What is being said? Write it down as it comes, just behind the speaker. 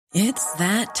It's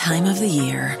that time of the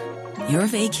year. Your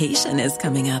vacation is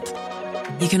coming up.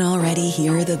 You can already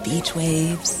hear the beach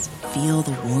waves, feel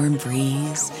the warm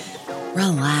breeze,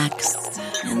 relax,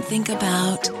 and think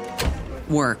about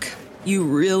work. You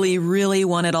really, really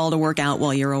want it all to work out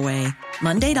while you're away.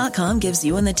 Monday.com gives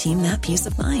you and the team that peace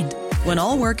of mind. When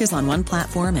all work is on one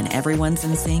platform and everyone's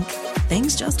in sync,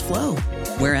 things just flow.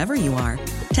 Wherever you are,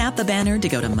 tap the banner to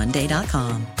go to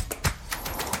Monday.com.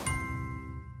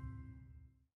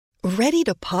 Ready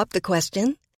to pop the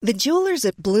question? The jewelers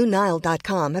at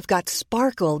BlueNile.com have got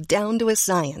sparkle down to a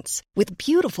science with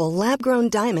beautiful lab-grown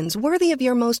diamonds worthy of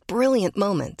your most brilliant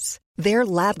moments. Their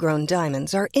lab-grown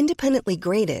diamonds are independently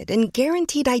graded and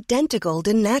guaranteed identical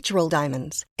to natural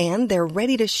diamonds, and they're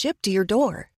ready to ship to your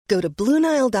door. Go to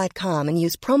BlueNile.com and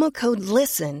use promo code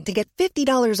LISTEN to get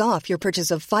 $50 off your purchase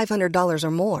of $500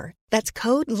 or more. That's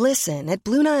code LISTEN at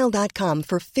BlueNile.com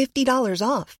for $50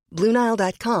 off.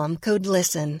 BlueNile.com, code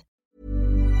LISTEN.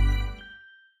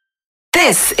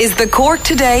 This is the Cork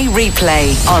Today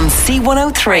replay on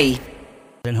C103.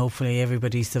 And hopefully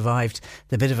everybody survived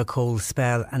the bit of a cold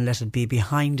spell and let it be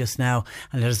behind us now,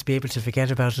 and let us be able to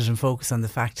forget about it and focus on the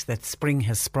fact that spring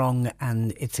has sprung,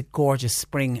 and it's a gorgeous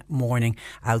spring morning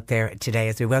out there today.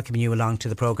 As we welcome you along to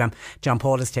the programme, John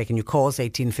Paul is taking your calls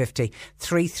 1850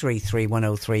 333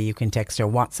 103. You can text or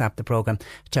WhatsApp the programme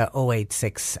to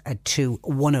 086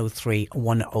 103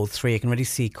 103. You can really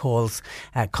see calls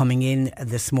coming in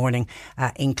this morning,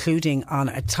 including on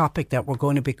a topic that we're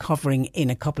going to be covering in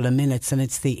a couple of minutes, and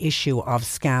it's the issue of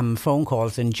scam phone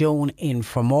calls. And Joan in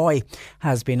Fermoy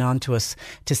has been on to us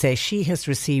to say she has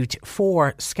received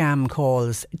 4 scam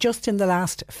calls just in the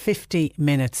last 50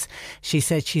 minutes. She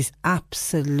said she's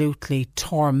absolutely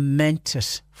tormented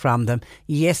from them.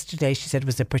 Yesterday, she said,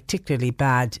 was a particularly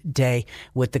bad day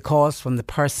with the calls from the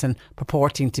person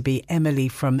purporting to be Emily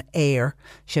from Ayr.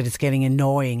 She said it's getting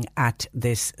annoying at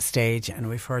this stage, and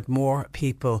we've heard more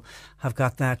people have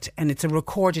got that, and it's a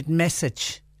recorded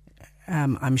message.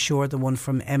 I'm sure the one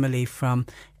from Emily from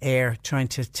Ayr trying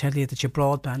to tell you that your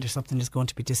broadband or something is going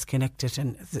to be disconnected.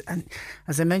 And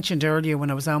as I mentioned earlier when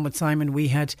I was on with Simon, we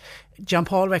had, John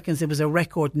Paul reckons it was a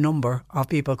record number of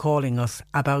people calling us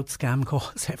about scam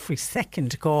calls. Every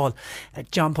second call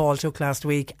John Paul took last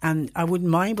week, and I wouldn't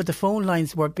mind, but the phone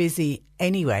lines were busy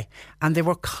anyway, and they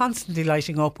were constantly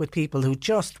lighting up with people who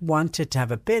just wanted to have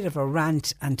a bit of a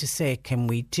rant and to say, can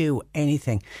we do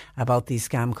anything about these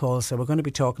scam calls? So we're going to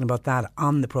be talking about that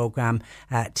on the programme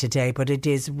today, but it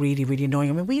is really, really annoying.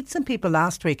 I mean, we had some people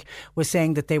last week were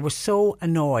saying that they were so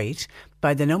annoyed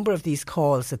by the number of these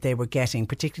calls that they were getting,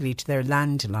 particularly to their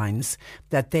landlines,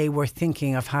 that they were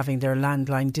thinking of having their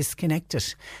landline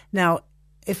disconnected. Now,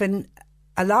 if a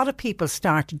lot of people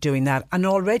started doing that, and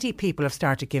already people have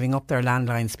started giving up their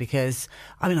landlines, because,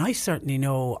 I mean, I certainly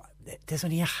know there's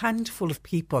only a handful of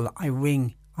people I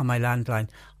ring on my landline.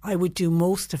 I would do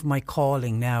most of my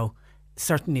calling now,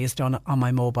 certainly is done on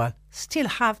my mobile. Still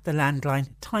have the landline.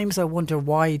 Times I wonder,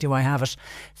 why do I have it?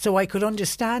 So I could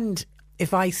understand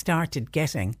if I started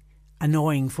getting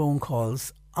annoying phone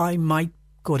calls, I might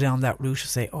go down that route and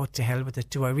say, oh, to hell with it.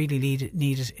 Do I really need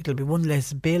it? It'll be one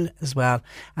less bill as well,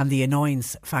 and the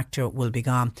annoyance factor will be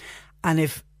gone. And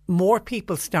if more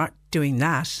people start doing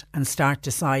that and start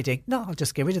deciding, no, I'll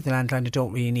just get rid of the landline, I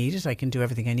don't really need it, I can do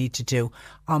everything I need to do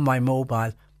on my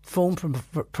mobile, phone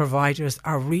providers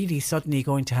are really suddenly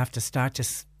going to have to start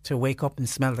to wake up and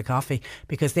smell the coffee,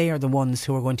 because they are the ones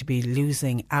who are going to be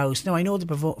losing out. Now, I know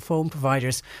the phone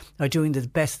providers are doing the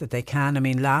best that they can. I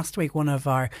mean, last week one of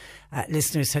our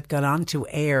listeners had got on to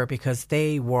Ayr because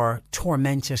they were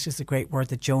tormented, is a great word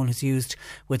that Joan has used,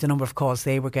 with the number of calls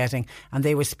they were getting, and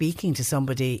they were speaking to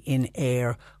somebody in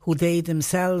Ayr who they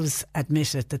themselves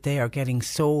admitted that they are getting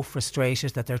so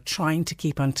frustrated that they're trying to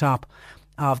keep on top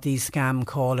of these scam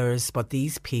callers, but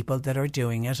these people that are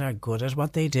doing it are good at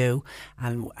what they do,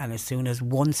 and as soon as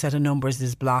one set of numbers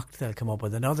is blocked, they'll come up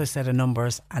with another set of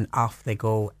numbers and off they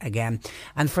go again.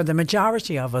 And for the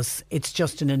majority of us, it's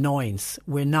just an annoyance.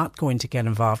 We're not going to get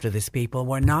involved with these people.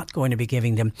 We're not going to be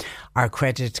giving them our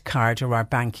credit card or our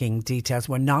banking details.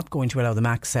 We're not going to allow them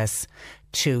access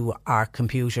to our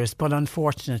computers. But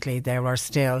unfortunately, there are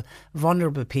still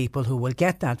vulnerable people who will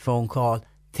get that phone call,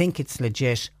 think it's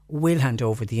legit, will hand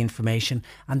over the information,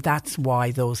 and that's why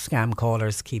those scam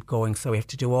callers keep going. So we have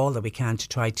to do all that we can to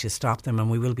try to stop them, and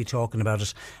we will be talking about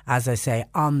it, as I say,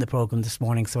 on the programme this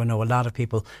morning. So I know a lot of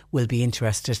people will be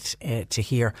interested to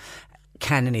hear.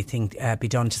 can anything be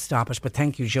done to stop it? But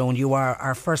thank you, Joan. You are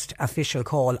our first official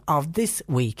call of this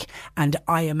week, and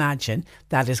I imagine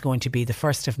that is going to be the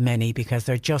first of many, because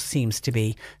there just seems to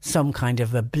be some kind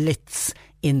of a blitz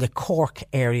in the Cork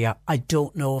area. I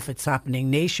don't know if it's happening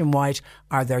nationwide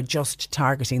or they're just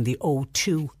targeting the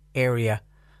O2 area,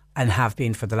 and have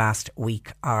been for the last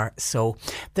week or so.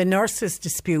 The nurses'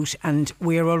 dispute, and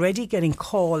we're already getting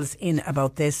calls in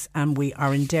about this, and we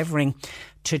are endeavouring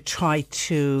to try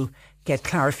to get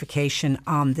clarification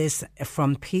on this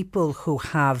from people who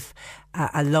have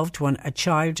a loved one, a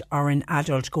child or an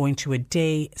adult going to a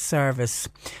day service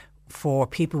for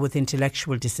people with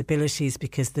intellectual disabilities,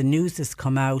 because the news has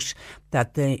come out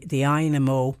that the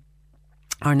INMO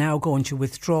are now going to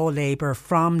withdraw labour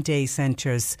from day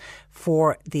centres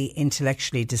for the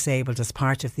intellectually disabled as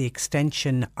part of the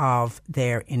extension of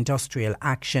their industrial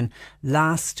action.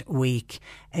 Last week,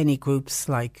 any groups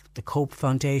like the Cope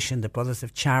Foundation, the Brothers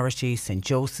of Charity, St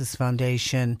Joseph's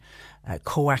Foundation,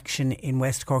 Co-Action in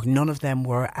West Cork, none of them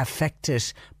were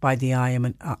affected by the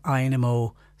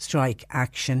INMO strike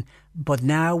action. But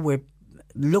now we're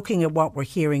looking at what we're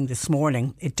hearing this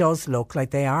morning, it does look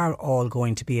like they are all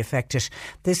going to be affected.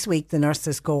 This week the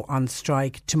nurses go on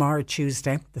strike tomorrow,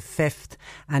 Tuesday the 5th,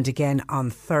 and again on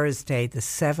Thursday the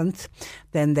 7th.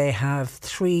 Then they have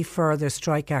 3 further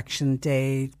strike action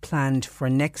days planned for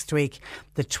next week,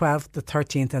 the 12th, the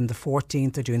 13th and the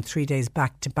 14th. They're doing 3 days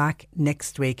back to back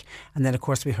next week. And then of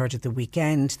course we heard at the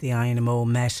weekend the INMO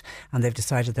met and they've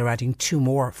decided they're adding 2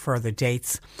 more further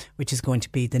dates, which is going to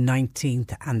be the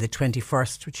 19th and the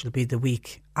 21st, which will be the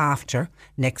week after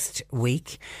next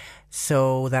week.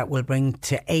 So that will bring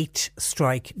to 8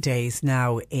 strike days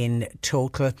now in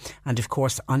total. And of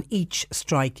course, on each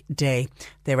strike day,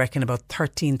 they reckon about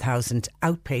 13,000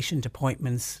 outpatient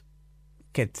appointments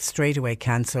get straight away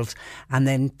cancelled. And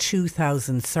then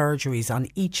 2,000 surgeries on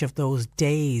each of those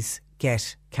days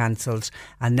get cancelled.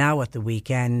 And now at the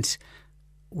weekend,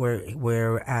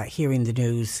 we're hearing the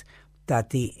news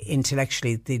that the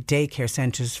daycare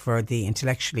centres for the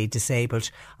intellectually disabled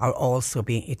are also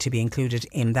to be included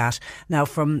in that. Now,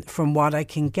 from what I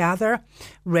can gather,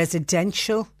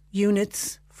 residential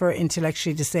units for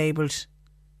intellectually disabled,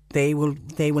 they will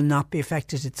not be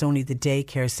affected. It's only the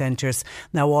daycare centres.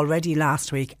 Now, already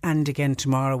last week and again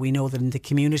tomorrow, we know that in the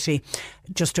community,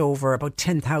 just over about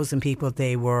 10,000 people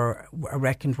they were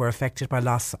reckoned were affected by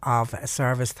loss of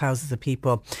service. Thousands of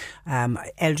people,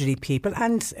 elderly people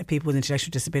and people with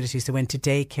intellectual disabilities who went to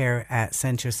daycare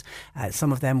centres.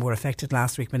 Some of them were affected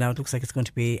last week, but now it looks like it's going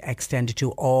to be extended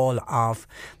to all of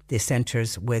the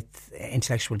centres with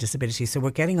intellectual disabilities. So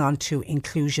we're getting on to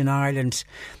Inclusion Ireland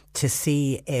to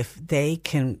see if they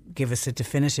can give us a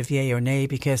definitive yay or nay,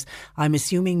 because I'm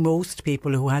assuming most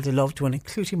people who had a loved one,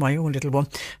 including my own little one,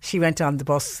 she went on the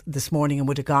bus this morning and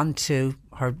would have gone to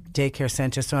her daycare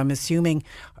centre. So I'm assuming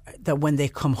that when they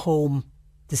come home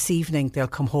this evening, they'll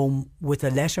come home with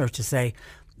a letter to say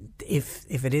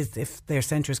if their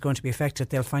centre is going to be affected.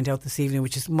 They'll find out this evening,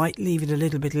 which might leave it a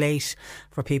little bit late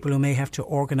for people who may have to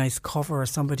organise cover or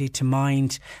somebody to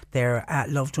mind their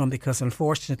loved one, because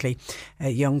unfortunately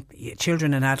young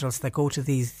children and adults that go to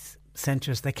these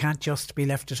centres, they can't just be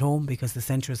left at home because the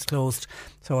centre is closed.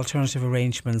 So alternative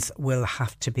arrangements will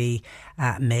have to be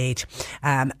made.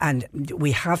 And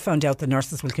we have found out the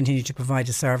nurses will continue to provide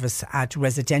a service at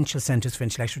residential centres for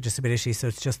intellectual disability. So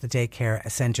it's just the daycare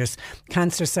centres.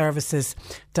 Cancer services,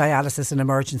 dialysis and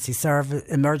emergency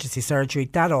surgery,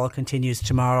 that all continues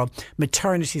tomorrow.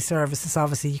 Maternity services,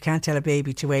 obviously you can't tell a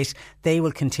baby to wait. They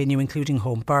will continue, including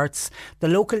home births. The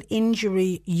local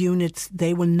injury units,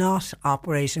 they will not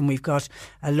operate, and we've got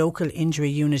a local injury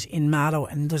unit in Mallow,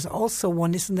 and there's also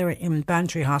one, isn't there, in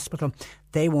Bantry Hospital.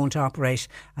 They won't operate,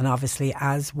 and obviously,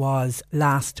 as was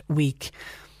last week,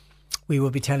 we will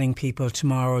be telling people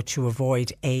tomorrow to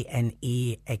avoid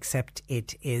A&E except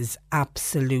it is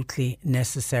absolutely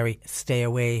necessary. Stay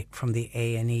away from the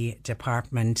A&E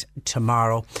department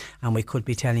tomorrow, and we could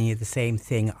be telling you the same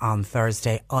thing on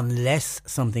Thursday unless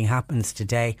something happens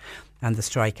today and the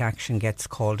strike action gets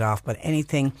called off. But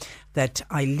anything that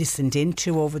I listened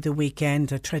into over the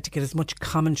weekend, I tried to get as much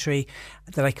commentary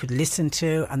that I could listen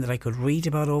to and that I could read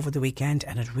about over the weekend,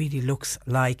 and it really looks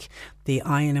like the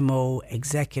INMO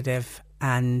executive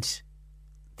and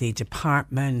the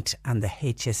department and the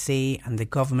HSE and the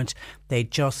government, they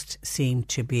just seem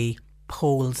to be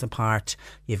poles apart.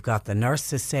 You've got the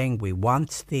nurses saying we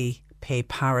want the pay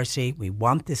parity, we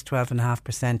want this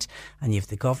 12.5%, and you've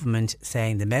the government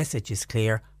saying the message is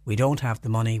clear, we don't have the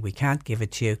money, we can't give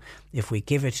it to you. If we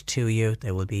give it to you,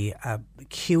 there will be a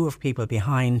queue of people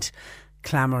behind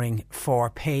clamouring for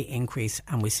pay increase,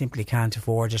 and we simply can't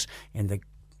afford it in the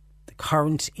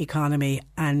current economy,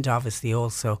 and obviously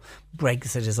also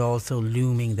Brexit is also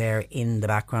looming there in the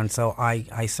background. So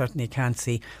I certainly can't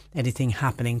see anything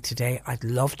happening today. I'd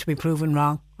love to be proven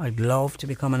wrong. I'd love to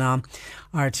be coming on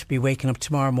or to be waking up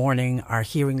tomorrow morning or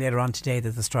hearing later on today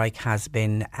that the strike has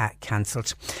been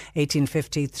cancelled.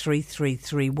 1850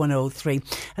 333 103.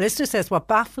 A listener says, what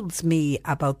baffles me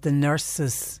about the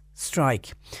nurses'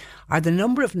 strike are the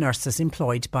number of nurses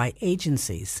employed by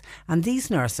agencies, and these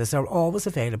nurses are always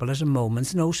available at a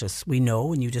moment's notice. We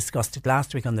know, and you discussed it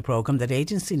last week on the programme, that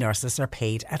agency nurses are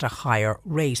paid at a higher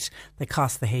rate that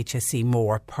costs the HSE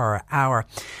more per hour.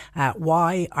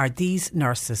 Why are these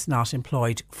nurses not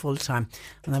employed full-time?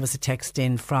 And that was a text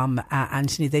in from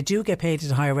Anthony. They do get paid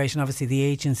at a higher rate, and obviously the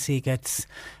agency gets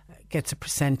a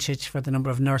percentage for the number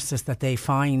of nurses that they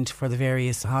find for the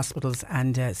various hospitals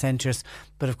and centres.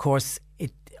 But of course,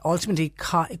 it ultimately,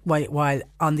 while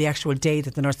on the actual day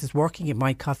that the nurse is working, it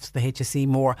might cost the HSE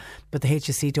more, but the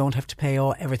HSE don't have to pay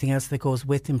everything else that goes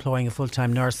with employing a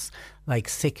full-time nurse, like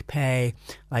sick pay,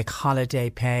 like holiday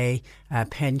pay,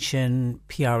 pension,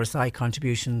 PRSI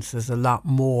contributions. There's a lot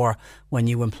more when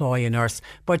you employ a nurse.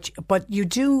 But you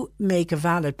do make a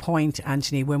valid point,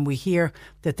 Anthony, when we hear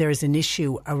that there is an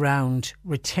issue around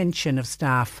retention of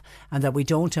staff and that we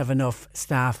don't have enough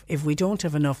staff. If we don't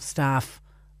have enough staff,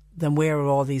 then where are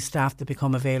all these staff that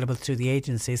become available through the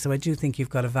agency? So I do think you've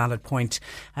got a valid point.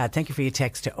 Thank you for your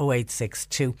text to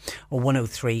 0862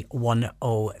 103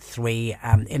 103.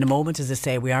 In a moment, as I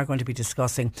say, we are going to be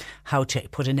discussing how to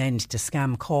put an end to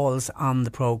scam calls on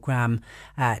the programme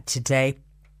today.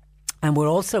 And we're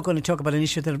also going to talk about an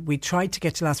issue that we tried to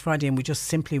get to last Friday and we just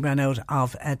simply ran out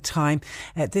of time.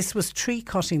 This was tree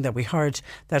cutting that we heard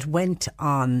that went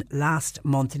on last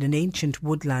month in an ancient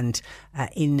woodland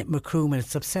in Macroom, and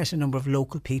it's upset a number of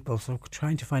local people. So we're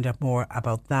trying to find out more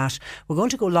about that. We're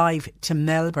going to go live to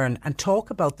Melbourne and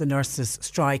talk about the nurses'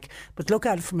 strike, but look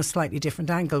at it from a slightly different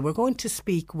angle. We're going to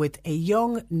speak with a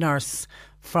young nurse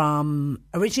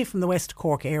originally from the West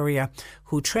Cork area,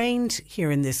 who trained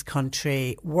here in this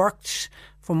country, worked,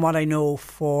 from what I know,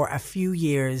 for a few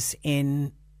years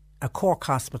in a Cork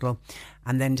hospital,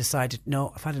 and then decided,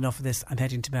 no, I've had enough of this, I'm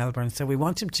heading to Melbourne. So we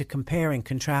want him to compare and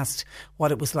contrast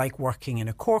what it was like working in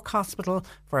a Cork hospital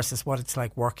versus what it's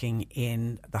like working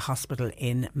in the hospital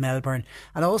in Melbourne.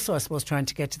 And also, I suppose, trying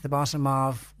to get to the bottom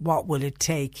of what will it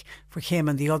take for him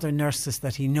and the other nurses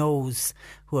that he knows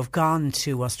who have gone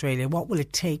to Australia, what will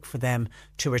it take for them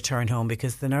to return home?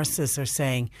 Because the nurses are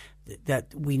saying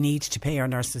that we need to pay our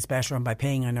nurses better, and by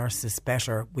paying our nurses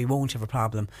better, we won't have a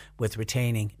problem with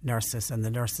retaining nurses, and the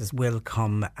nurses will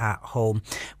come home.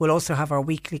 We'll also have our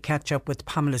weekly catch up with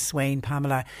Pamela Swain.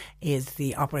 Pamela is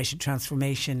the Operation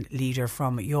Transformation leader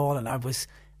from Youghal, and I was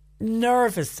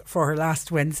nervous for her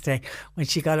last Wednesday when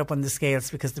she got up on the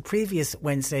scales, because the previous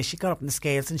Wednesday she got up on the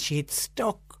scales and she had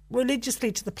stuck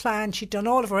religiously to the plan. She'd done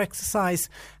all of her exercise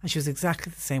and she was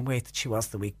exactly the same weight that she was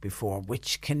the week before,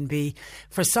 which can be,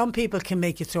 for some people, can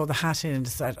make you throw the hat in and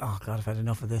decide, oh God, I've had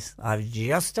enough of this. I've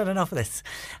just had enough of this.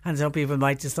 And some people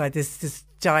might decide this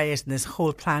diet and this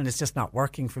whole plan is just not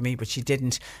working for me, but she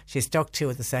didn't. She stuck to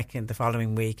it the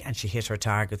following week, and she hit her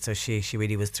target, so she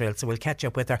really was thrilled. So we'll catch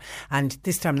up with her. And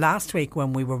this time last week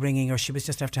when we were ringing her, she was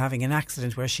just after having an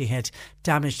accident where she had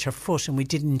damaged her foot, and we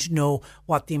didn't know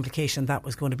what the implication that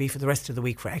was going to be for the rest of the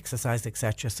week for exercise,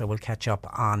 etc. So we'll catch up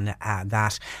on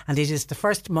that. And it is the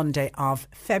first Monday of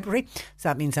February, so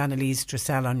that means Annalise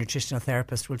Dressel, our nutritional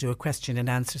therapist, will do a question and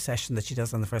answer session that she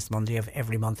does on the first Monday of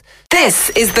every month. This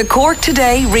is the Cork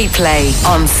Today replay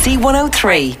on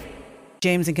C103.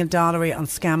 James and Kildallery on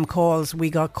scam calls. We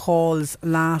got calls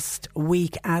last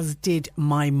week, as did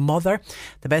my mother.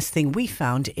 The best thing we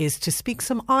found is to speak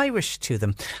some Irish to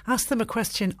them. Ask them a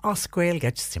question, Os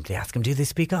Gaeilge. Just simply ask them, do they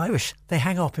speak Irish? They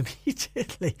hang up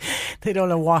immediately. They don't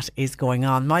know what is going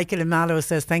on. Michael in Mallow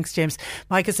says, thanks James.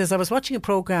 Michael says, I was watching a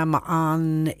programme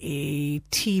on a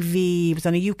TV, it was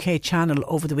on a UK channel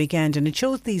over the weekend, and it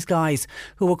showed these guys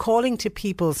who were calling to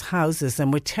people's houses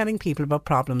and were telling people about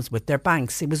problems with their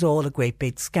banks. It was all a great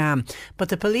big scam, but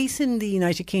the police in the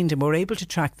United Kingdom were able to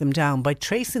track them down by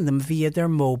tracing them via their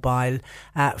mobile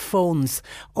phones.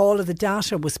 All of the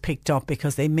data was picked up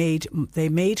because they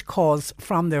made calls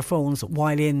from their phones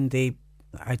while in the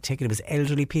I take it was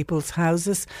elderly people's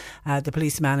houses. The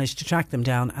police managed to track them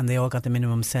down and they all got the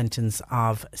minimum sentence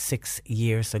of 6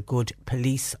 years. So good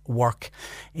police work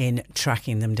in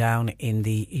tracking them down in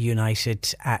the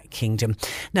United Kingdom.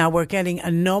 Now we're getting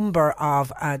a number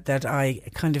of, that I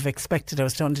kind of expected, I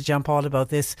was talking to John Paul about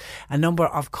this, a number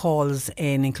of calls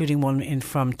in, including one in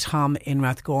from Tom in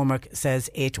Rathgormack, says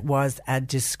it was a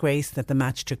disgrace that the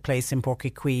match took place in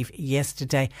Páirc Uí Chaoimh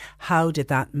yesterday. How did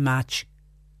the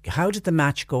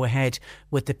match go ahead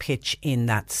with the pitch in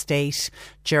that state?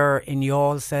 Ger in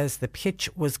Youghal says the pitch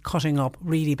was cutting up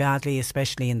really badly,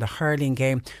 especially in the hurling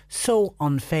game. So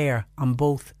unfair on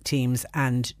both teams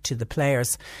and to the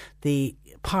players. The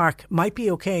park might be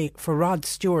okay for Rod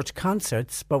Stewart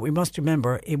concerts, but we must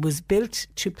remember it was built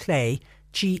to play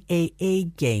GAA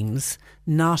games,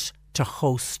 not to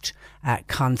host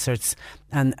concerts.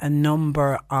 And a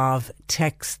number of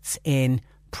texts in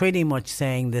pretty much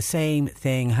saying the same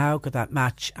thing. How could that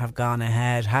match have gone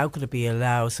ahead? How could it be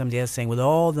allowed? Somebody else saying, with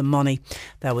all the money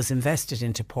that was invested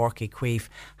into Páirc Uí Chaoimh,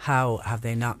 how have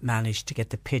they not managed to get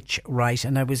the pitch right?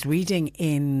 And I was reading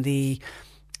in the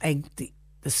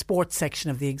sports section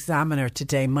of the Examiner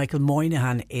today, Michael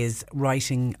Moynihan is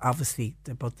writing obviously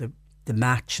about the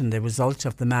match and the result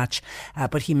of the match,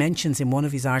 but he mentions in one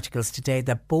of his articles today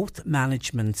that both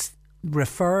managements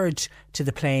referred to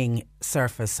the playing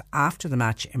surface after the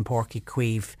match in Páirc Uí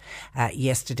Chaoimh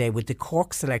yesterday, with the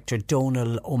Cork selector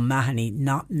Donal O'Mahony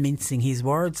not mincing his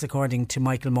words, according to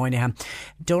Michael Moynihan.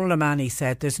 Donal O'Mahony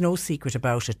said there's no secret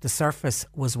about it. The surface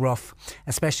was rough,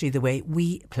 especially the way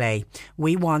we play.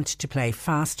 We want to play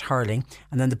fast hurling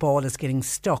and then the ball is getting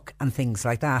stuck and things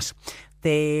like that.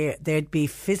 They'd be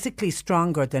physically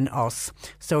stronger than us,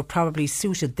 so it probably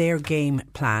suited their game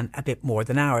plan a bit more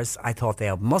than ours. I thought they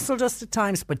outmuscled us at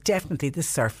times, but definitely the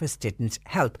surface didn't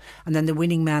help. And then the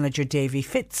winning manager, Davy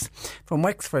Fitz from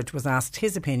Wexford, was asked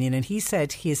his opinion, and he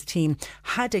said his team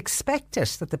had expected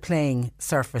that the playing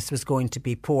surface was going to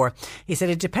be poor. He said,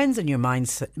 it depends on your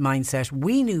mindset.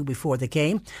 We knew before the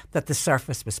game that the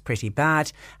surface was pretty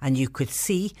bad, and you could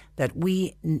see that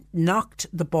we knocked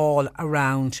the ball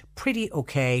around pretty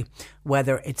okay,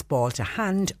 whether it's ball to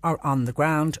hand or on the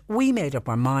ground. We made up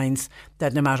our minds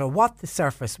that no matter what the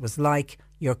surface was like,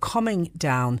 you're coming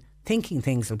down thinking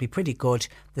things will be pretty good.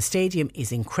 The stadium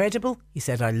is incredible. He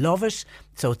said, I love it.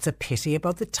 So it's a pity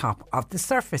about the top of the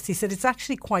surface. He said, it's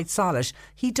actually quite solid.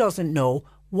 He doesn't know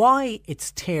why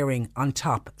it's tearing on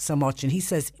top so much. And he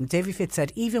says, Davy Fitz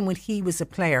said, even when he was a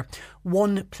player,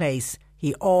 one place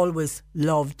he always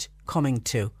loved coming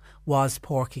to was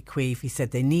Páirc Uí Chaoimh. He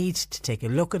said they need to take a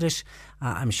look at it.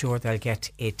 I'm sure they'll get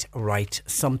it right.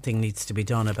 Something needs to be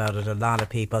done about it. A lot of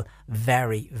people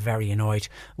very, very annoyed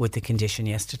with the condition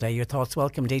yesterday. Your thoughts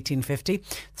welcomed. 1850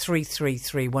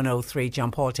 333 103. John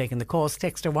Paul taking the calls.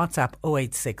 Text or WhatsApp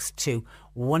 0862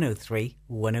 103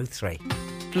 103.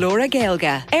 Flora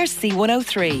Gaelga, RC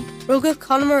 103. Rugga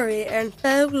Conamarie and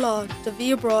Feg Law, the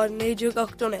Via Broad, Naju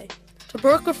Gokdone. To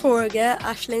Burka Forga,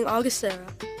 Ashling August Sarah.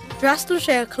 Drastal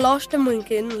sé Colosh de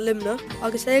Mwinkin, Limna,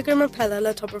 agus éigur mar pelle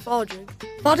le tupper fádrig.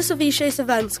 Fadas a bhí sé sa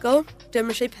Vansco,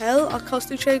 dimmer sé pell a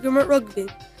costú sé gummer rugby.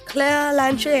 Clea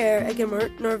lan sé ag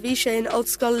immert nor bhí sé in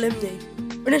Oldschool Limni.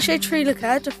 Rinne sé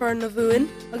trílacha de fern na bhuain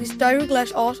agus dairg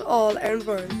leis át all an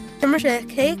bhurn. Dimmer sé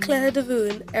cé clea de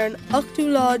bhuain an 8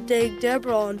 lá déag de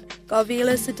brán gá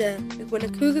bhíle sa de ag bhuina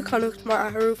cúga connacht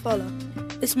mar aharú falla.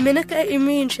 Is minic a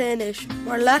imríonn sé inis,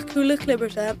 mar lechúla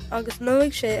clibirte agus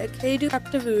nóigh sé a céadú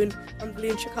apta bhuain an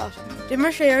blion Chicago. Dimmer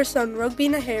sé ar son rugby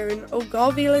na hairann ó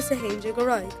 2011 go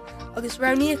raig, agus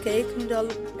raní a cé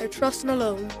chundal ar tros na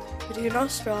lom, go dtí an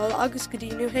Austráil agus go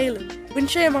dtí New Haven. Bhain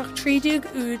sé amach 30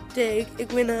 ag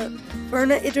bhuina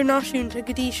bhurna idirnáisiúnta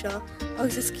go dtí seo,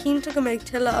 agus is cínta go méid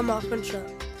tuile amach an seo.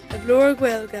 A Flora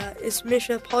Gaelga is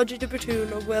Misha Podgy de Bertoon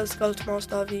of Wells Gulf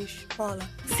Mostavish. Paula.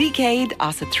 Cicade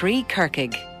as a 3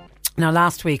 Kirkig. Now,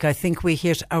 last week, I think we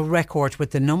hit a record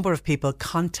with the number of people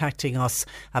contacting us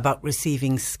about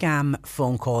receiving scam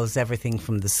phone calls, everything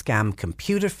from the scam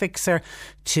computer fixer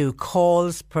to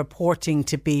calls purporting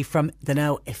to be from the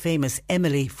now famous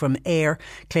Emily from Ayr,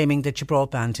 claiming that your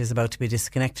broadband is about to be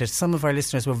disconnected. Some of our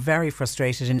listeners were very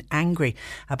frustrated and angry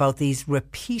about these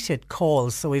repeated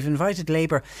calls. So we've invited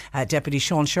Labour Deputy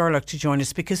Sean Sherlock to join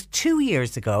us, because 2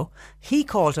 years ago, he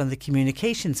called on the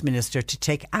Communications Minister to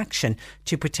take action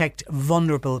to protect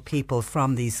vulnerable people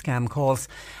from these scam calls.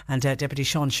 And Deputy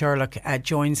Sean Sherlock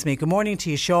joins me. Good morning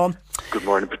to you, Sean. Good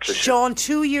morning, Patricia. Sean,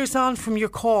 2 years on from your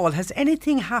call, has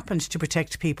anything happened to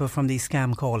protect people from these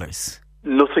scam callers?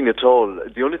 Nothing at all.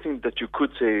 The only thing that you could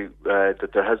say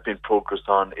that there has been progress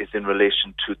on is in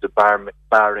relation to the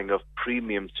barring of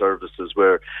premium services,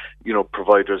 where,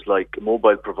 providers like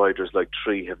mobile providers like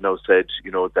Tree have now said,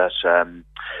 that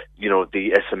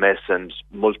the SMS and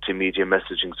multimedia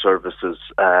messaging services,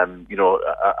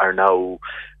 are now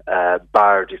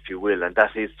barred, if you will, and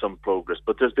that is some progress.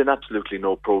 But there's been absolutely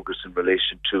no progress in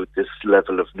relation to this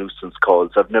level of nuisance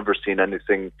calls. I've never seen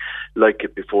anything like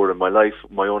it before in my life.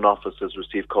 My own office has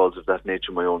received calls of that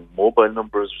nature. My own mobile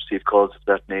number has received calls of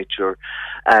that nature.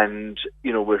 And,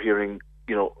 we're hearing,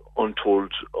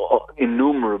 untold,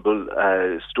 innumerable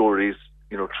stories,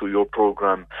 through your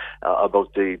programme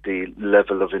about the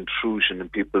level of intrusion in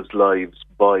people's lives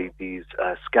by these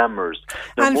scammers.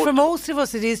 Now, and for most of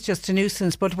us it is just a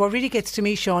nuisance, but what really gets to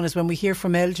me, Sean, is when we hear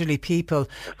from elderly people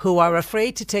who are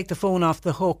afraid to take the phone off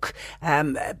the hook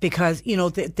because,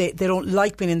 they don't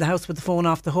like being in the house with the phone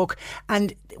off the hook,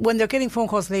 and when they're getting phone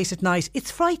calls late at night, it's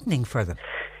frightening for them.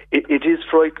 It is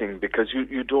frightening because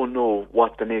you don't know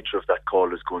what the nature of that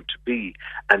call is going to be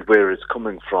and where it's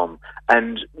coming from.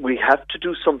 And we have to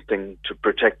do something to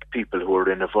protect people who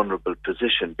are in a vulnerable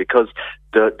position, because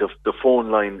the phone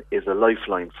line is a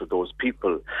lifeline for those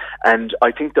people. And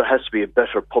I think there has to be a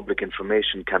better public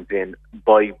information campaign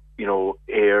by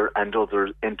AIR and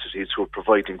other entities who are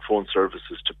providing phone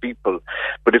services to people.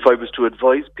 But if I was to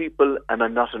advise people, and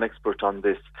I'm not an expert on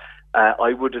this,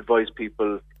 I would advise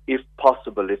people, if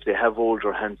possible, if they have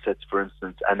older handsets, for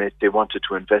instance, and if they wanted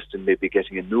to invest in maybe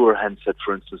getting a newer handset,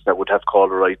 for instance, that would have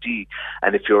caller ID,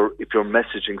 and if your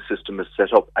messaging system is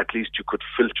set up, at least you could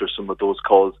filter some of those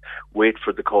calls, wait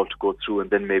for the call to go through, and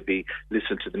then maybe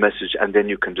listen to the message, and then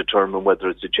you can determine whether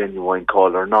it's a genuine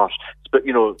call or not. But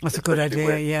that's a good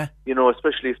idea. Yeah.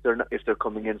 Especially if they're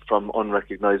coming in from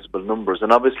unrecognisable numbers,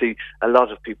 and obviously a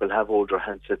lot of people have older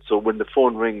handsets, so when the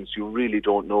phone rings, you really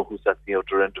don't know who's at the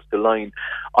other end of the line,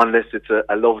 unless it's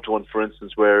a loved one, for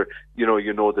instance, where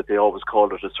you know that they always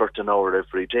call at a certain hour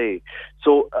every day.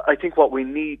 So I think what we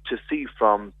need to see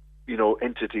from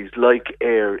entities like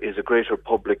AIR is a greater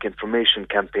public information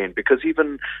campaign, because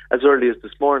even as early as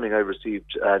this morning I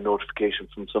received a notification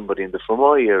from somebody in the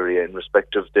Fermoy area in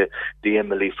respect of the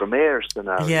Emily from AIR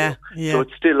scenario. Yeah. So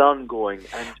it's still ongoing.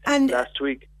 And last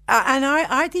week... And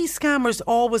are these scammers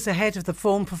always ahead of the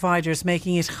phone providers,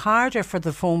 making it harder for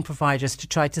the phone providers to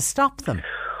try to stop them?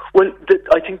 Well,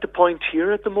 I think the point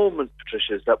here at the moment,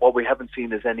 Patricia, is that what we haven't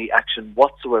seen is any action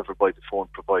whatsoever by the phone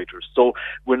providers. So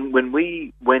when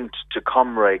we went to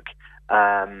Comreg,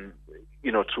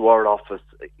 to our office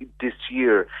this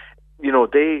year,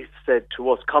 they said to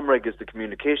us, Comreg is the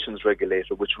communications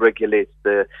regulator, which regulates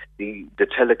the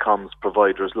telecoms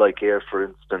providers like AIR, for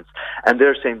instance, and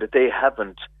they're saying that they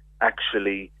haven't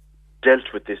actually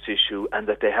dealt with this issue and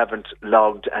that they haven't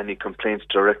logged any complaints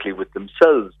directly with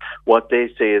themselves. What they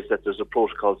say is that there's a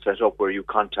protocol set up where you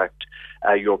contact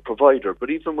your provider. But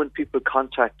even when people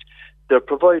contact their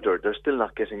provider, they're still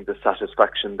not getting the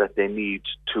satisfaction that they need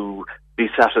to be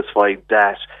satisfied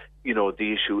that,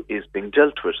 the issue is being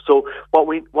dealt with. So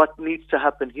what needs to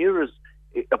happen here is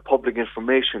a public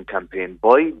information campaign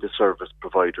by the service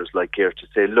providers like AIR to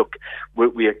say, look,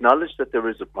 we acknowledge that there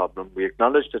is a problem, we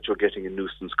acknowledge that you're getting a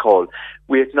nuisance call,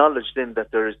 we acknowledge then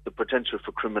that there is the potential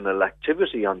for criminal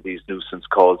activity on these nuisance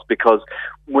calls, because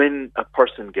when a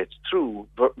person gets through,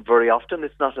 very often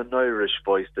it's not an Irish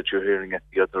voice that you're hearing at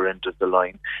the other end of the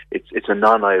line, it's a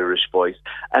non-Irish voice,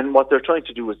 and what they're trying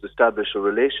to do is establish a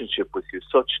relationship with you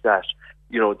such that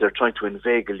they're trying to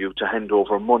inveigle you to hand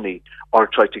over money or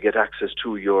try to get access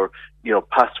to your,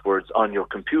 passwords on your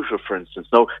computer, for instance.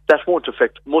 Now, that won't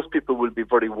affect, most people will be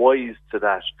very wise to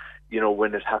that,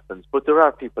 when it happens. But there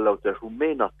are people out there who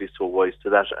may not be so wise to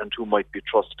that and who might be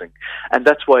trusting. And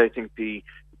that's why I think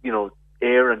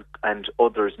AIR and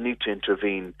others need to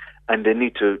intervene, and they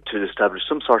need to establish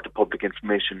some sort of public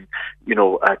information,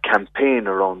 a campaign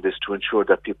around this to ensure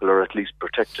that people are at least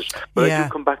protected. But I do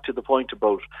come back to the point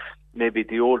about maybe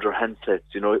the older handsets.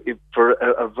 If for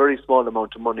a very small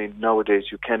amount of money nowadays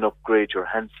you can upgrade your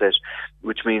handset,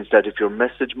 which means that if your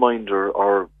message minder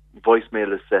or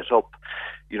voicemail is set up,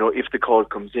 if the call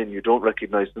comes in, you don't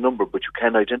recognise the number, but you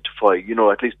can identify,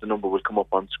 at least the number will come up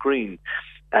on screen.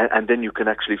 And then you can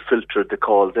actually filter the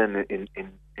call then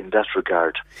in that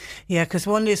regard. Yeah, because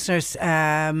one listener's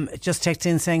just texted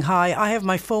in saying, hi, I have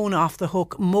my phone off the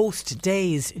hook most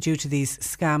days due to these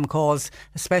scam calls,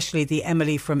 especially the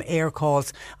Emily from AIR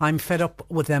calls. I'm fed up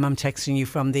with them. I'm texting you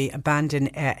from the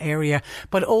abandoned area.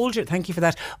 But thank you for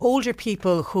that, older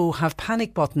people who have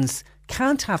panic buttons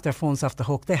can't have their phones off the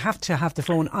hook. They have to have the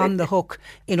phone on the hook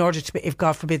in order to, if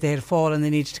God forbid they had a fall and they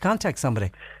needed to contact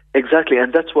somebody. Exactly,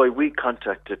 and that's why we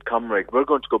contacted Comreg. We're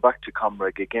going to go back to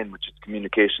Comreg again, which is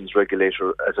communications regulator,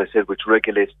 as I said, which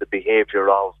regulates the behaviour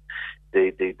of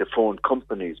the phone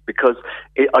companies, because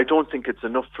I don't think it's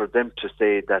enough for them to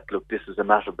say that, look, this is a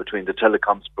matter between the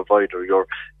telecoms provider,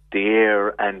 the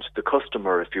air and the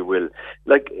customer, if you will.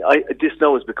 This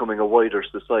now is becoming a wider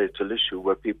societal issue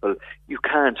where you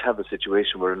can't have a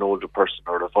situation where an older person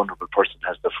or a vulnerable person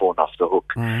has the phone off the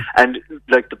hook. And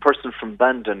the person from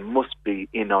Bandon must be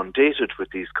inundated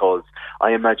with these calls.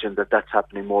 I imagine that that's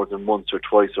happening more than once or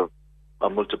twice or a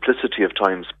multiplicity of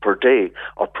times per day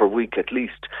or per week at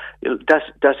least.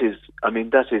 That is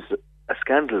a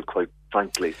scandal, quite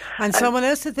frankly. And someone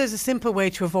else said there's a simple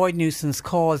way to avoid nuisance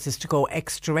calls is to go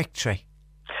ex-directory.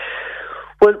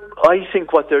 Well, I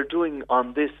think what they're doing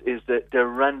on this is that they're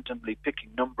randomly picking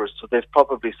numbers. So they've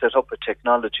probably set up a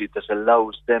technology that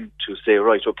allows them to say,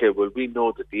 right, okay, well, we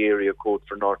know that the area code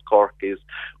for North Cork is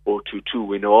 022.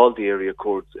 We know all the area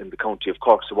codes in the county of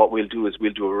Cork. So what we'll do is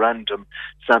we'll do a random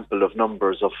sample of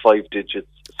numbers of 5 digits.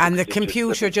 And the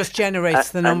computer just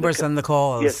generates the numbers and the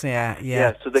calls.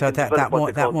 Yeah. So that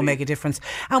won't make a difference.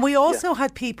 And we also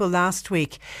had people last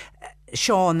week,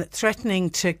 Sean, threatening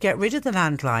to get rid of the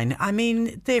landline. I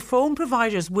mean, the phone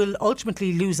providers will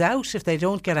ultimately lose out if they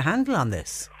don't get a handle on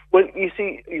this. Well, you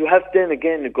see, you have then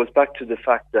again, it goes back to the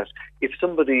fact that if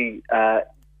somebody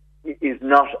is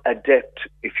not adept,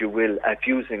 if you will, at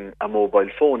using a mobile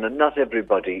phone, and not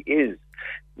everybody is,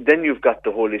 then you've got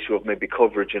the whole issue of maybe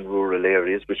coverage in rural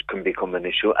areas, which can become an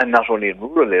issue, and not only in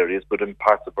rural areas, but in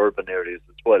parts of urban areas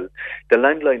as well. The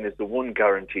landline is the one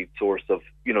guaranteed source of,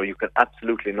 you can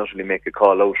absolutely not only make a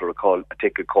call out or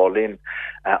take a call in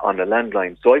on a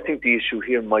landline. So I think the issue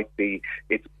here might be,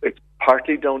 it's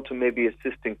partly down to maybe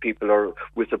assisting people or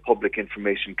with a public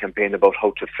information campaign about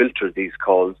how to filter these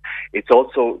calls.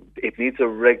 It needs a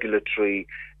regulatory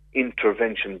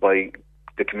intervention by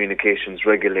the communications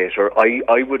regulator.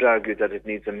 I would argue that it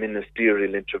needs a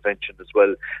ministerial intervention as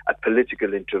well, a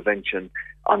political intervention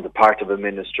on the part of a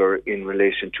minister in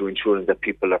relation to ensuring that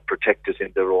people are protected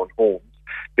in their own homes.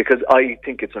 Because I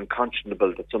think it's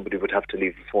unconscionable that somebody would have to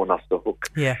leave the phone off the hook,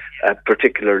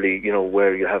 particularly,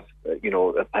 where you have,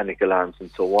 panic alarms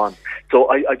and so on. So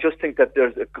I just think that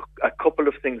there's a couple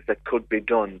of things that could be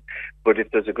done, but if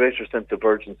there's a greater sense of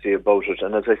urgency about it,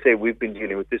 and as I say, we've been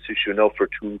dealing with this issue now for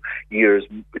 2 years,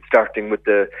 starting with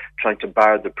trying to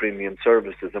bar the premium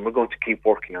services, and we're going to keep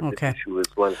working on this issue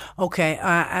as well. Okay,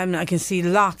 and I can see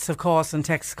lots of calls and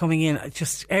texts coming in.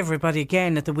 Just everybody,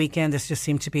 again, at the weekend, there just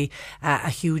seemed to be a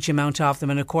huge amount of them.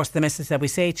 And of course, the message that we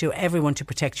say to everyone to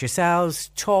protect yourselves,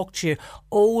 talk to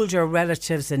older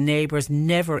relatives and neighbours,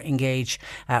 never engage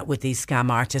with these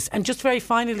scam artists. And just very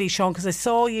finally, Sean, because I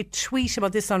saw you tweet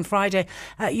about this on Friday,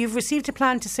 you've received a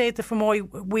plan to save the Fermoy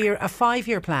Weir, a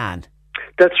 5-year plan.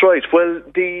 That's right. Well,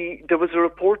 there was a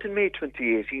report in May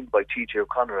 2018 by T.J.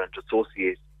 O'Connor and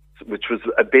Associates, which was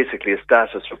basically a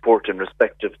status report in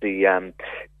respect of the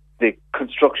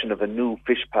construction of a new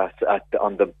fish pass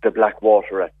on the Black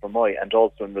Water at Fermoy, and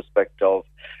also in respect of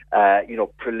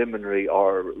preliminary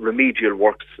or remedial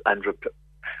works and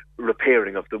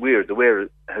repairing of the weir. The weir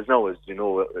has now, as you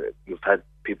know, you've had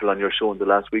people on your show in the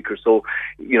last week or so,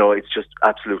 it's just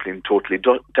absolutely and totally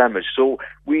damaged. So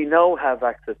we now have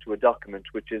access to a document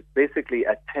which is basically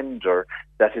a tender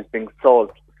that is being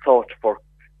sought for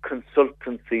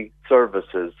consultancy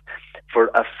services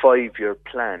for a 5-year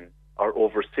plan, or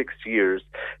over 6 years,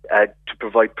 to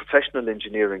provide professional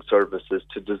engineering services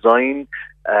to design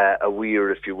a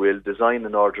weir, if you will, design the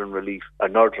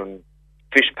Northern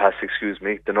Fish Pass,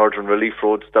 the Northern Relief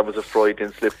Roads. That was a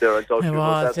Freudian slip there. I thought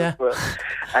about that as well.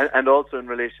 And also in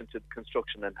relation to the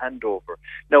construction and handover.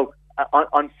 Now,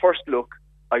 on first look,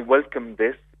 I welcome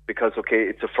this because,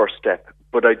 it's a first step.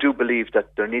 But I do believe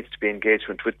that there needs to be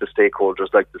engagement with the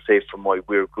stakeholders, like the Safe Fermoy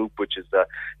Weir group, which is a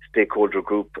stakeholder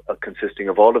group consisting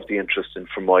of all of the interest in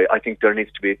Fermoy. I think there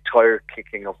needs to be a tire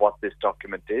kicking of what this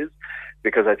document is,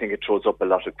 because I think it throws up a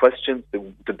lot of questions.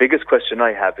 The biggest question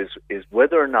I have is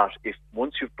whether or not, if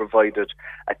once you've provided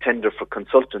a tender for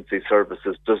consultancy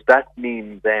services, does that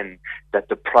mean then that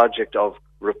the project of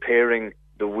repairing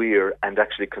the weir and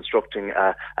actually constructing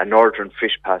a Northern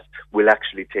Fish Pass will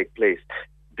actually take place?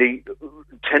 The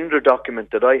tender document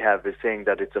that I have is saying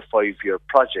that it's a 5-year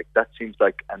project. That seems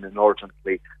like an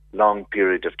inordinately long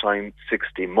period of time,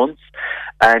 60 months,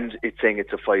 and it's saying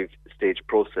it's a 5-stage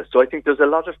process. So I think there's a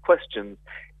lot of questions.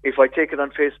 If I take it on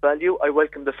face value, I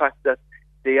welcome the fact that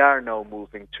they are now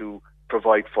moving to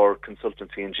provide for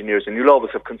consultancy engineers, and you'll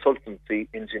always have consultant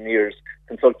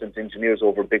engineers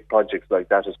over big projects like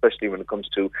that, especially when it comes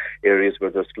to areas where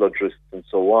there's flood risks and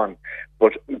so on.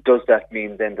 But does that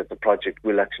mean then that the project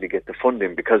will actually get the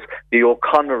funding? Because the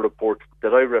O'Connor report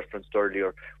that I referenced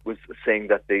earlier was saying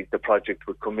that the project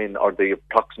would come in, or the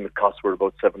approximate costs were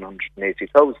about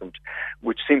 780,000,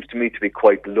 which seems to me to be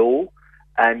quite low.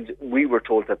 And we were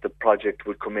told that the project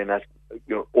would come in at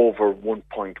over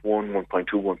 1.1, 1.2,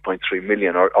 1.3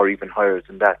 million, or even higher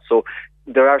than that. So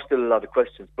there are still a lot of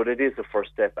questions, but it is a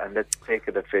first step, and let's take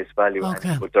it at face value.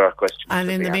 Okay. But there are questions. And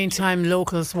in the meantime,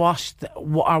 locals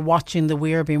are watching the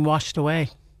weir being washed away.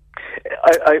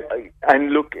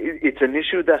 And look, it's an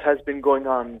issue that has been going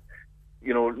on,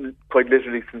 quite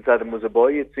literally since Adam was a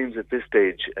boy, it seems, at this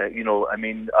stage.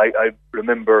 I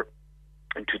remember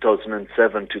in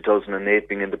 2007, 2008,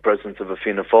 being in the presence of a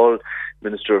Fianna Fáil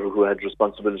minister who had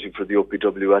responsibility for the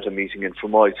OPW at a meeting in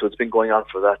Fermoy. So it's been going on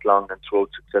for that long, and throughout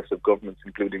successive governments,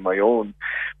 including my own.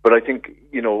 But I think,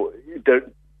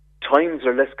 times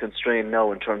are less constrained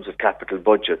now in terms of capital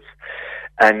budgets.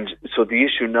 And so the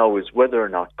issue now is whether or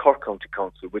not Cork County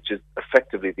Council, which is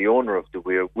effectively the owner of the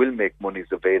weir, will make monies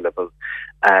available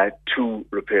to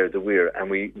repair the weir. And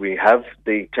we have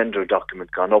the tender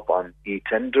document gone up on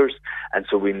e-tenders, and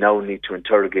so we now need to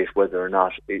interrogate whether or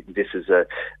not this is a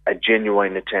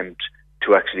genuine attempt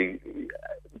to actually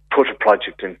put a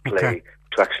project in play. Okay.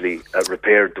 To actually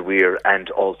repair the weir, and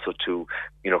also to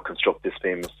construct this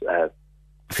famous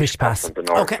fish pass on the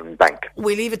Northern Bank.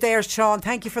 We leave it there, Sean.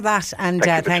 Thank you for that, and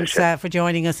thanks for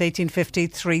joining us. 1850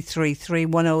 333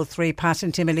 103. Pat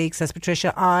and Timmy says,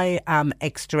 Patricia, I am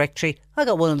ex-directory. I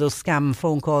got one of those scam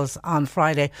phone calls on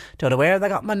Friday. Don't know where they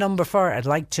got my number for. I'd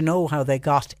like to know how they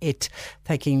got it.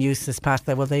 Thanking you, says Pat.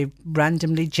 Well, they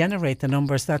randomly generate the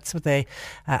numbers. That's what they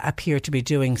appear to be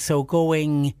doing. So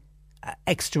going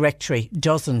ex-directory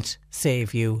doesn't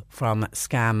save you from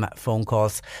scam phone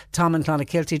calls. Tom and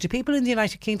Clonakilty, do people in the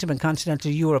United Kingdom and continental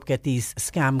Europe get these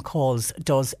scam calls?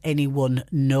 Does anyone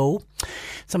know?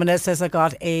 Someone else says, I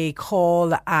got a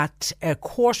call at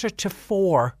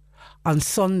 3:45 on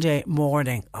Sunday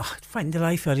morning. Oh, I'd find the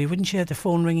life out of you, wouldn't you? The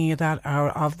phone ringing at that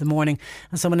hour of the morning.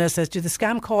 And someone else says, do the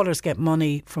scam callers get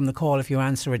money from the call if you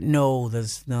answer it? No,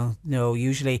 there's no.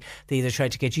 Usually they either try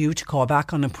to get you to call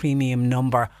back on a premium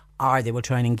number, or they will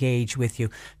try and engage with you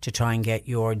to try and get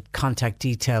your contact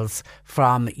details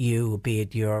from you, be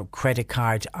it your credit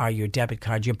card or your debit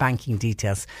card. Your banking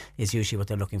details is usually what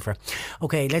they're looking for.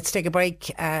 Okay, let's take a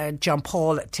break. John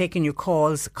Paul, taking your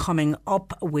calls. Coming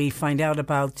up, we find out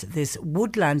about this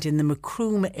woodland in the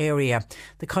Macroom area,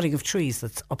 the cutting of trees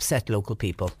that's upset local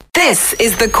people. This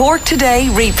is the Cork Today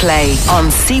replay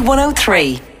on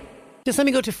C103. Just let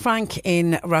me go to Frank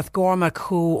in Rathgormack,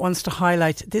 who wants to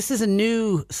highlight this is a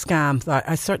new scam that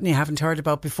I certainly haven't heard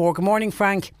about before. Good morning,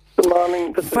 Frank. Good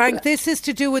morning. Frank, this is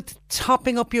to do with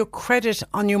topping up your credit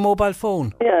on your mobile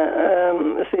phone.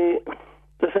 Yeah, see,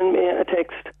 they sent me a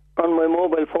text on my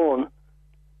mobile phone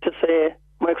to say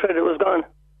my credit was gone.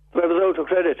 I was out of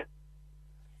credit.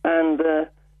 And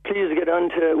please get on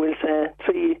to, we'll say,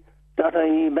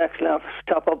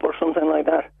 3.ie/top up or something like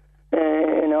that.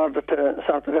 In order to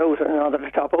sort it out, in order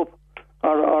to top up,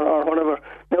 or whatever.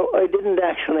 Now, I didn't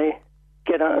actually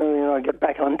get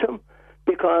back onto them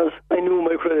because I knew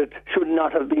my credit should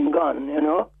not have been gone.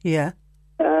 Yeah.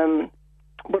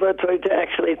 But I tried to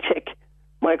actually check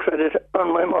my credit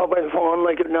on my mobile phone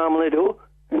like you normally do.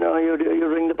 You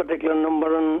ring the particular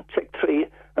number and check 3,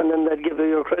 and then they'd give you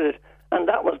your credit, and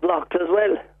that was blocked as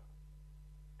well.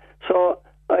 So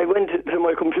I went to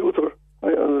my computer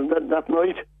that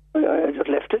night. I just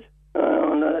left it,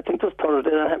 and I think it was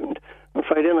Thursday that happened. On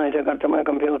Friday night I got to my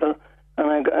computer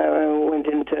and I went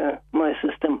into my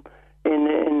system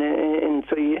in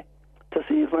 3 to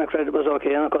see if my credit was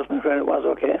okay, and of course my credit was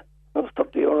okay. It was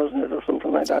 €30 in it or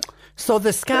something like that. So the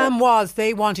scam was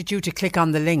they wanted you to click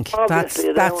on the link. That's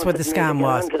what the scam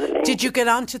was. Did you get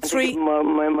onto 3?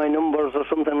 My numbers or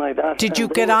something like that. Did you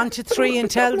get onto 3 and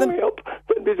tell them?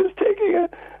 They're just taking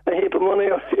a heap of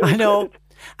money off you. I know.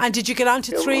 And did you get on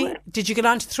to 3? Did you get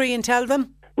on to 3 and tell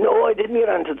them? No, I didn't get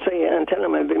on to 3 and tell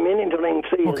them. I've been meaning to ring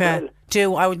 3 as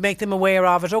well. I would make them aware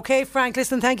of it. Okay, Frank,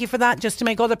 listen, thank you for that. Just to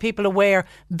make other people aware,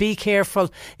 be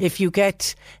careful if you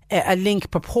get a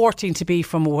link purporting to be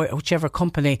from whichever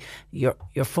company, your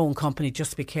phone company,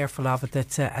 just be careful of it.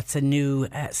 It's a new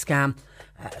scam.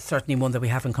 Certainly one that we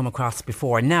haven't come across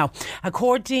before. Now,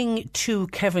 according to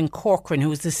Kevin Corcoran,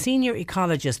 who is the senior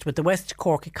ecologist with the West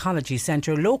Cork Ecology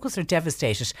Centre, locals are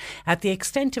devastated at the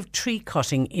extent of tree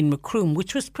cutting in Macroom,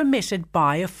 which was permitted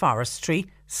by a forestry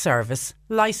service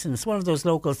licence. One of those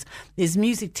locals is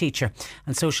music teacher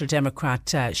and Social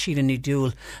Democrat Sheila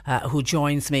Nidul, who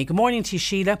joins me. Good morning to you,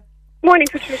 Sheila. Morning,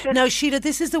 Patricia. Now, Sheila,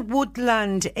 this is a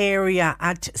woodland area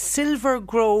at Silver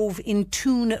Grove in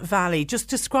Toon Valley. Just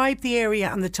describe the area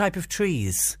and the type of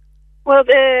trees. Well,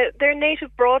 they're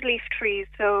native broadleaf trees,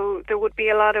 so there would be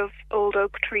a lot of old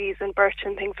oak trees and birch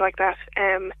and things like that.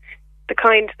 The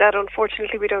kind that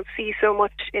unfortunately we don't see so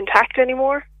much intact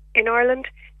anymore in Ireland,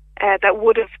 that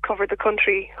would have covered the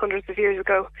country hundreds of years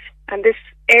ago. And this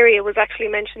area was actually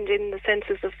mentioned in the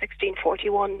census of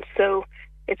 1641, so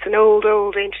it's an old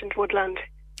ancient woodland.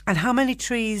 And how many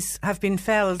trees have been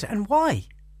felled and why?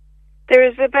 There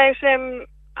is about,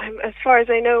 as far as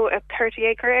I know, a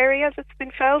 30-acre area that's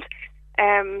been felled.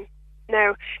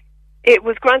 Now, it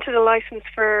was granted a licence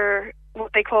for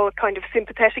what they call a kind of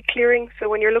sympathetic clearing. So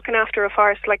when you're looking after a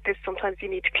forest like this, sometimes you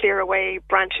need to clear away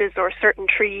branches or certain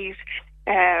trees,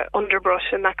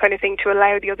 underbrush and that kind of thing to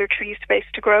allow the other tree space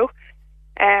to grow.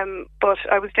 But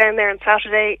I was down there on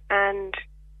Saturday and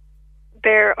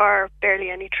there are barely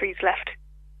any trees left.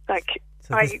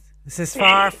 This is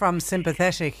far from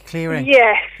sympathetic clearing.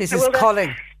 Yeah. This is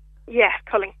culling. Yeah,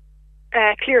 culling.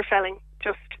 Clear felling.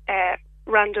 Just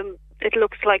random. It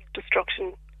looks like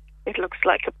destruction. It looks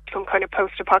like some kind of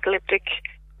post-apocalyptic,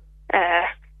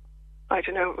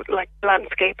 like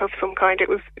landscape of some kind. It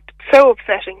was so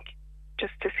upsetting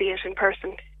just to see it in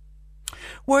person.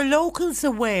 Were locals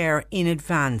aware in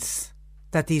advance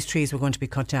that these trees were going to be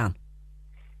cut down?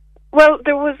 Well,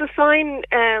 there was a sign,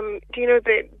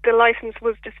 the licence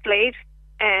was displayed,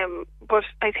 but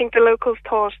I think the locals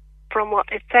thought from what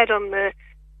it said on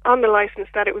the licence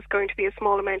that it was going to be a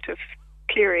small amount of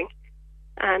clearing.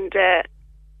 And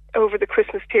over the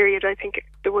Christmas period, I think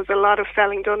there was a lot of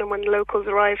felling done, and when the locals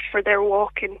arrived for their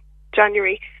walk in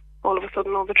January, all of a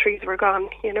sudden all the trees were gone,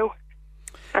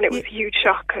 And it was a huge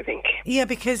shock, I think. Yeah,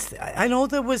 because I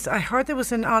heard there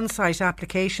was an on-site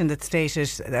application that stated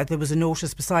that there was a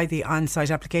notice beside the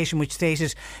on-site application which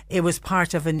stated it was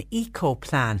part of an eco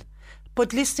plan.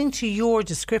 But listening to your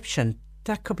description,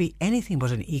 that could be anything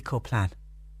but an eco plan.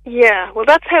 Yeah, well,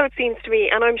 that's how it seems to me.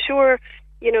 And I'm sure,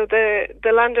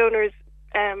 the landowners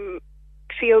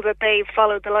feel that they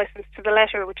followed the licence to the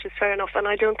letter, which is fair enough. And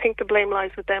I don't think the blame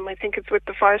lies with them. I think it's with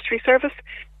the Forestry Service.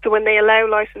 So when they allow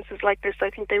licences like this, I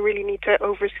think they really need to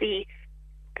oversee,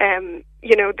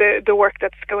 the work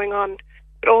that's going on.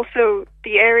 But also,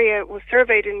 the area was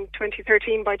surveyed in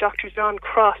 2013 by Dr. John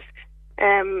Cross,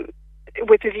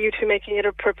 with a view to making it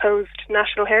a proposed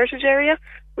National Heritage Area,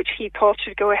 which he thought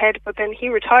should go ahead. But then he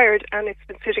retired, and it's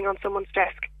been sitting on someone's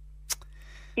desk.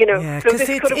 So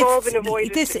this could have all been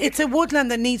avoided. It's a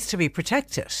woodland that needs to be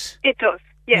protected. It does.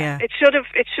 Yeah. It should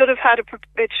have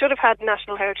had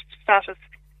national heritage status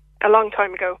a long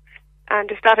time ago.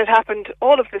 And if that had happened,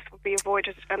 all of this would be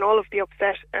avoided and all of the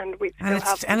upset, and we'd still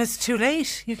have. And it's too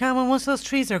late. You can't. When once those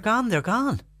trees are gone, they're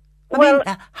gone. I mean,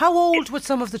 how old would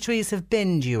some of the trees have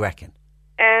been, do you reckon?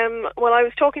 Well, I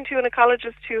was talking to an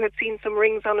ecologist who had seen some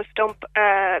rings on a stump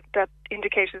that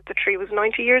indicated the tree was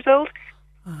 90 years old.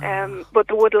 But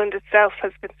the woodland itself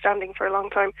has been standing for a long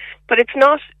time. But it's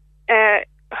not,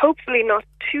 hopefully not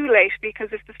too late, because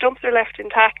if the stumps are left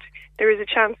intact, there is a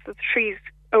chance that the trees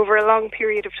over a long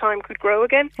period of time could grow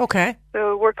again. Okay.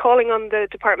 So we're calling on the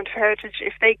Department of Heritage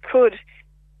if they could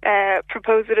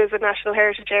propose it as a National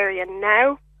Heritage Area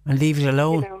now. And leave it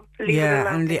alone. Leave it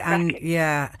alone.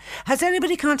 Exactly. Has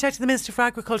anybody contacted the Minister for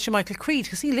Agriculture, Michael Creed,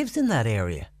 because he lives in that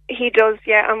area? He does,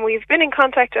 yeah, and we've been in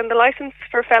contact, and the licence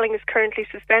for felling is currently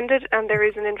suspended, and there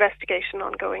is an investigation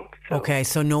ongoing.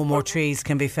 So no more trees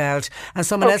can be felled. And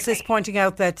someone else is pointing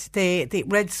out that the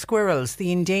red squirrels,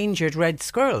 the endangered red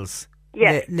squirrels,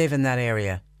 live in that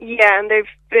area. Yeah, and they've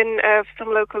been,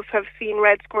 some locals have seen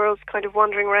red squirrels kind of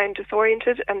wandering around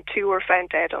disoriented, and 2 were found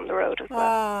dead on the road as well.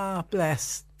 Ah,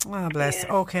 bless. Yeah.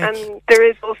 Okay. And there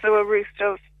is also a roost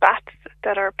of bats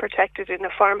that are protected in a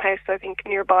farmhouse, I think,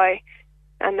 nearby.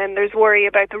 And then there's worry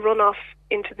about the runoff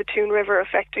into the Toon River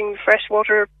affecting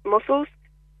freshwater mussels,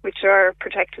 which are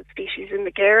protected species in the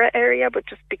Gera area, but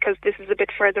just because this is a bit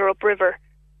further upriver,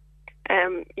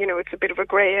 it's a bit of a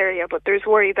grey area, but there's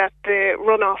worry that the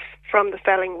runoff from the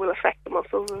felling will affect the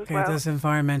mussels as well. There's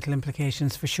environmental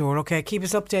implications for sure. Okay, keep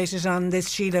us updated on this,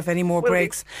 Sheila, if any more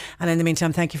breaks. And in the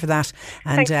meantime, thank you for that.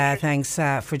 And thanks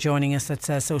for joining us.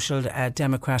 That's Social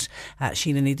Democrat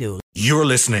Sheila Nidul. You're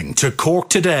listening to Cork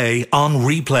Today on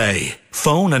replay.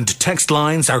 Phone and text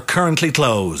lines are currently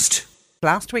closed.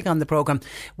 Last week on the programme,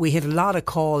 we had a lot of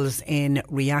calls in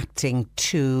reacting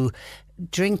to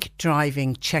drink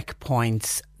driving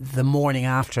checkpoints the morning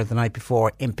after, the night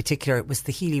before. In particular, it was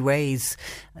the Healy-Rays.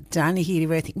 Danny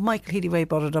Healy-Ray, I think Michael Healy-Ray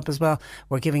brought it up as well.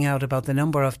 We're giving out about the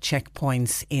number of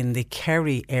checkpoints in the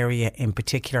Kerry area in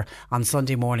particular on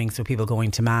Sunday mornings with people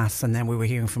going to Mass. And then we were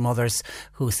hearing from others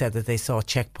who said that they saw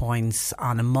checkpoints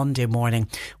on a Monday morning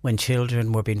when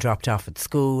children were being dropped off at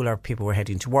school or people were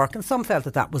heading to work. And some felt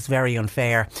that that was very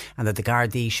unfair and that the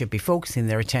Gardaí should be focusing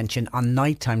their attention on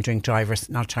nighttime drink drivers,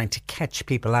 not trying to catch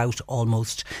people out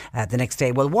almost the next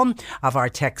day. Well, one of our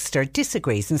texter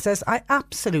disagrees and says, I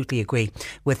absolutely agree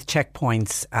with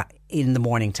checkpoints in the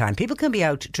morning time. People can be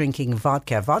out drinking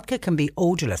vodka. Vodka can be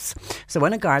odourless. So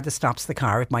when a Garda stops the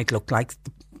car, it might look like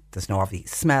there's no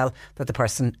obvious smell that the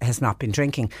person has not been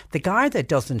drinking. The Garda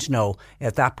doesn't know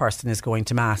if that person is going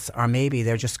to Mass, or maybe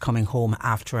they're just coming home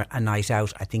after a night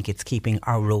out. I think it's keeping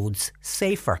our roads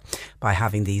safer by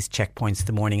having these checkpoints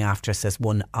the morning after, says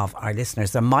one of our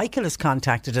listeners. And Michael has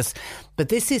contacted us, but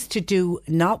this is to do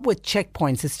not with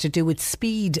checkpoints, it's to do with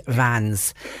speed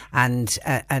vans and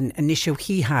an issue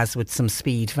he has with some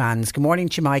speed vans. Good morning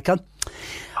to you, Michael.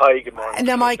 Hi, good morning.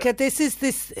 Now, Micah, this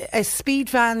is a speed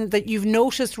van that you've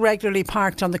noticed regularly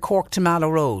parked on the Cork to Mallow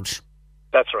Road.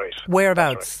 That's right.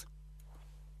 Whereabouts?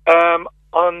 That's right.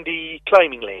 On the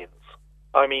climbing lanes.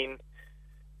 I mean,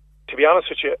 to be honest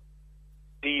with you,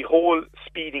 the whole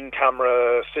speeding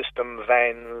camera system,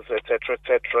 vans, etc.,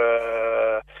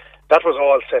 that was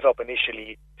all set up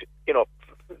initially,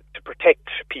 to protect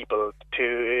people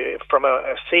from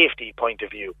a safety point of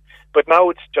view. But now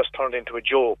it's just turned into a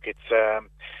joke.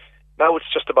 Now it's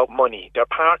just about money. They're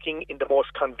parking in the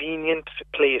most convenient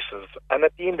places, and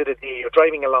at the end of the day, you're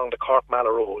driving along the Cork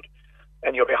Mallow Road,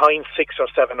 and you're behind 6 or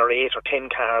 7 or 8 or 10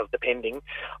 cars, depending,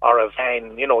 or a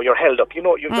van. You're held up. You've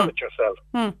done it yourself.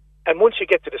 And once you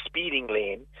get to the speeding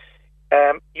lane,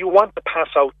 you want to pass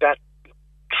out that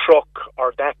truck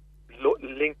or that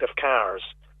length of cars.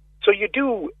 So you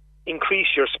do increase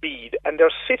your speed, and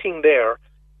they're sitting there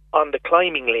on the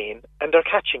climbing lane and they're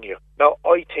catching you. Now,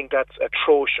 I think that's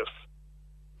atrocious.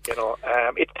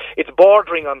 It's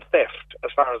bordering on theft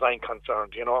as far as I'm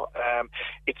concerned.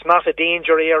 It's not a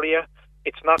danger area.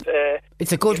 It's not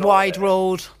it's a good wide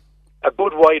road. A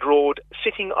good wide road,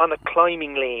 sitting on a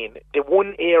climbing lane, the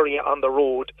one area on the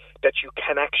road that you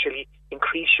can actually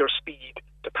increase your speed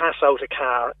to pass out a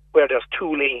car where there's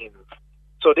 2 lanes.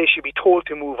 So they should be told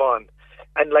to move on.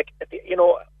 And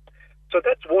so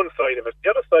that's one side of it. The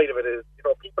other side of it is,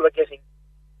 people are getting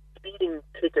speeding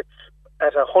tickets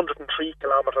at 103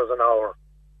 kilometres an hour.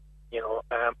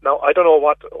 Now I don't know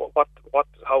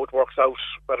how it works out,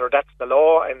 whether that's the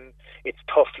law and it's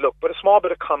tough luck, but a small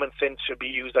bit of common sense should be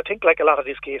used. I think, like a lot of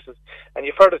these cases, and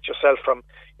you've heard it yourself from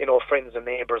friends and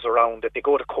neighbours around, that they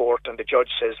go to court and the judge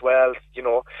says, well, you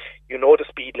know the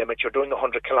speed limit, you're doing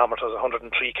 100 kilometres,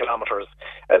 103 kilometres.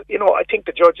 I think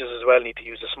the judges as well need to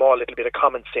use a small little bit of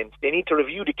common sense. They need to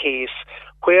review the case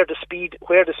where the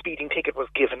speeding ticket was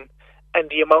given and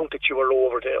the amount that you were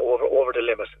over the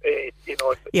limit.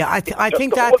 I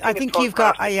think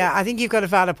you've got a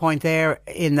valid point there,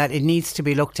 in that it needs to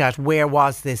be looked at. Where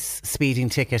was this speeding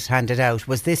ticket handed out?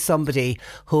 Was this somebody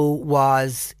who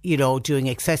was, doing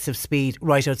excessive speed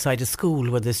right outside a school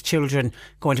where there's children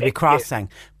going to be crossing?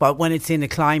 But when it's in a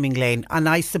climbing lane, and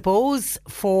I suppose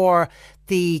for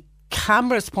the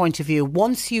camera's point of view,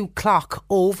 once you clock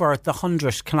over the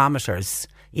 100 kilometres,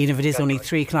 even if it is only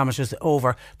 3 kilometres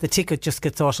over, the ticket just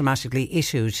gets automatically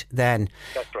issued then.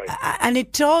 That's right. And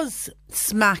it does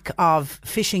smack of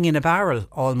fishing in a barrel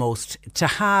almost, to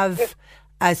have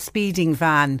a speeding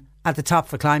van at the top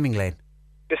of a climbing lane.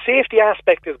 The safety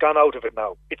aspect has gone out of it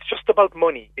now. It's just about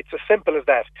money. It's as simple as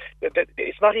that.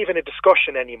 It's not even a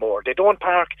discussion anymore. They don't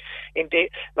park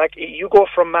like you go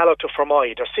from Mallow to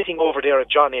Fermoy, they're sitting over there at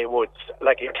John A. Woods.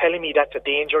 Like, you're telling me that's a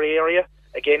danger area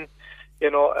again?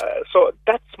 So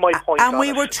that's my point. And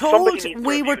we were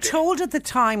told at the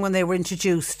time when they were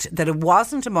introduced that it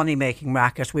wasn't a money-making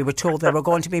racket. We were told they were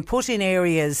going to be put in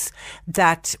areas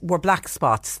that were black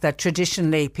spots, that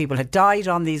traditionally people had died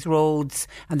on these roads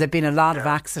and there'd been a lot of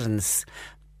accidents.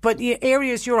 But the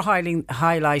areas you're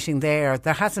highlighting there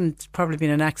hasn't probably been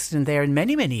an accident there in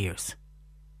many, many years.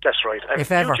 That's right. And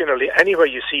if ever. Generally, anywhere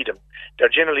you see them, they're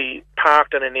generally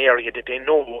parked in an area that they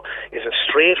know is a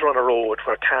straight run road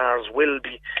where cars will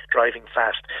be driving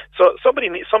fast. So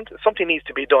something needs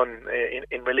to be done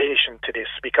in relation to this,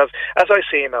 because, as I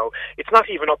say now, it's not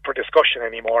even up for discussion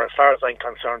anymore as far as I'm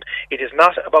concerned. It is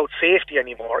not about safety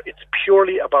anymore. It's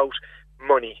purely about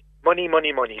money. Money,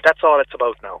 money, money. That's all it's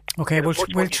about now. Okay,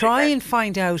 we'll try and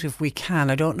find out if we can.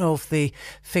 I don't know if the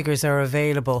figures are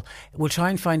available. We'll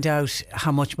try and find out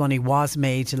how much money was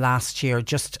made last year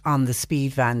just on the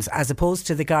speed vans, as opposed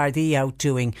to the Gardaí out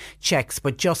doing checks,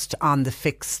 but just on the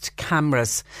fixed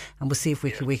cameras. And we'll see if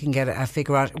we can get a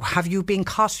figure out. Have you been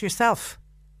caught yourself?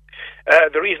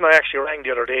 The reason I actually rang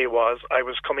the other day was I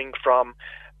was coming from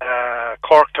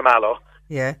Cork to Mallow.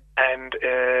 Yeah. And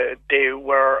they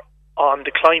were on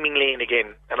the climbing lane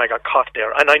again, and I got caught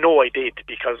there. And I know I did,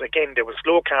 because again there was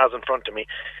slow cars in front of me.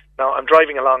 Now I'm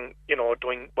driving along,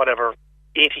 doing whatever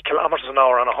 80 kilometres an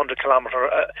hour on a 100 kilometre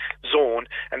zone,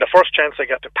 and the first chance I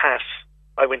got to pass,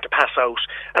 I went to pass out,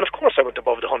 and of course I went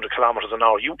above the 100 kilometres an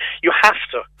hour. You have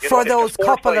to for those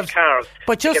couple of cars,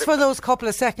 but just for those couple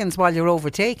of seconds while you're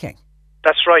overtaking.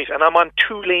 That's right, and I'm on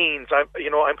 2 lanes.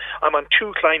 I'm on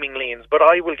 2 climbing lanes, but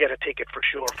I will get a ticket for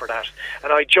sure for that.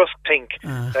 And I just think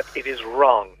that it is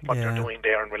wrong what they're doing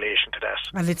there in relation to that.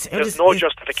 And there's no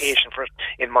justification for it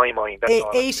in my mind. That's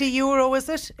all. €80, is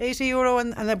it?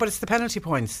 €80, but it's the penalty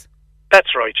points.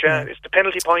 That's right, yeah. It's the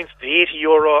penalty points, the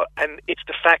 €80, and it's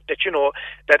the fact that,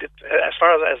 that it, as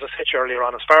far as I said earlier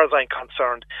on, as far as I'm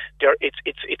concerned,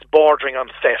 it's bordering on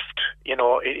theft.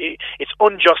 It's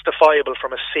unjustifiable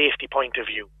from a safety point of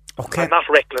view. Okay. I'm not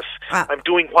reckless. I'm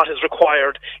doing what is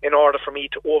required in order for me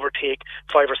to overtake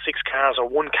 5 or 6 cars or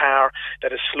 1 car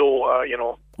that is slow,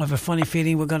 I have a funny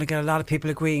feeling we're going to get a lot of people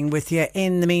agreeing with you.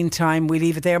 In the meantime, we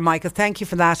leave it there. Michael, thank you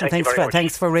for that, and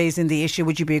thanks for raising the issue.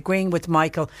 Would you be agreeing with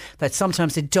Michael that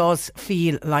sometimes it does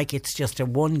feel like it's just a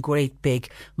one great big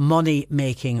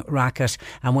money-making racket?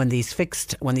 And when these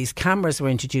cameras were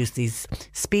introduced, these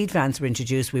speed vans were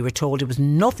introduced, we were told it was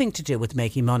nothing to do with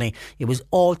making money. It was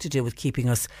all to do with keeping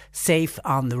us safe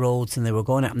on the roads. And they were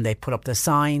going out and they put up the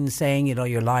sign saying,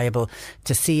 you're liable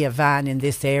to see a van in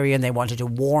this area, and they wanted to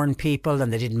warn people,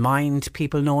 and they didn't mind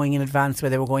people knowing in advance where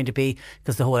they were going to be,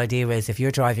 because the whole idea is if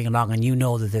you're driving along and you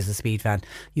know that there's a speed van,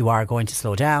 you are going to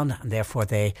slow down, and therefore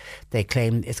they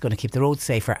claim it's going to keep the roads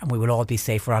safer, and we will all be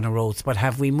safer on our roads. But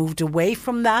have we moved away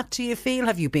from that, do you feel?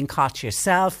 Have you been caught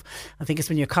yourself? I think it's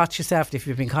when you're caught yourself, if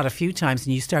you've been caught a few times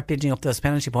and you start building up those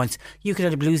penalty points, you could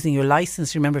end up losing your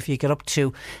licence. Remember, if you get up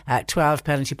to 12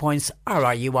 penalty points, or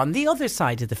are you on the other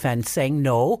side of the fence saying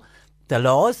no, the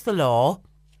law is the law?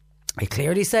 It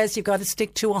clearly says you've got to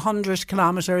stick to 100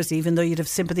 kilometres, even though you'd have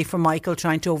sympathy for Michael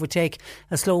trying to overtake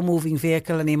a slow moving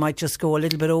vehicle, and he might just go a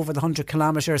little bit over the 100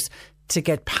 kilometres to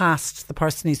get past the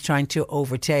person he's trying to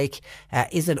overtake.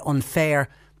 Is it unfair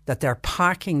that they're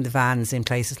parking the vans in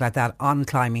places like that on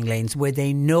climbing lanes where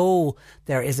they know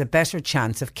there is a better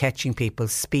chance of catching people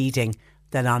speeding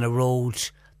than on a road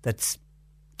that's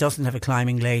doesn't have a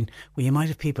climbing lane, where you might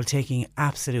have people taking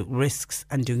absolute risks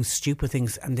and doing stupid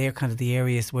things, and they're kind of the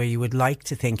areas where you would like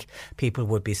to think people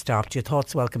would be stopped. Your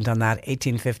thoughts welcomed on that.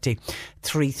 1850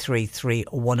 333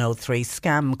 103.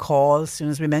 Scam calls, as soon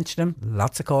as we mention them,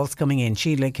 lots of calls coming in.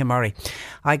 Sheila in Kilmurray.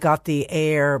 I got the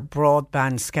Air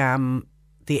broadband scam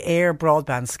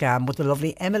with the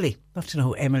lovely Emily. Love to know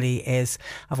who Emily is.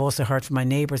 I've also heard from my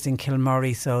neighbours in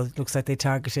Kilmurray, so it looks like they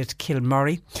targeted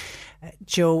Kilmurray.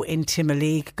 Joe in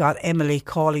Timoleague got Emily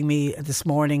calling me this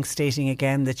morning, stating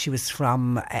again that she was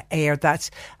from Ayr.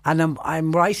 And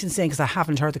I'm right in saying, because I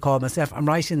haven't heard the call myself, I'm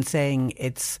right in saying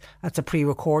that's a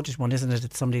pre-recorded one, isn't it?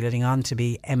 It's somebody letting on to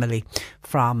be Emily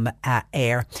from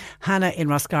Ayr. Hannah in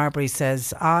Rosscarbery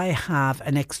says, I have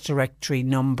an ex-directory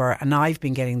number, and I've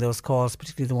been getting those calls,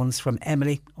 particularly the ones from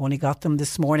Emily. Only got them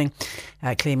this morning,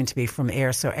 claiming to be from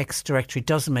Ayr. So ex-directory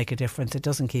doesn't make a difference. It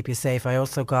doesn't keep you safe. I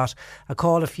also got a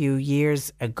call a few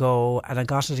years ago, and I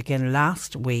got it again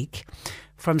last week,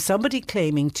 from somebody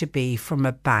claiming to be from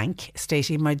a bank,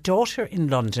 stating my daughter in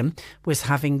London was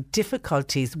having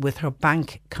difficulties with her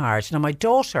bank card. Now, my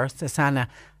daughter, says Hannah,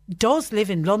 does live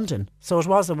in London, so it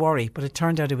was a worry, but it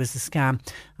turned out it was a scam,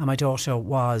 and my daughter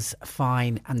was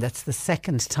fine. And that's the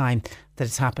second time that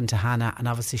it's happened to Hannah, and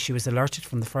obviously she was alerted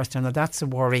from the first time. Now, that's a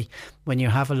worry when you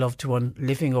have a loved one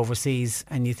living overseas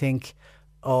and you think,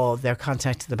 oh,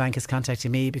 the bank is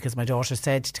contacting me because my daughter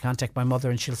said to contact my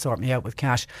mother and she'll sort me out with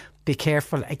cash. Be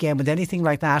careful. Again, with anything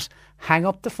like that, hang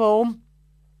up the phone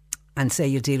and say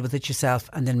you'll deal with it yourself,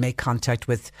 and then make contact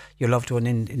with your loved one,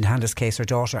 in Hannah's case, her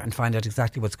daughter, and find out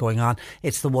exactly what's going on.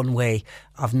 It's the one way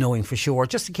of knowing for sure,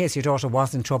 just in case your daughter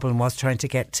was in trouble and was trying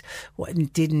to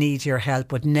did need your help.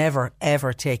 But never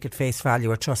ever take at face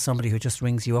value or trust somebody who just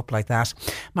rings you up like that.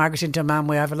 Margaret in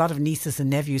Dunmanway, I have a lot of nieces and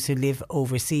nephews who live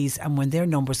overseas, and when their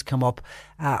numbers come up,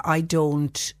 I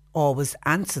don't always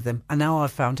answer them, and now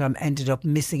I've found I'm ended up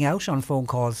missing out on phone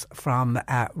calls from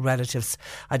relatives.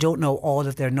 I don't know all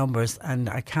of their numbers, and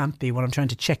I can't be when I'm trying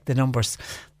to check the numbers.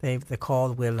 The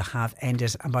call will have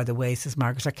ended. And by the way, says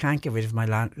Margaret, I can't get rid of my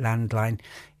landline.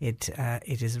 It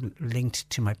is linked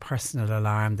to my personal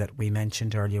alarm that we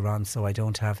mentioned earlier on, so I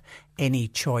don't have any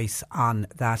choice on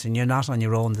that. And you're not on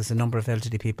your own. There's a number of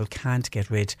elderly people can't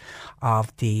get rid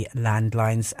of the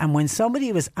landlines. And when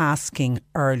somebody was asking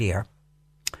earlier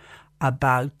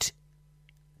about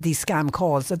these scam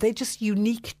calls, are they just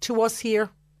unique to us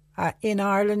here in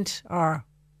Ireland, or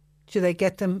do they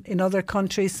get them in other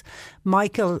countries?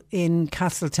 Michael in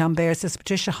Castletownbere says,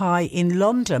 Patricia, hi. In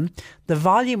London, the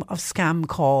volume of scam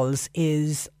calls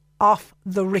is off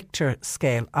the Richter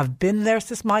scale. I've been there,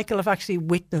 says Michael. I've actually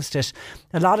witnessed it.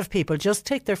 A lot of people just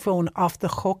take their phone off the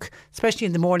hook, especially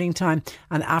in the morning time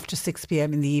and after 6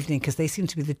 p.m. in the evening, because they seem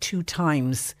to be the two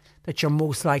times that you're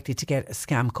most likely to get a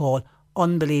scam call.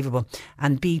 Unbelievable.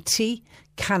 And BT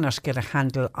cannot get a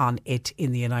handle on it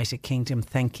in the United Kingdom.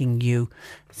 Thanking you,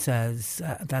 says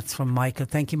that's from Michael.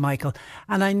 Thank you, Michael.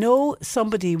 And I know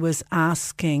somebody was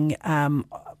asking, I'm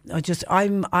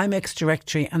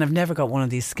ex-directory and I've never got one of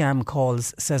these scam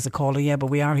calls, says a caller. Yeah, but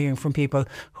we are hearing from people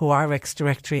who are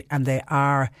ex-directory and they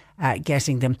are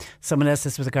getting them. Someone else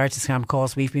says, with regard to scam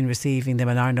calls, we've been receiving them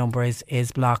and our number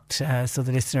is blocked. So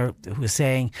the listener who was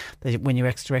saying that when you're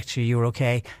ex-directory you're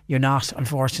okay, you're not,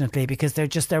 unfortunately, because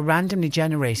they're randomly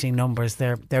generating numbers.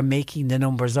 They're making the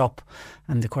numbers up,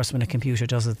 and of course when a computer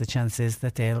does it, the chance is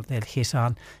that they'll hit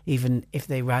on, even if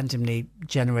they randomly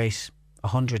generate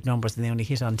 100 numbers and they only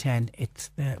hit on 10,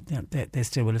 they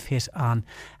still will have hit on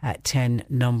 10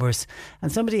 numbers.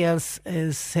 And somebody else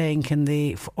is saying,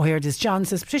 here it is, John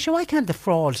says, Patricia, why can't the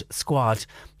fraud squad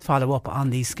follow up on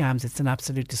these scams? It's an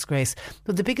absolute disgrace.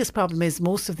 But the biggest problem is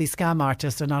most of these scam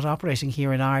artists are not operating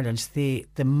here in Ireland. The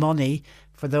money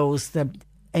for those that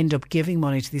end up giving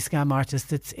money to these scam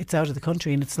artists, it's out of the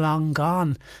country and it's long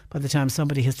gone by the time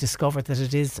somebody has discovered that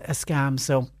it is a scam.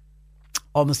 So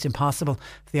almost impossible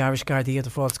for the Irish Gardaí or the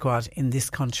fraud squad in this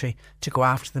country to go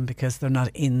after them because they're not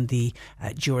in the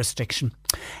jurisdiction.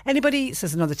 Anybody,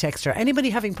 says another texter, anybody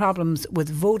having problems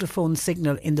with Vodafone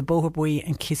signal in the Boherbue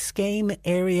and Kiskame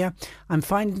area? I'm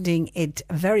finding it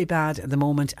very bad at the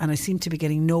moment and I seem to be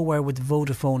getting nowhere with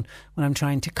Vodafone when I'm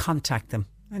trying to contact them.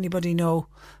 Anybody know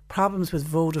problems with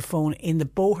Vodafone in the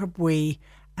Boherbue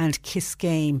and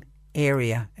Kiskame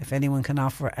area? If anyone can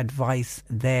offer advice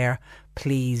there,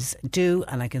 please do.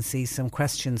 And I can see some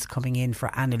questions coming in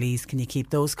for Annalise. Can you keep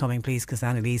those coming, please? Because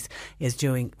Annalise is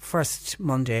doing first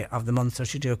Monday of the month, so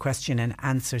she'll do a question and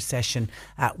answer session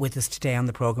with us today on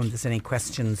the programme. If there's any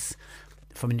questions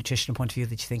from a nutritional point of view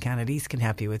that you think Annalise can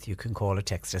help you with, you can call or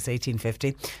text us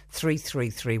 1850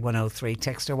 333 103.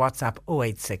 Text or WhatsApp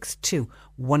 0862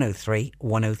 103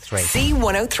 103.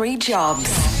 C103 Jobs.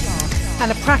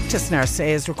 And a practice nurse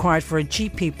is required for a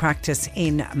GP practice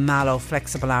in Mallow.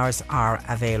 Flexible hours are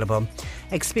available.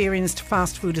 Experienced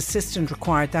fast food assistant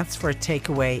required. That's for a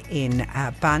takeaway in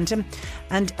Bandon.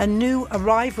 And a new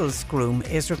arrivals groom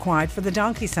is required for the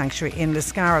Donkey Sanctuary in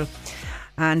Liscarroll.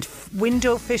 And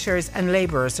window fitters and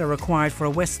labourers are required for a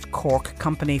West Cork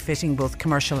company fitting both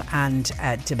commercial and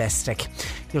domestic.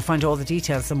 You'll find all the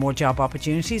details and more job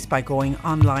opportunities by going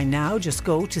online now. Just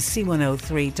go to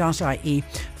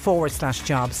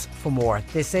c103.ie/jobs for more.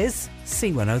 This is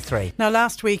C103. Now,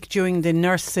 last week during the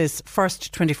nurses'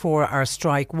 first 24-hour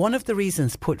strike, one of the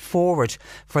reasons put forward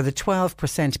for the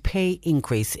 12% pay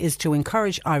increase is to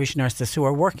encourage Irish nurses who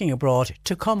are working abroad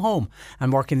to come home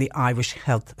and work in the Irish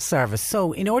Health Service.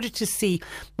 So in order to see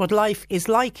what life is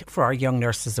like for our young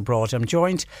nurses abroad, I'm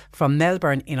joined from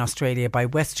Melbourne in Australia by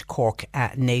West Cork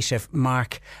native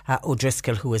Mark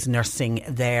O'Driscoll, who is nursing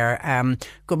there.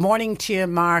 Good morning to you,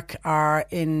 Mark.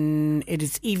 It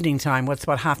is evening time. What's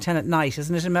about 10:30 at night,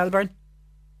 isn't it, in Melbourne?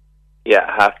 Yeah,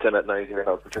 10:30 at night here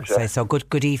now, Patricia. So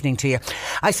good evening to you.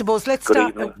 I suppose let's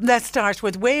start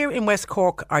with, where in West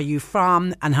Cork are you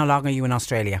from and how long are you in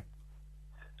Australia?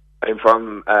 I'm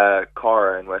from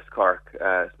Cora in West Cork,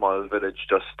 a small village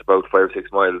just about 5 or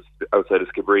 6 miles outside of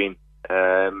Skibbereen.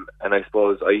 And I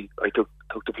suppose I took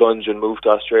the plunge and moved to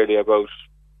Australia about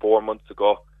 4 months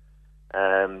ago.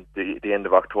 The end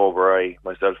of October,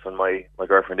 myself and my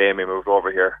girlfriend Amy moved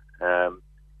over here.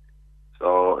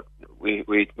 So we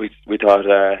thought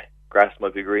grass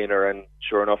might be greener, and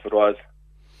sure enough it was.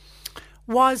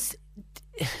 Was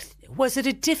it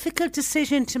a difficult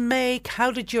decision to make? How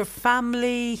did your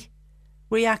family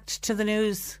react to the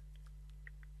news?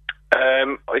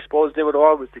 I suppose they would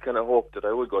always kind of hope that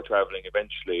I would go travelling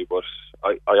eventually, but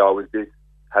I always did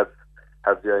have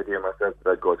have the idea myself that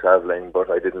I'd go travelling, but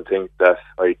I didn't think that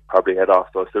I'd probably head off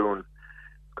so soon.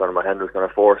 Kind of my hand was kind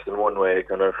of forced in one way,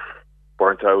 kind of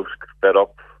burnt out, fed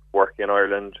up, working in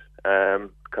Ireland,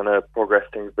 kind of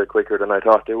progressed things a bit quicker than I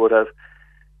thought they would have.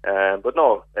 But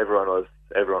no, everyone was,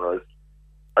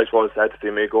 I suppose, sad to see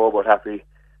me go, but happy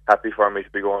for me to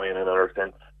be going in another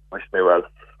sense. Wish me well.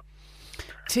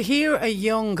 To hear a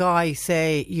young guy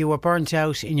say you were burnt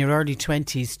out in your early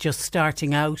 20s, just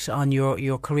starting out on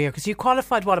your career, because you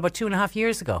qualified, about 2.5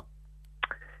 years ago?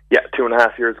 Yeah,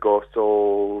 2.5 years ago,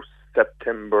 so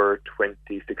September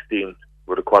 2016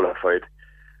 would have qualified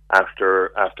after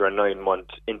a 9-month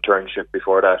internship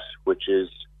before that, which is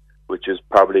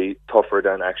probably tougher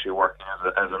than actually working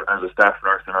as a staff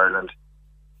nurse in Ireland.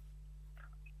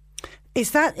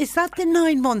 Is that the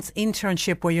 9 months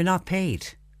internship where you're not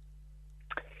paid?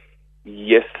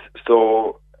 Yes,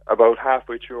 so about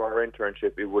halfway through our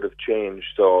internship it would have changed,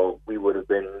 so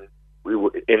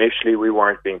initially we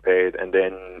weren't being paid, and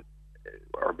then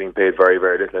or being paid very,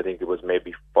 very little. I think it was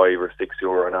maybe €5 or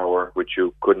 €6 an hour, which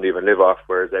you couldn't even live off,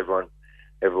 whereas everyone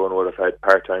would have had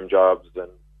part-time jobs and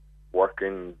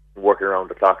working around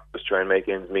the clock just trying to make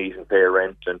ends meet and pay your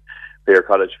rent and pay your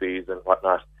college fees and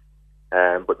whatnot.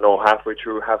 But no, halfway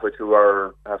through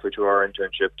our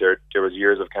internship, there was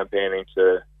years of campaigning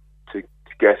to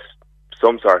get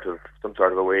some sort of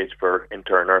a wage for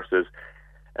intern nurses,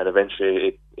 and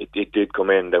eventually it did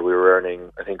come in that we were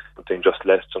earning, I think, something just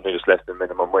less than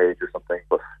minimum wage or something.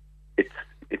 But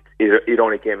it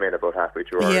only came in about halfway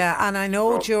through. Yeah, and I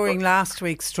know during last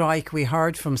week's strike we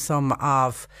heard from some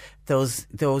of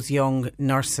those young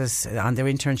nurses on their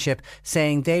internship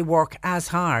saying they work as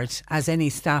hard as any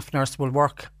staff nurse will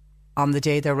work on the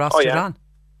day they're rostered on.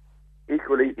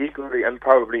 Equally, and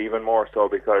probably even more so,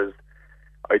 because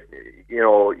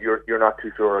you're not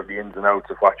too sure of the ins and outs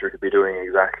of what you're to be doing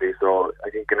exactly. So I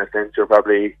think in a sense you're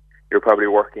probably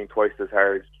working twice as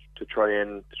hard to try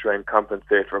and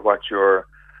compensate for what you're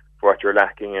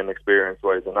lacking in experience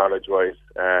wise and knowledge wise.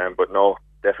 But no,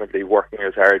 definitely working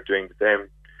as hard, doing the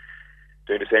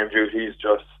same duties,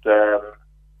 just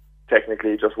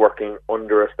technically just working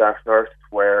under a staff nurse,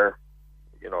 where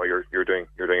you're doing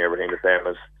everything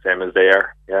the same as they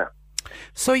are. Yeah.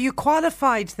 So you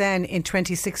qualified then in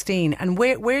 2016, and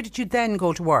where did you then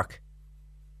go to work?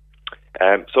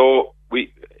 So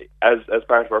we, as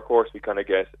part of our course, we kind of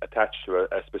get attached to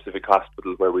a specific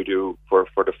hospital where we do, for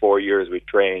the 4 years we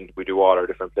trained, we do all our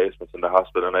different placements in the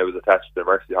hospital, and I was attached to the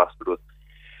Mercy Hospital,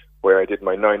 where I did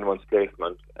my 9 months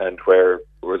placement, and where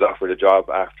I was offered a job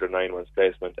after 9 months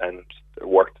placement, and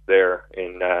worked there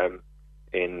in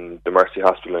the Mercy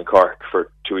Hospital in Cork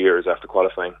for 2 years after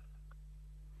qualifying.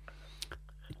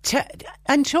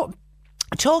 And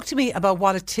talk to me about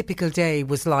what a typical day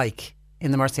was like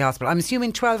in the Mercy Hospital. I'm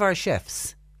assuming 12-hour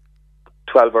shifts.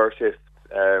 12-hour shifts.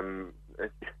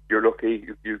 You're lucky.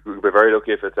 You'll be very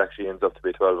lucky if it actually ends up to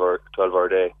be a 12-hour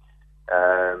day.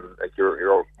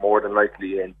 You're more than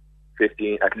likely in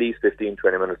at least 15,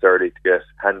 20 minutes early to get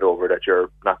handover that you're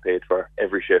not paid for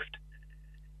every shift.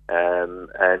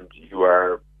 And you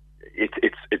are. It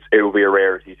will be a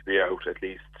rarity to be out at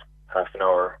least half an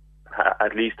hour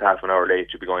late.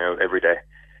 You'll be going out every day.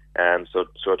 So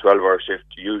a 12-hour shift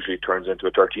usually turns into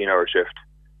a 13-hour shift.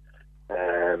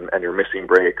 And you're missing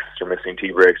breaks, you're missing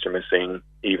tea breaks, you're missing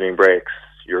evening breaks.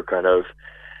 You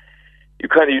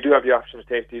do have the option to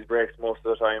take these breaks most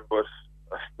of the time, but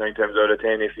 9 times out of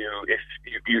 10, if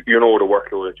you know the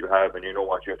workload that you have and you know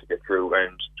what you have to get through,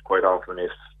 and quite often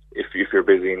if you're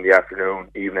busy in the afternoon,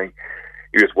 evening,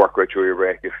 you just work right through your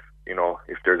break. If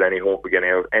there's any hope of getting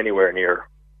out anywhere near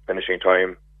finishing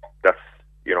time, that's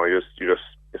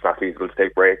it's not feasible to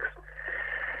take breaks.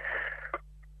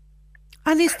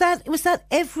 And was that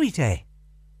every day?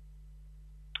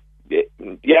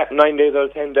 Yeah, 9 days out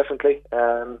of 10, definitely.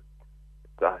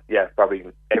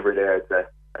 Probably every day, I'd say.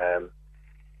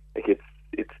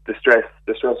 It's the stress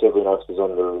everyone else is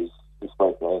under is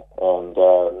frightening, and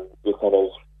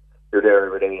you're there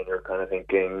every day and you're kind of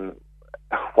thinking,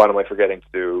 what am I forgetting to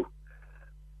do?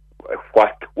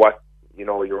 What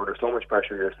you're under so much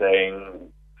pressure. You're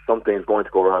saying something's going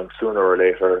to go wrong sooner or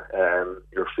later.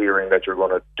 You're fearing that you're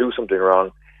going to do something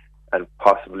wrong and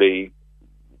possibly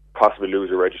lose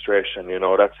your registration.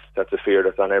 That's a fear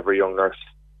that's on every young nurse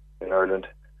in Ireland.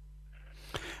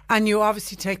 And you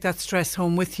obviously take that stress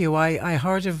home with you. I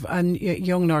heard of a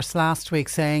young nurse last week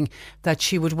saying that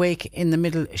she wakes in the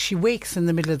middle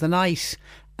of the night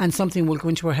and something will go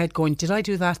into her head going, did I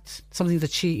do that? Something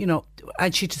that she,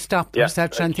 and she to stop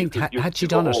herself trying to think, had she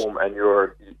done it? Home and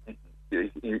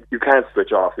you can't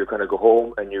switch off. You kind of go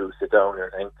home and you sit down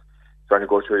and think, trying to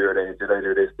go through your day. Did I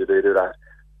do this? Did I do that?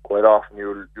 quite often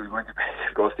you're going to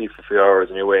go sleep for a few hours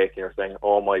and you wake and you're saying,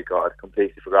 oh my God,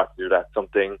 completely forgot to do that.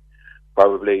 Something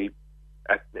probably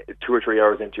at 2 or 3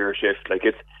 hours into your shift. Like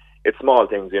it's small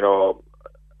things, you know.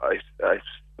 I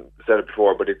said it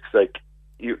before, but it's like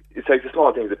the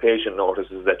small things the patient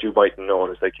notices that you mightn't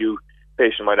notice. Like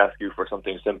patient might ask you for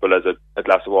something simple as a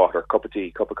glass of water, cup of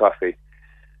tea, cup of coffee,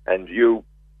 and you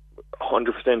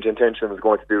 100% intention was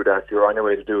going to do that. You're on your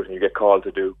way to do it and you get called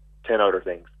to do 10 other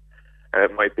things. And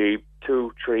it might be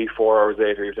 2, 3, 4 hours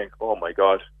later you think, oh my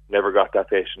God, never got that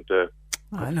patient a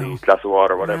glass of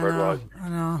water, whatever it was. I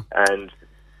know. And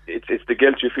it's the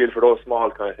guilt you feel for those small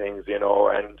kind of things, you know,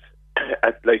 and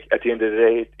at the end of the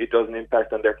day, it doesn't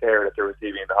impact on their care that they're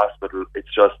receiving in the hospital.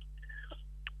 It's just,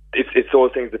 it's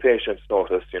those things the patients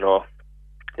notice, you know.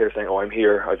 They're saying, oh, I'm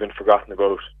here, I've been forgotten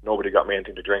about, nobody got me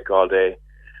anything to drink all day.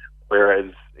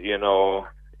 Whereas, you know,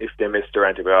 if they miss their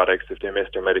antibiotics, if they miss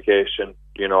their medication,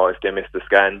 you know, if they miss the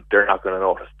scan, they're not going to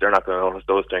notice. They're not going to notice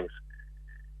those things.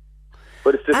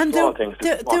 But it's just small things.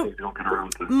 Things you don't get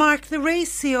around to. Mark, the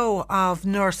ratio of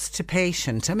nurse to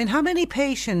patient, I mean, how many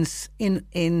patients in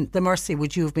the Mercy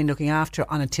would you have been looking after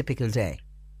on a typical day?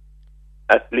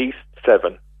 At least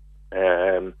 7.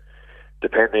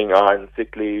 Depending on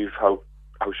sick leave, how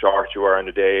short you are on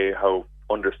the day, how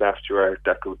understaffed you are,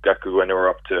 that could go anywhere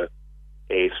up to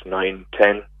 8, 9,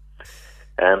 10.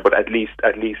 But at least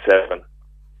 7.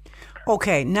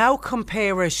 Okay, now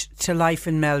compare it to life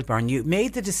in Melbourne. You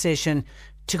made the decision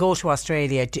to go to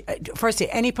Australia. Firstly,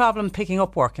 any problem picking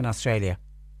up work in Australia?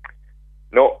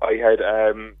 No, I had,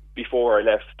 before I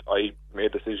left, I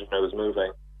made the decision I was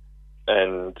moving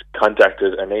and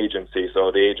contacted an agency.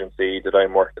 So the agency that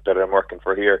I'm working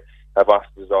for here have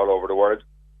offices all over the world.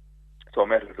 So I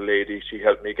met with a lady, she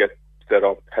helped me get set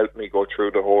up, helped me go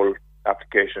through the whole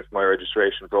application for my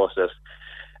registration process.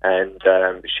 And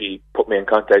she put me in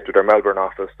contact with her Melbourne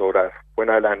office so that when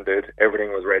I landed, everything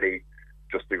was ready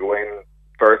just to go in,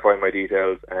 verify my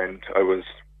details, and I was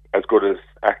as good as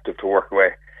active to work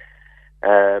away.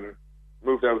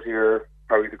 Moved out here,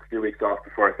 probably took a few weeks off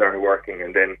before I started working,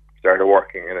 and then started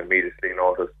working and immediately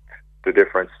noticed the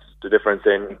difference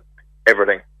in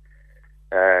everything.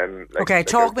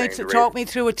 Talk me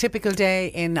through a typical day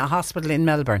in a hospital in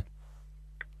Melbourne.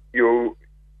 You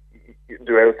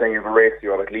do everything. You have a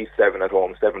ratio of at least 7 at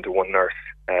home, 7 to 1 nurse.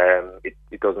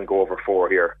 It doesn't go over 4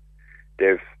 here.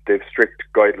 They've strict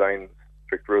guidelines,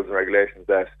 strict rules and regulations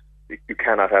that you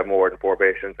cannot have more than 4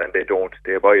 patients, and they don't.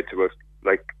 They abide to it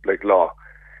like law.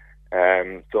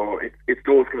 So it's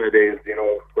those kind of days, you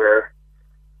know, where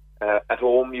at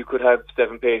home you could have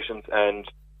 7 patients and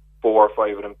 4 or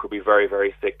 5 of them could be very,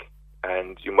 very sick,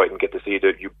 and you mightn't get to see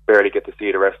you barely get to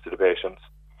see the rest of the patients.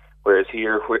 Whereas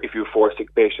here, if you have 4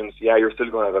 sick patients, yeah, you're still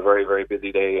going to have a very, very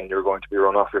busy day and you're going to be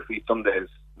run off your feet some days.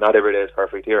 Not every day is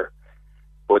perfect here.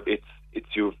 But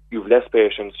you've less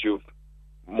patients, you've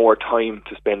more time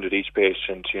to spend with each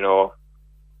patient, you know.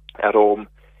 At home,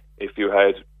 if you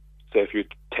had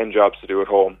 10 jobs to do at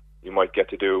home, you might get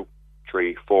to do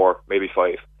 3, 4, maybe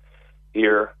 5.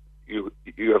 Here, you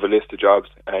have a list of jobs,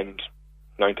 and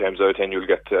 9 times out of 10 you'll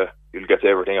get to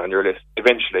everything on your list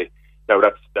eventually. Now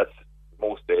that's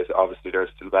most days. Obviously,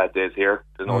 there's still bad days here.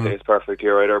 There's no days perfect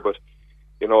here either. But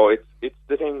you know, it's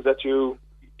the things that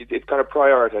it's kind of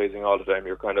prioritizing all the time.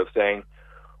 You're kind of saying,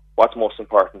 what's most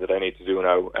important that I need to do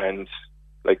now? And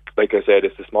like I said,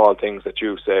 it's the small things that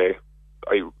you say,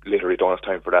 I literally don't have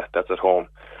time for that. That's at home.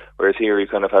 Whereas here, you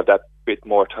kind of have that bit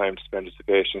more time to spend with the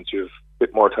patients. You have a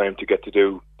bit more time to get to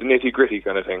do the nitty gritty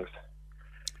kind of things.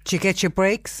 Do you get your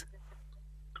breaks?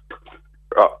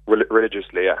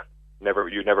 Religiously, yeah.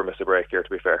 You never miss a break here, to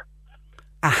be fair.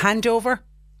 A handover?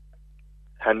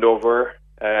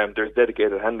 There's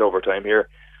dedicated handover time here.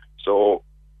 So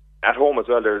at home as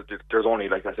well, there's only,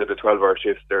 like I said, the 12-hour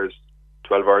shifts. There's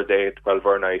 12-hour day,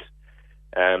 12-hour night.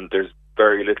 There's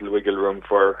very little wiggle room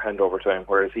for handover time.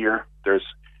 Whereas here, there's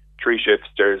 3 shifts.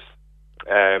 There's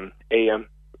AM,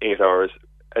 8 hours.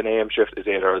 An AM shift is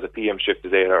 8 hours. A PM shift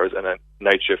is 8 hours, and a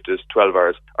night shift is 12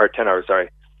 hours or 10 hours. Sorry.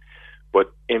 But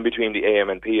in between the AM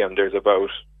and PM, there's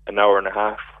about an hour and a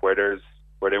half where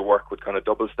they work with kind of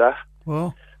double staff.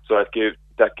 Wow. So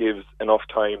that gives enough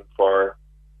time for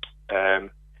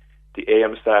the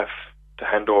AM staff to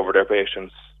hand over their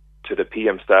patients to the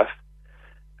PM staff,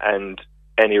 and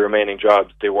any remaining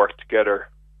jobs they work together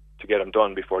to get them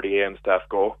done before the AM staff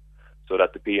go, so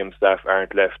that the PM staff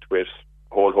aren't left with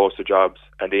a whole host of jobs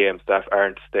and the AM staff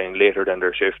aren't staying later than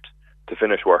their shift to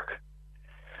finish work.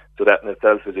 So that in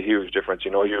itself is a huge difference.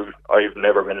 You know, I've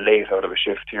never been late out of a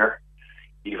shift here.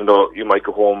 Even though you might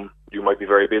go home, you might be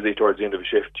very busy towards the end of a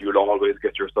shift, you'll always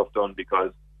get your stuff done,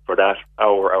 because for that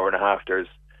hour and a half, there's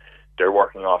they're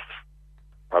working off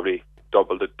probably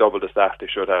double the staff they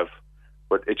should have.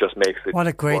 But it just makes it. What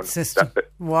a great system!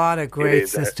 What a great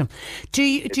system!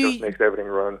 It just makes everything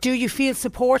run. Do you feel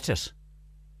supported?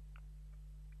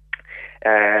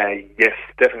 Yes,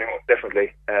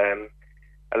 definitely.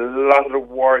 A lot of the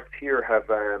wards here have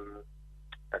a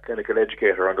clinical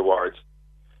educator on the wards,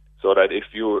 so that if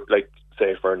you, like,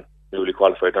 say for newly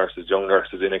qualified nurses, young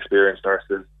nurses, inexperienced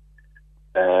nurses,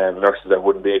 nurses that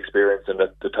wouldn't be experienced in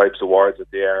the types of wards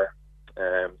that they are,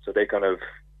 so they're kind of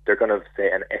say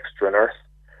an extra nurse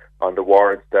on the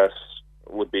wards that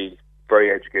would be very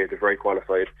educated, very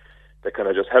qualified. That kind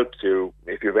of just helps you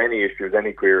if you have any issues,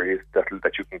 any queries that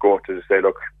you can go to say,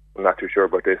 look, I'm not too sure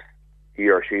about this. He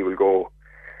or she will go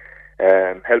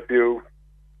help you,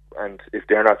 and if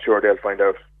they're not sure, they'll find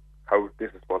out how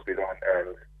this is supposed to be done,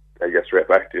 and they'll get straight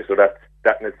back to you. So that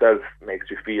in itself makes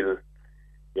you feel,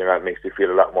 it makes you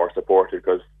feel a lot more supported,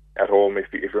 because at home, if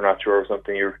you're not sure of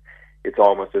something, it's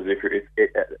almost as if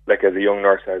like as a young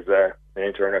nurse, as an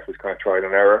intern nurse, it's kind of trial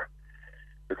and error.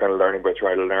 You're kind of learning by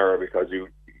trial and error, because you've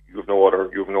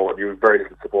very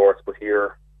little support. But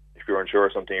here, if you're unsure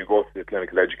of something, you go to the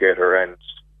clinical educator, and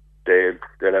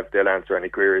they'll answer any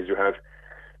queries you have.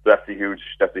 That's a huge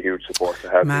support to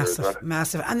have.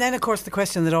 Massive. And then, of course, the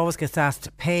question that always gets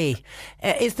asked: pay.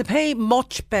 Is the pay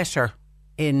much better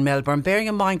in Melbourne? Bearing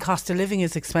in mind, cost of living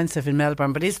is expensive in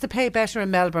Melbourne, but is the pay better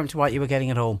in Melbourne to what you were getting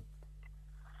at home?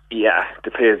 Yeah,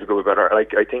 the pay is a good bit better.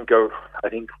 Like I think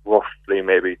roughly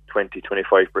maybe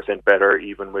 20-25% better,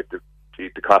 even with the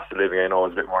cost of living. I know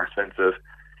is a bit more expensive,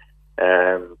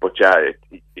 but yeah,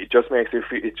 it just makes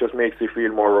you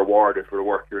feel more rewarded for the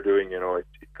work you're doing.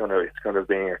 It's kind of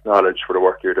being acknowledged for the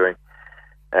work you're doing.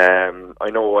 I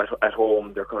know at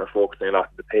home they're kind of focusing a lot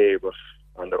on the pay, but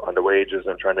on the wages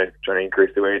and trying to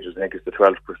increase the wages. I think it's the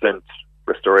 12%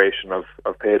 restoration of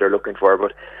pay they're looking for,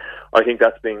 but I think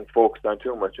that's being focused on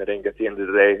too much. I think at the end of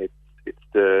the day, it's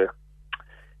the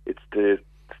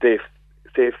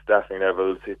safe staffing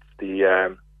levels. It's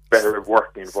the better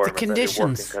working environment. The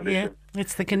conditions. Yeah,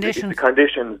 it's the conditions. It's the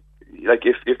conditions. Like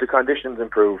if the conditions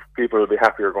improve, people will be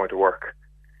happier going to work.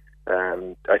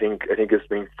 I think it's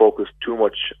being focused too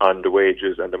much on the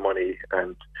wages and the money.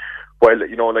 And while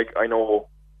I know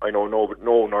no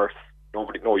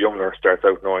young nurse starts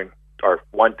out knowing or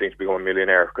wanting to become a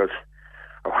millionaire, because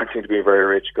I wanting to be very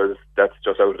rich, because that's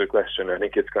just out of the question. I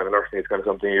think it's kind of nursing. It's kind of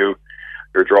something you're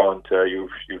drawn to.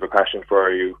 You've a passion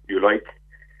for. You like.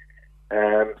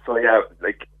 So yeah,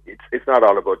 like it's not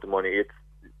all about the money.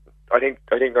 I think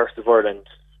Nurses of Ireland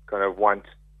kind of want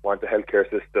a healthcare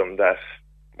system that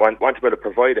want to be able to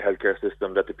provide a healthcare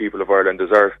system that the people of Ireland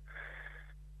deserve.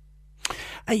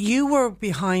 You were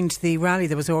behind the rally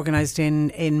that was organised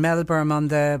in Melbourne on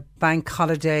the bank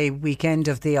holiday weekend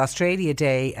of the Australia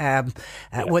Day,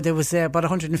 where there was about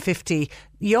 150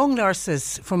 young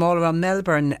nurses from all around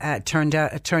Melbourne turned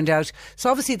out.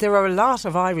 So obviously there are a lot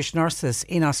of Irish nurses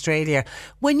in Australia.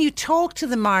 When you talk to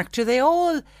them, Mark, do they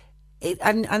all,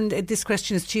 and this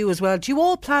question is to you as well, do you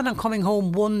all plan on coming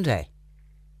home one day?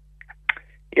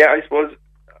 Yeah, I suppose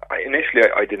initially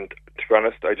I didn't. To be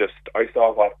honest, I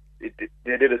saw what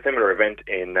they did a similar event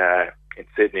in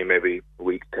Sydney maybe a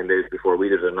week, 10 days before we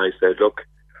did it, and I said, look,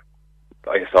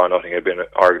 I saw nothing had been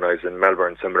organised in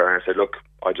Melbourne similar, and I said, look,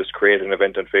 I just created an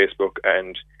event on Facebook,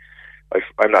 and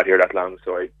I'm not here that long,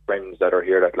 so I have friends that are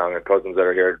here that long and cousins that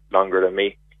are here longer than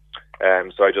me.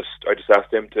 So I just asked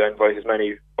them to invite as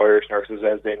many Irish nurses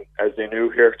as they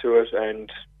knew here to it,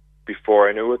 and before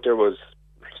I knew it, there was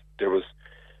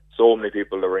so many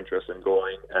people that were interested in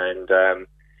going, and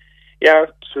yeah,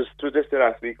 through this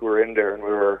last week we were in there, and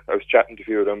I was chatting to a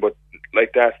few of them, but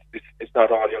like that, it's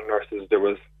not all young nurses. There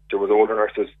was older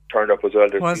nurses turned up as well.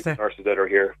 There's nurses that are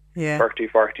here 30,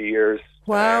 40 years.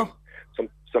 Wow.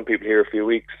 Some people here a few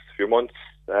weeks, a few months.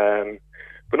 But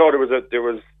no, there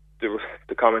was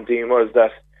the common theme was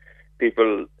that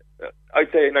people,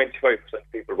 I'd say 95%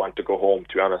 of people want to go home,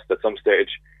 to be honest, at some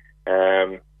stage.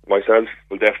 Myself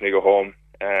will definitely go home,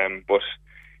 but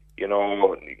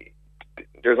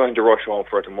there's nothing to rush home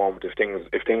for at the moment. If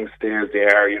things stay as they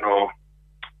are,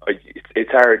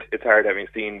 it's hard having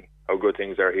seen how good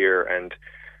things are here and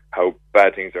how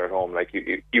bad things are at home. Like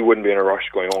you wouldn't be in a rush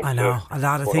going home. I know a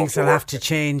lot of things will have to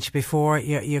change before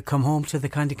you come home to the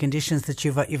kind of conditions that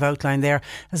you've outlined there.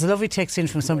 There's a lovely text in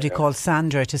from somebody called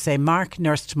Sandra to say, Mark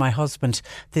nursed my husband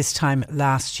this time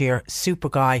last year. Super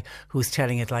guy who's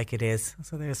telling it like it is.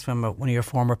 So there's from one of your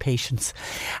former patients.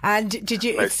 And did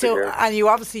you? Nice and you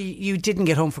obviously you didn't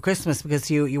get home for Christmas because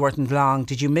you weren't long.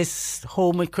 Did you miss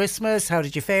home at Christmas? How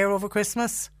did you fare over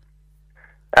Christmas?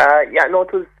 Yeah, no,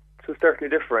 it was certainly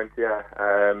different. Yeah,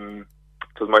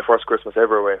 was my first Christmas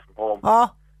ever away from home.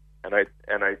 Oh. And I'd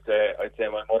say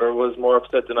my mother was more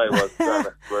upset than I was, to be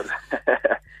honest. But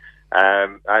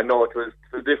I know it was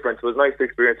different. It was a nice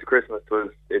experience of Christmas.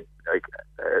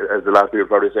 As a lot of people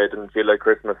probably say, it didn't feel like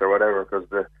Christmas or whatever, because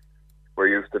we're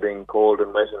used to being cold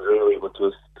and wet and dreary, but it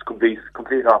was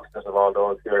complete opposite of all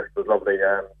those here. It was lovely.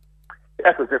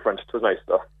 It was different. It was nice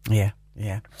stuff. Yeah.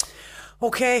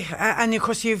 Okay, and of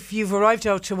course you've arrived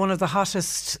out to one of the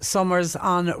hottest summers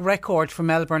on record for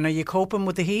Melbourne. Are you coping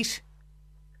with the heat?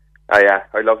 Yeah,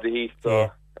 I love the heat, so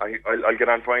I'll get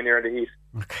on fine here in the heat.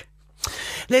 Okay.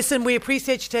 Listen, we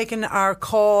appreciate you taking our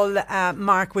call,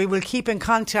 Mark. We will keep in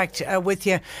contact with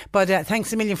you, but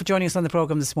thanks a million for joining us on the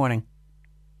programme this morning.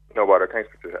 No bother. Thanks,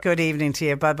 Patricia. Good evening to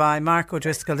you. Bye-bye. Mark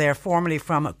O'Driscoll there, formerly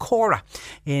from Cora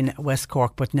in West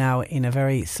Cork, but now in a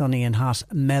very sunny and hot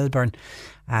Melbourne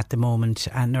at the moment,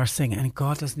 and nursing. And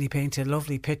God, doesn't he paint a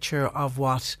lovely picture of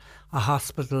what a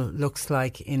hospital looks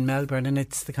like in Melbourne? And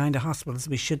it's the kind of hospitals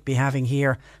we should be having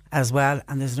here as well,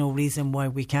 and there's no reason why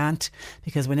we can't,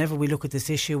 because whenever we look at this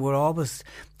issue, we're always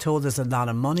told there's a lot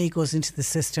of money goes into the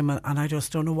system, and I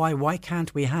just don't know why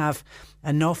can't we have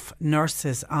enough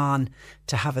nurses on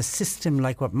to have a system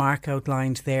like what Mark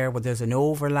outlined there, where there's an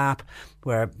overlap,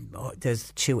 where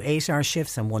there's 2 8-hour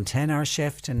shifts and 1 10-hour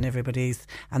shift, and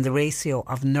the ratio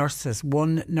of nurses,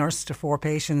 1 nurse to 4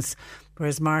 patients,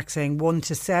 whereas Mark's saying 1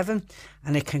 to 7,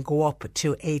 and it can go up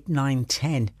to 8, 9,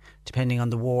 10 depending on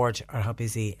the ward or how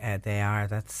busy they are.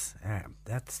 That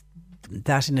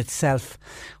in itself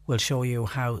will show you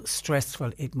how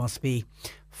stressful it must be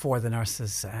for the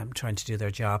nurses trying to do their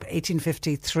job.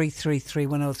 1850 333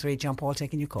 103. John Paul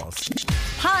taking your calls.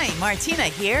 Hi, Martina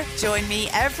here. Join me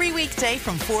every weekday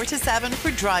from 4 to 7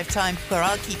 for Drive Time, where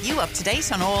I'll keep you up to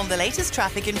date on all the latest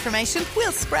traffic information.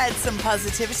 We'll spread some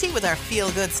positivity with our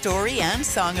feel-good story and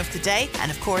song of the day.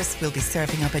 And of course, we'll be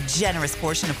serving up a generous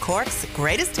portion of Cork's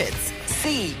greatest hits.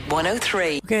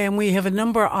 C103. Okay, and we have a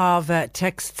number of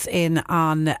texts in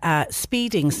on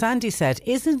speeding. Sandy said,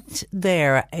 isn't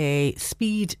there a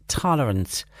speed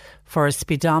tolerance for a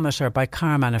speedometer by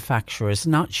car manufacturers?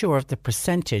 Not sure of the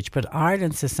percentage, but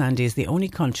Ireland, says Sandy, is the only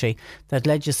country that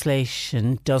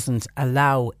legislation doesn't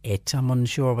allow it. I'm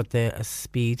unsure what the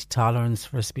speed tolerance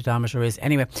for a speedometer is.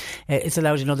 Anyway, it's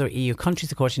allowed in other EU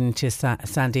countries, according to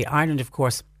Sandy. Ireland, of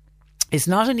course, is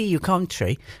not an EU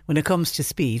country when it comes to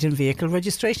speed and vehicle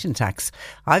registration tax.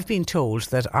 I've been told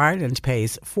that Ireland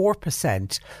pays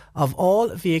 4% of all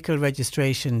vehicle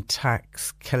registration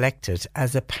tax collected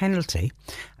as a penalty,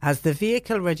 as the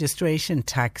vehicle registration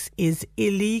tax is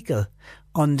illegal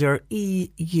under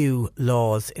EU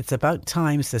laws. It's about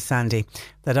time, says Sandy,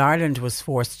 that Ireland was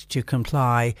forced to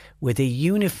comply with a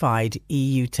unified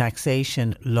EU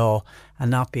taxation law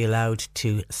and not be allowed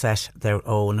to set their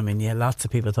own. I mean, yeah, lots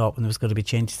of people thought when there was going to be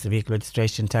changes to the vehicle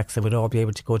registration tax, they would all be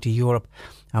able to go to Europe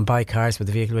and buy cars where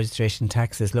the vehicle registration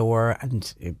tax is lower,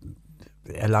 and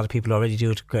a lot of people already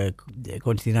do it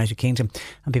going to the United Kingdom,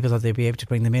 and people thought they'd be able to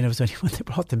bring them in. It was only when they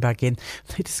brought them back in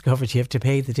they discovered you have to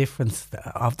pay the difference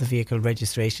of the vehicle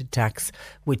registration tax,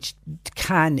 which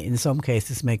can in some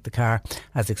cases make the car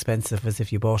as expensive as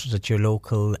if you bought it at your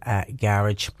local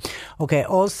garage. Okay,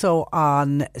 also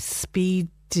on speed.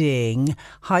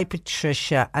 Hi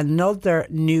Patricia, another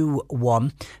new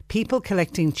one. People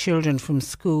collecting children from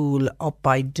school up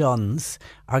by Duns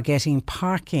are getting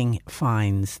parking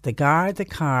fines. The guard the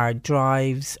car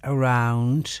drives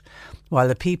around while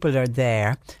the people are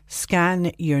there.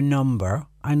 Scan your number.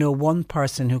 I know one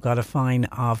person who got a fine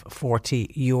of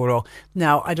 €40.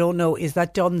 Now, I don't know, is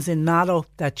that Duns in Mallow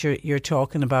that you're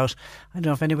talking about? I don't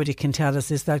know if anybody can tell us,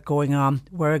 is that going on?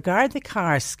 Where a guard the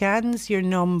car scans your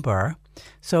number.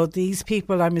 So these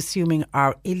people, I'm assuming,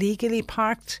 are illegally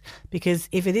parked, because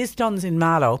if it is Duns in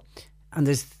Mallow and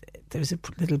there's a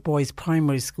little boys'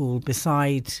 primary school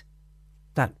beside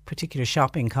that particular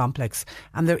shopping complex,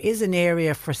 and there is an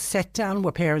area for set down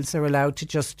where parents are allowed to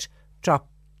just drop,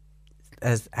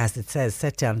 as it says,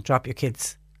 set down, drop your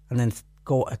kids and then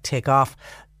go take off.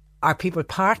 Are people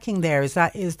parking there? Is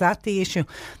that the issue?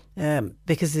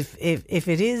 Because if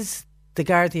it is the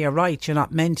Gardaí are right, you're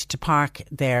not meant to park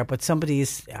there, but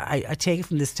somebody's, I take it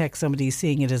from this text, somebody's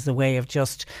seeing it as a way of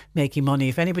just making money.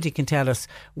 If anybody can tell us,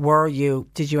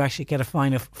 did you actually get a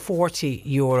fine of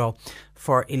 €40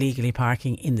 for illegally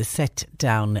parking in the set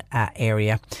down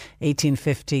area?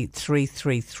 1850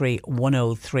 333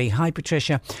 103. Hi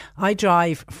Patricia, I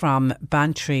drove from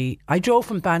Bantry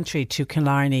to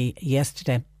Killarney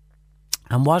yesterday,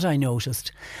 And what I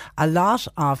noticed, a lot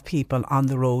of people on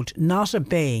the road not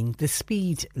obeying the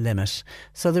speed limit.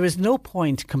 So there is no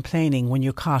point complaining when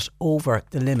you're caught over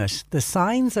the limit. The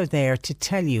signs are there to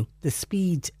tell you the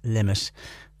speed limit.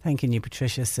 Thanking you,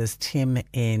 Patricia, says Tim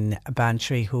in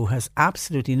Bantry, who has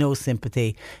absolutely no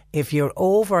sympathy. If you're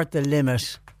over the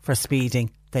limit for speeding,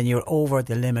 then you're over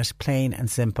the limit, plain and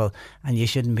simple, and you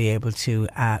shouldn't be able to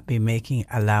be making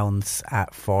allowance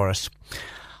for it.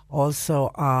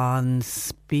 Also on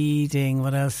speeding,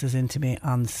 what else is into me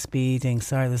on speeding?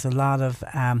 Sorry, there's a lot of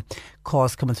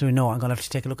calls coming through. No, I'm going to have to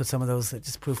take a look at some of those,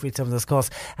 just proofread some of those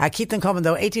calls. Keep them coming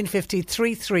though. 1850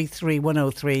 333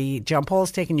 103. John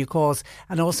Paul's taking your calls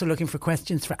and also looking for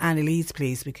questions for Annalise,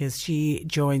 please, because she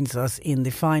joins us in the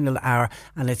final hour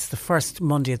and it's the first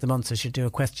Monday of the month, so she'll do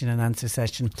a question and answer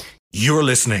session. You're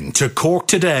listening to Cork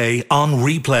Today on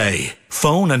replay.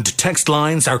 Phone and text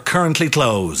lines are currently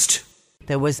closed.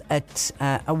 There was a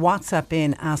WhatsApp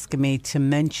in asking me to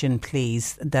mention,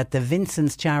 please, that the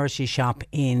Vincent's Charity Shop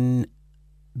in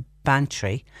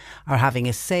Bantry are having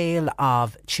a sale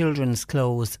of children's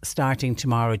clothes starting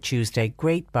tomorrow, Tuesday.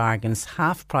 Great bargains,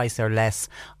 half price or less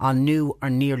on new or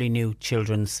nearly new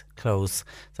children's clothes.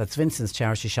 So it's Vincent's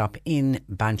Charity Shop in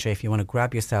Bantry if you want to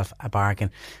grab yourself a bargain.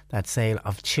 That sale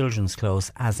of children's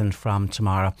clothes as in from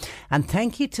tomorrow. And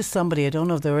thank you to somebody, I don't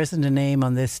know if there isn't a name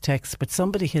on this text, but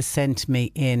somebody has sent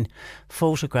me in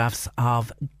photographs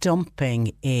of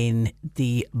dumping in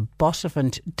the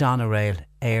Buttevant Doneraile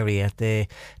area. The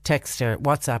texter,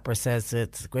 WhatsApper, says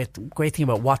it's a great thing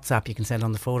about WhatsApp, you can send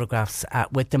on the photographs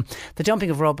with them. The dumping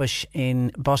of rubbish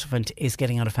in Buttevant is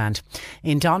getting out of hand.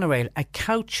 In Doneraile, a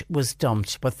couch was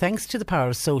dumped, but thanks to the power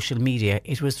of social media,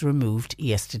 it was removed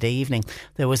yesterday evening.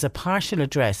 There was a partial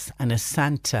address and a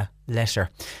Santa letter,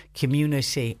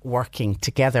 community working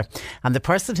together, and the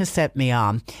person has sent me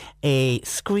on a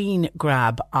screen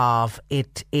grab of,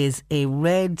 it is a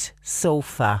red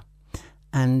sofa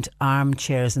and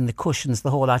armchairs and the cushions,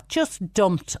 the whole lot, just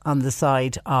dumped on the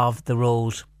side of the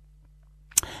road.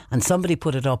 And somebody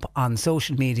put it up on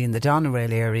social media in the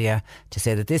Doneraile area to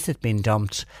say that this had been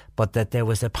dumped, but that there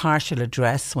was a partial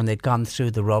address when they'd gone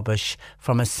through the rubbish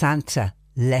from a Santa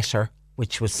letter,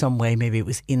 which was some way, maybe it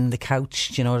was in the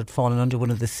couch, you know, it had fallen under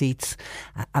one of the seats.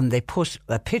 And they put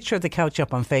a picture of the couch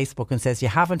up on Facebook and says, you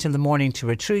have until the morning to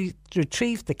retrieve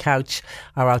the couch,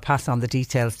 or I'll pass on the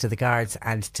details to the guards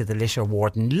and to the litter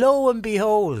warden. Lo and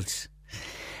behold,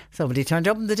 somebody turned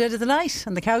up in the dead of the night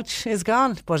and the couch is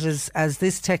gone. But as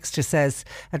this texter says,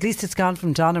 at least it's gone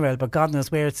from Doneraile, but God knows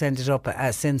where it's ended up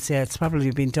since. Yeah, it's probably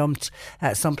been dumped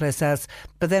someplace else.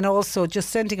 But then also just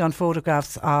sending on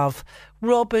photographs of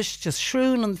rubbish just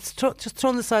strewn and just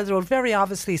thrown on the side of the road. Very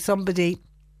obviously somebody,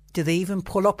 do they even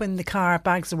pull up in the car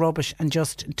bags of rubbish and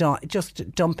just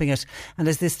dumping it? And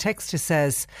as this texter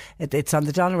says, it's on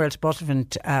the Doneraile to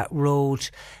Buttevant Road.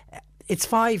 It's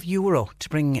 €5 to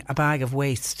bring a bag of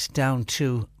waste down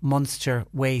to Munster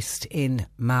Waste in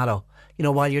Mallow. You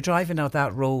know, while you're driving out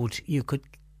that road, you could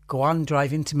go on,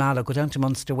 drive into Mallow, go down to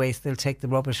Munster Waste, they'll take the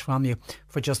rubbish from you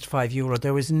for just €5.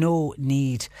 There is no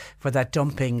need for that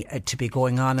dumping to be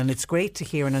going on, and it's great to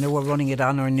hear, and I know we're running it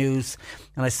on our news,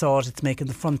 and I saw it's making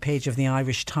the front page of the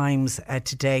Irish Times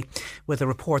today with a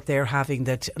report there having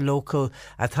that local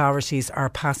authorities are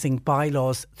passing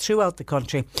bylaws throughout the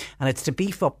country, and it's to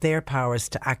beef up their powers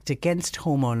to act against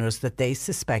homeowners that they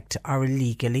suspect are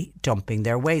illegally dumping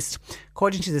their waste.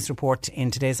 According to this report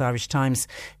in today's Irish Times,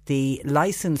 the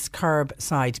licensed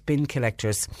curbside bin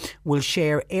collectors will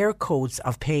share air codes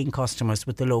of paying customers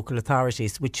with the local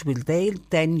authorities, which will they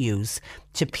then use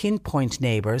to pinpoint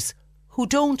neighbours who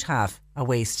don't have a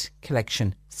waste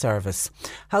collection service.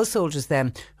 Householders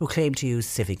then who claim to use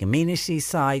civic amenity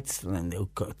sites and who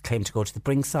claim to go to the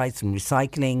bring sites and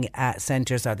recycling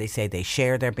centres, or they say they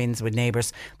share their bins with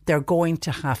neighbours, they're going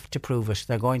to have to prove it.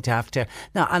 They're going to have to.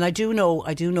 Now, and I do know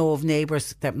of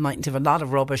neighbours that mightn't have a lot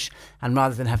of rubbish, and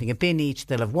rather than having a bin each,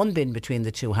 they'll have one bin between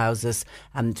the two houses,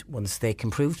 and once they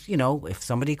can prove, you know, if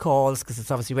somebody calls, because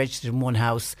it's obviously registered in one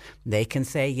house, they can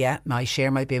say, yeah, I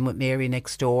share my bin with Mary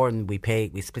next door and we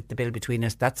split the bill between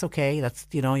us. That's okay. That's,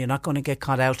 you know, you're not going to get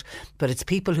caught out. But it's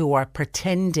people who are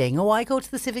pretending, I go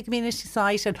to the civic amenity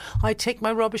site and I take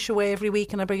my rubbish away every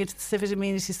week and I bring it to the civic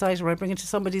amenity site, or I bring it to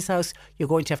somebody's house. You're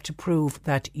going to have to prove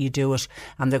that you do it,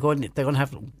 and they're going to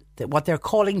have what they're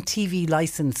calling TV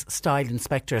licence style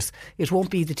inspectors. It won't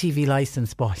be the TV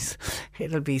licence boys.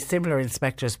 It'll be similar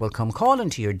inspectors will come calling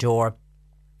to your door.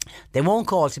 They won't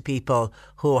call to people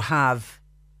who have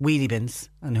wheelie bins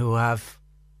and who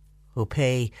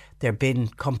pay their bin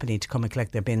company to come and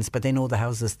collect their bins, but they know the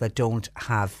houses that don't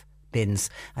have bins.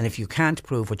 And if you can't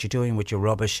prove what you're doing with your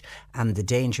rubbish, and the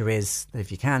danger is that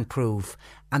if you can't prove,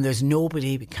 and there's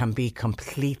nobody can be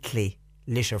completely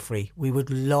litter free. We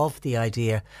would love the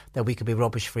idea that we could be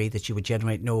rubbish free, that you would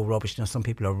generate no rubbish. Now, some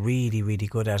people are really, really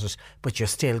good at it, but you're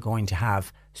still going to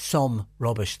have some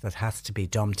rubbish that has to be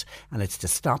dumped, and it's to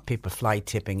stop people fly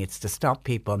tipping. It's to stop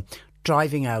people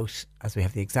driving out, as we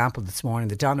have the example this morning,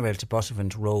 the Doneraile to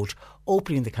Buttevant Road,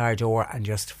 opening the car door and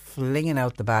just flinging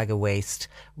out the bag of waste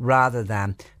rather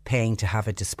than paying to have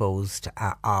it disposed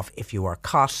of if you are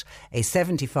caught. A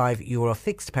 €75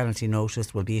 fixed penalty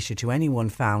notice will be issued to anyone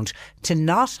found to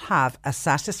not have a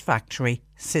satisfactory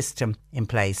system in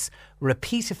place.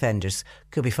 Repeat offenders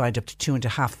could be fined up to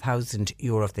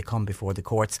 €2,500 if they come before the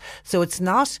courts. So it's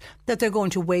not that they're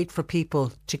going to wait for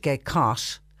people to get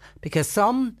caught, because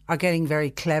some are getting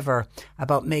very clever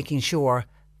about making sure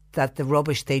that the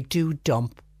rubbish they do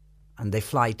dump and they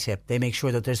fly tip, they make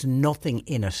sure that there's nothing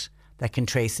in it that can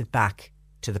trace it back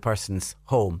to the person's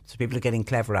home. So people are getting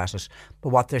clever at it. But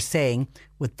what they're saying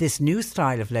with this new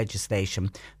style of legislation,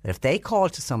 that if they call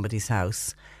to somebody's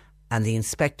house and the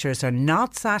inspectors are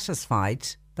not satisfied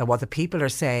that what the people are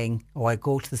saying, oh, I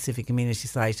go to the civic community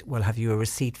site, well, have you a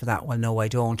receipt for that? Well, no, I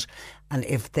don't. And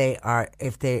if the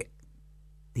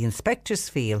inspectors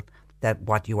feel that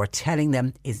what you are telling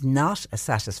them is not a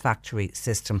satisfactory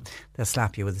system, they'll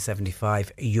slap you with a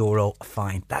 €75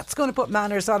 fine. That's going to put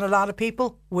manners on a lot of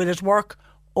people. Will it work?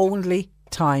 Only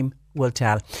time will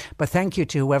tell. But thank you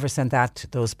to whoever sent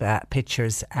those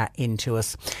pictures in to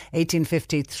us.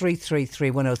 1850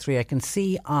 333 103. I can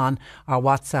see on our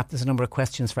WhatsApp there's a number of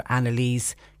questions for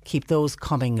Annalise. Keep those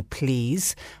coming,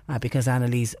 please, because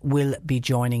Annalise will be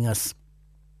joining us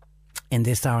in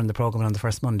this hour in the programme on the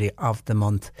first Monday of the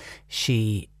month.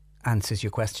 She answers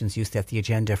your questions. You set the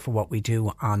agenda for what we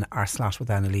do on our slot with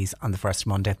Annalise on the first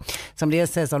Monday. Somebody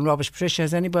else says on rubbish, Patricia,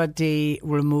 has anybody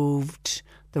removed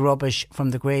the rubbish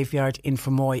from the graveyard in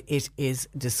Fermoy? It is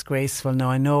disgraceful.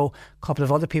 Now, I know a couple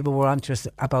of other people were on to us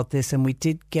about this, and we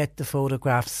did get the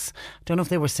photographs. I don't know if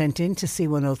they were sent in to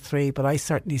C103, but I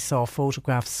certainly saw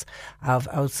photographs of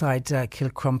outside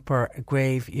Kilcrumper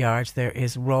graveyard. There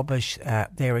is rubbish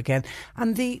there again.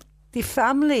 And the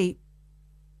family,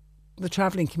 the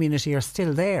travelling community, are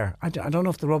still there. I don't know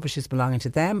if the rubbish is belonging to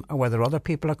them or whether other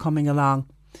people are coming along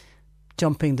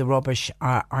dumping the rubbish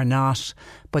or not.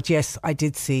 But yes, I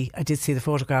did see the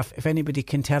photograph. If anybody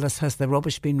can tell us, has the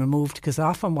rubbish been removed? Because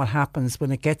often what happens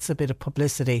when it gets a bit of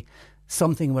publicity,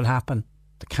 something will happen.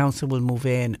 The council will move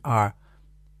in, or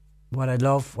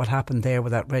what happened there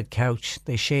with that red couch,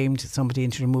 they shamed somebody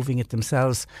into removing it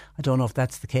themselves. I don't know if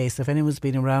that's the case. If anyone's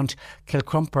been around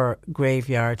Kilcrumper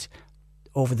graveyard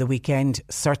over the weekend,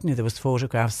 certainly there was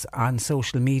photographs on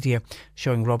social media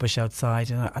showing rubbish outside,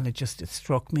 and it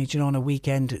struck me, on a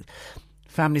weekend,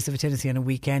 families have a tendency on a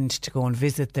weekend to go and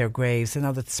visit their graves, and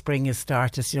now that spring has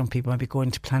started, people might be going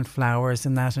to plant flowers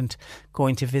and that, and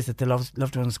going to visit the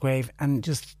loved one's grave, and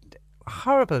just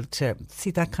horrible to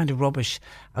see that kind of rubbish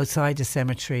outside a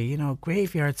cemetery.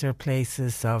 Graveyards are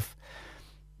places of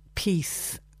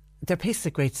peace. They're places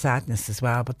of great sadness as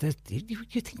well, but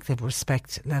you think the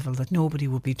respect level that nobody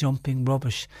would be dumping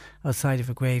rubbish outside of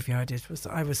a graveyard.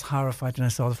 I was horrified when I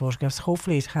saw the photographs.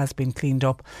 Hopefully it has been cleaned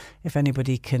up. If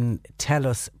anybody can tell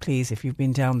us, please, if you've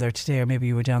been down there today, or maybe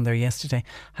you were down there yesterday,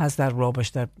 has that rubbish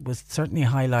that was certainly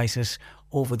highlighted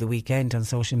over the weekend on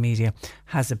social media,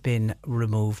 has it been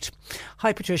removed?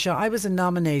 Hi Patricia, I was a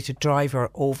nominated driver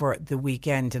over the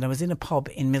weekend, and I was in a pub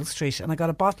in Mill Street, and I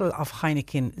got a bottle of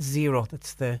Heineken Zero,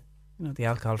 that's the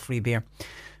alcohol free beer,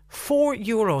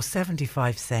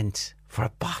 €4.75 for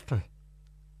a bottle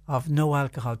of no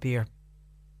alcohol beer.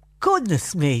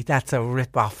 Goodness me, that's a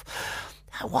rip off.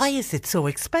 Why is it so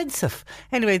expensive?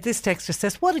 Anyway, this texter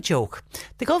says, what a joke.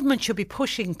 The government should be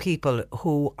pushing people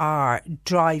who are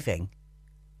driving.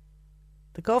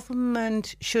 The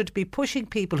government should be pushing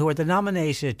people who are the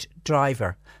nominated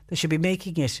driver. They should be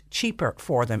making it cheaper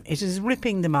for them. It is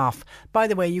ripping them off. By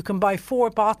the way, you can buy 4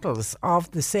 bottles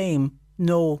of the same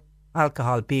no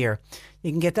alcohol beer.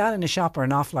 You can get that in a shop or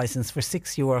an off licence for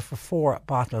 €6 for 4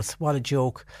 bottles. What a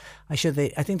joke. I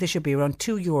think they should be around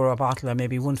 €2 a bottle, or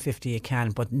maybe $1.50 a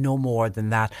can, but no more than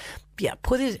that. Yeah,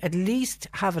 at least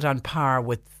have it on par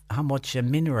with how much a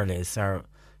mineral is, or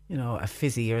a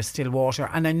fizzy or a still water.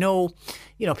 And I know,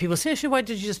 people say, sure, why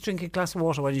did you just drink a glass of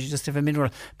water? Why did you just have a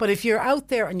mineral? But if you're out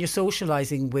there and you're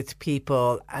socialising with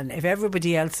people, and if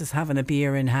everybody else is having a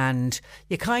beer in hand,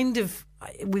 you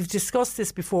we've discussed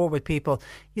this before with people,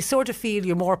 you sort of feel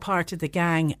you're more part of the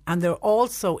gang, and there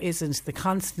also isn't the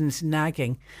constant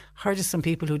nagging. I heard of some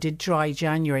people who did dry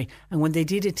January, and when they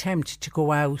did attempt to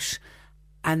go out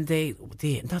And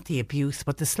not the abuse,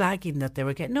 but the slagging that they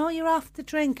were getting. No, you're off the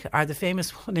drink. Or the famous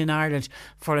one in Ireland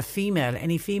for a female,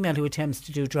 any female who attempts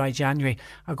to do dry January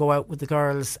or go out with the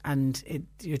girls and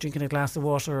you're drinking a glass of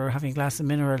water or having a glass of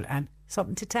mineral and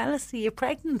something to tell us that you're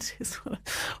pregnant is one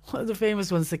of the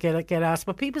famous ones that get asked.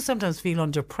 But people sometimes feel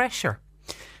under pressure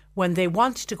when they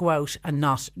want to go out and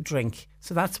not drink.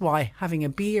 So that's why having a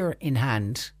beer in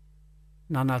hand,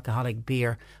 non-alcoholic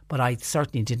beer, but I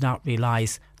certainly did not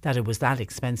realise that it was that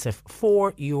expensive.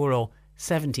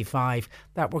 €4.75.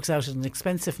 That works out as an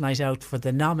expensive night out for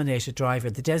the nominated driver,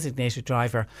 the designated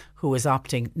driver, who is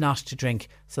opting not to drink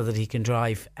so that he can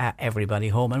drive everybody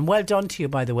home. And well done to you,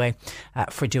 by the way,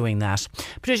 for doing that.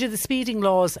 Patricia, the speeding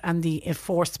laws and the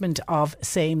enforcement of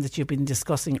same that you've been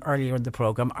discussing earlier in the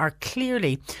programme are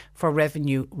clearly for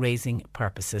revenue raising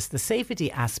purposes. The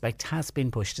safety aspect has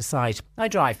been pushed aside. I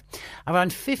drive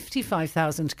around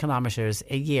 55,000 kilometres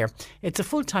a year. It's a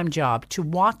full-time job to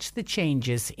watch the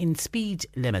changes in speed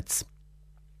limits.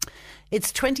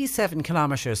 It's 27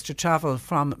 kilometres to travel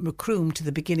from Macroom to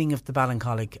the beginning of the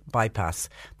Ballincollig bypass.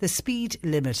 The speed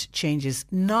limit changes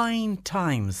 9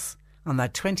 times on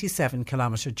that 27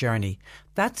 kilometre journey.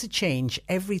 That's a change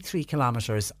every 3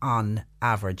 kilometres on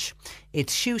average.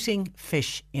 It's shooting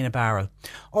fish in a barrel.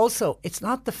 Also, it's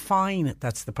not the fine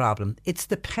that's the problem. It's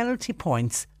the penalty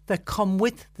points that come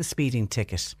with the speeding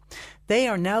ticket. They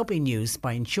are now being used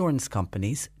by insurance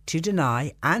companies to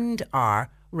deny and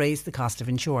raise the cost of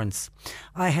insurance.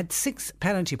 I had 6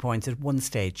 penalty points at one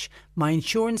stage. My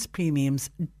insurance premiums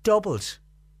doubled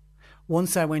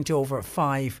once I went over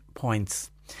 5 points.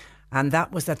 And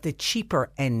that was at the cheaper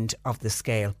end of the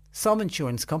scale. Some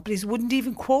insurance companies wouldn't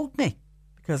even quote me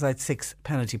because I had 6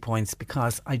 penalty points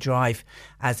because I drive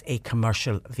as a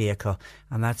commercial vehicle.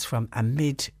 And that's from a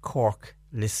mid-Cork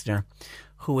listener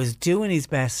who is doing his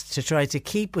best to try to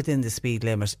keep within the speed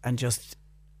limit and just,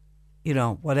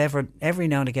 whatever, every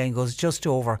now and again goes just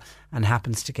over and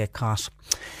happens to get caught.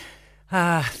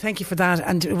 Thank you for that.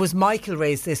 And it was Michael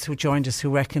raised this who joined us, who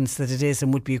reckons that it is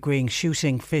and would be agreeing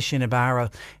shooting fish in a barrel,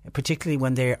 particularly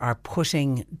when they are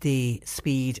putting the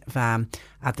speed van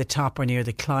at the top or near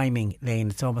the climbing lane.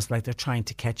 It's almost like they're trying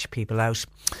to catch people out.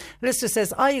 Listener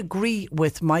says, I agree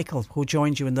with Michael, who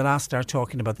joined you in the last hour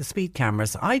talking about the speed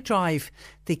cameras. I drive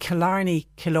the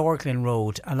Killarney-Killorglin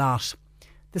road a lot.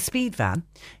 The speed van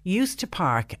used to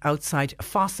park outside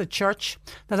Fossa Church.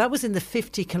 Now that was in the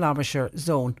 50 kilometre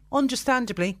zone.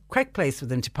 Understandably, correct place for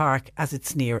them to park as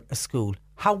it's near a school.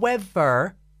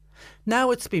 However,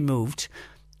 now it's been moved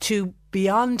to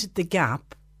beyond the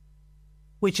gap,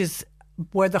 which is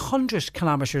where the 100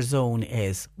 kilometre zone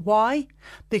is. Why?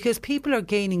 Because people are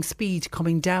gaining speed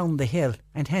coming down the hill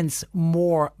and hence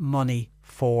more money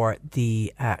for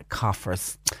the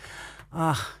coffers.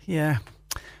 Yeah.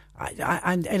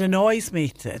 And it annoys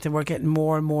me that we're getting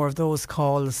more and more of those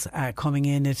calls coming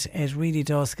in. It really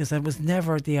does, because it was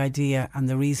never the idea and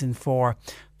the reason for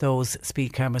those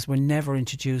speed cameras were never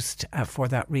introduced for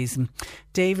that reason.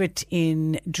 David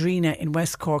in Drina in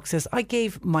West Cork says, I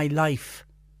gave my life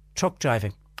truck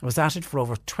driving. I was at it for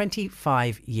over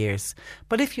 25 years.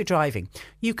 But if you're driving,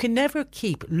 you can never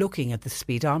keep looking at the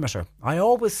speedometer. I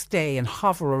always stay and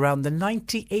hover around the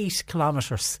 98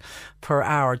 kilometres per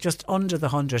hour, just under the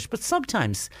 100. But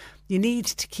sometimes you need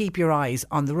to keep your eyes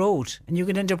on the road and you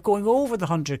can end up going over the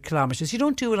 100 kilometres. You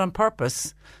don't do it on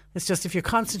purpose. It's just if you're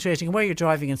concentrating on where you're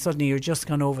driving and suddenly you're just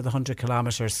gone over the 100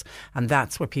 kilometres, and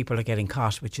that's where people are getting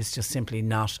caught, which is just simply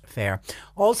not fair.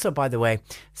 Also, by the way,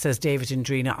 says David in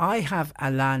Drina, I have a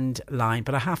landline,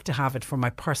 but I have to have it for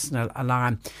my personal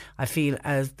alarm. I feel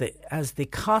as the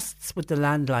costs with the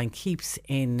landline keeps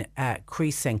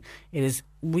increasing, it is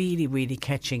really, really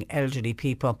catching elderly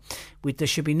people. There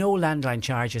should be no landline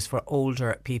charges for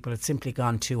older people. It's simply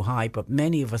gone too high, but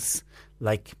many of us,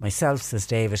 like myself, says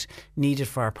David, need it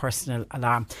for our personal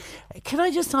alarm. Can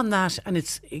I just on that, and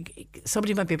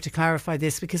somebody might be able to clarify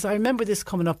this, because I remember this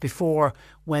coming up before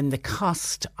when the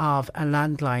cost of a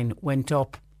landline went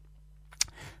up.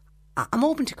 I'm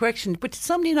open to correction, but did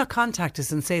somebody not contact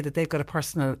us and say that they've got a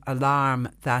personal alarm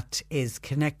that is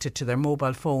connected to their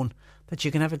mobile phone, that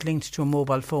you can have it linked to a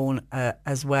mobile phone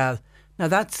as well? Now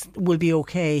that will be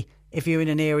okay if you're in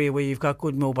an area where you've got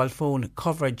good mobile phone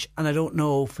coverage, and I don't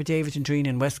know for David and Drina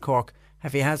in West Cork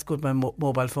if he has good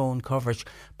mobile phone coverage,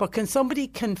 but can somebody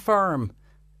confirm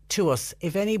to us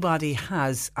if anybody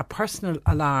has a personal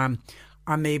alarm,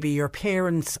 or maybe your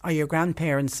parents or your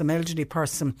grandparents, some elderly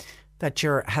person that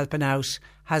you're helping out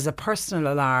has a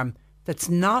personal alarm that's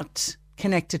not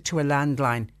connected to a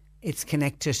landline, it's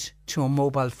connected to a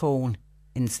mobile phone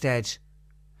instead.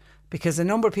 Because a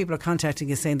number of people are contacting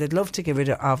us saying they'd love to get rid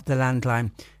of the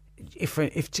landline.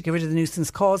 if to get rid of the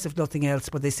nuisance cause, if nothing else,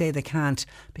 but they say they can't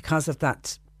because of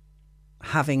that,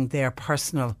 having their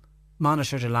personal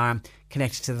monitored alarm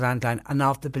connected to the landline, and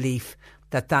of the belief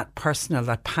that that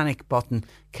panic button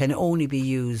can only be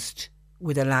used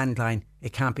with a landline.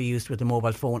 It can't be used with a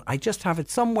mobile phone. I just have it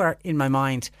somewhere in my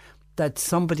mind that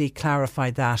somebody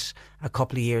clarified that a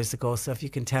couple of years ago. So if you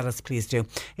can tell us, please do.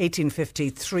 1850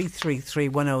 333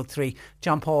 103.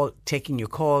 John Paul taking your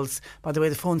calls. By the way,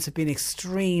 the phones have been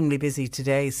extremely busy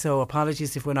today, so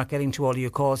apologies if we're not getting to all of your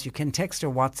calls. You can text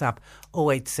or WhatsApp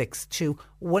 0862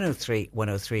 103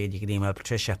 103, and you can email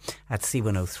Patricia at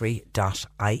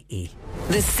c103.ie.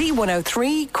 The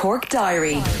C103 Cork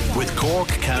Diary. With Cork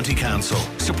County Council,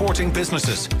 supporting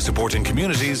businesses, supporting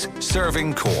communities,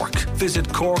 serving Cork. Visit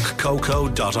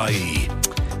corkcoco.ie.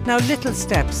 Now, Little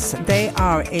Steps, they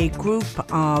are a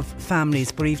group of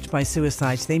families bereaved by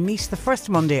suicide. They meet the first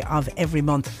Monday of every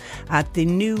month at the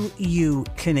New You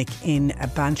Clinic in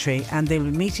Bantry, and they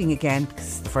will be meeting again,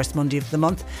 the first Monday of the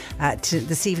month,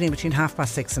 this evening between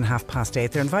 6:30 and 8:30.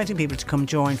 They're inviting people to come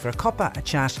join for a cuppa, a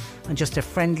chat, and just a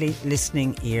friendly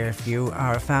listening ear. If you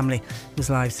are a family whose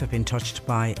lives have been touched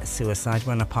by suicide,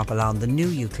 why not pop along the New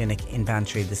You Clinic in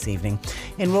Bantry this evening.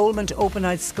 Enrolment open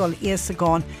at Scull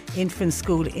Iasagon Infant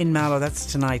School in Mallow, that's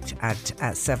tonight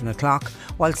at 7 o'clock.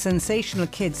 While Sensational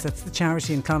Kids, that's the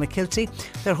charity in Clonakilty,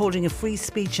 they're holding a free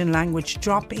speech and language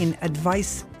drop-in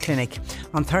advice clinic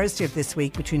on Thursday of this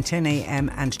week between 10 a.m.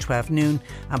 and 12 noon,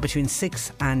 and between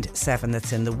 6 and 7.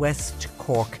 That's in the West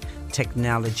Cork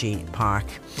Technology Park.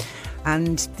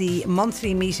 And the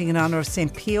monthly meeting in honour of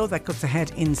St. Pio, that goes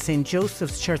ahead in St.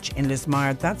 Joseph's Church in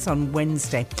Lismire. That's on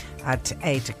Wednesday at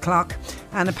 8 o'clock.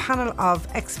 And a panel of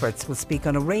experts will speak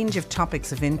on a range of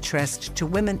topics of interest to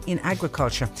women in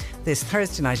agriculture this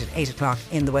Thursday night at 8 o'clock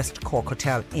in the West Cork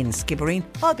Hotel in Skibbereen.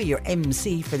 I'll be your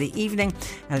MC for the evening,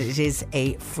 and it is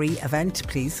a free event.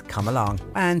 Please come along.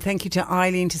 And thank you to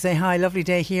Eileen to say hi. Lovely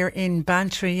day here in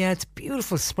Bantry. Yeah, it's a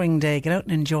beautiful spring day. Get out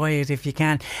and enjoy it if you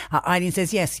can. Eileen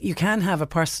says, yes, you can have a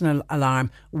personal alarm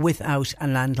without a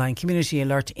landline. Community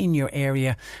Alert in your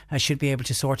area should be able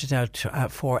to sort it out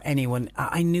for anyone.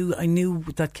 I knew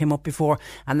that came up before,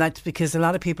 and that's because a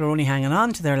lot of people are only hanging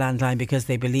on to their landline because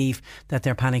they believe that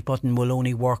their panic button will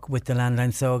only work with the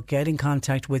landline. So get in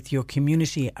contact with your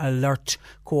Community Alert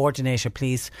coordinator,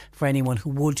 please, for anyone who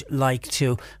would like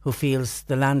to, who feels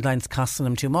the landline's costing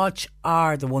them too much,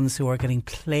 are the ones who are getting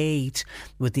played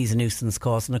with these nuisance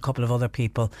calls. And a couple of other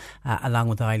people along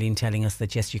with Eileen telling us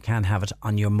that yes, you can have it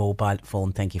on your mobile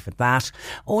phone. Thank you for that.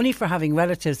 Only for having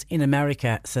relatives in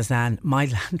America, says Anne, my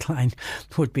landline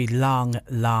would be long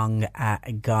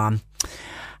gone.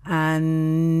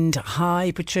 And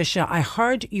hi Patricia, I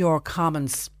heard your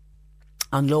comments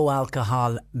on low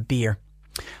alcohol beer.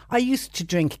 I used to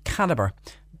drink Caliber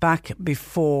back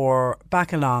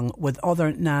along with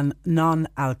other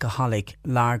non-alcoholic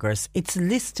lagers. It's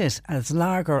listed as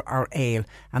lager or ale,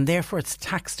 and therefore it's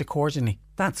taxed accordingly.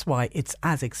 That's why it's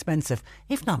as expensive,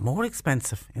 if not more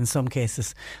expensive in some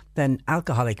cases, than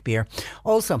alcoholic beer.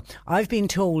 Also, I've been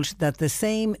told that the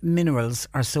same minerals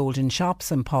are sold in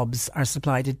shops and pubs are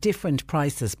supplied at different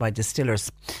prices by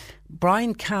distillers.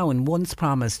 Brian Cowan once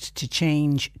promised to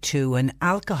change to an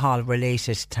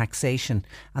alcohol-related taxation,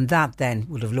 and that then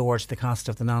would have lowered the cost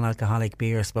of the non-alcoholic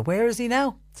beers. But where is he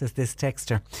now? Says this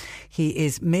texter. He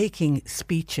is making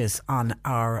speeches on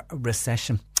our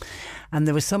recession. And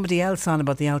there was somebody else on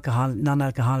about the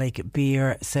non-alcoholic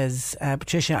beer. Says,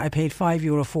 Patricia, I paid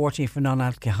 €5.40 for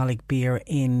non-alcoholic beer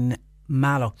in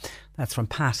Mallow. That's from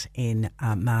Pat in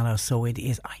Mallow. So it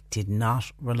is. I did not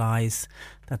realise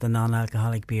that the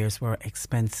non-alcoholic beers were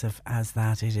expensive as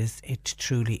that. It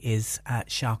truly is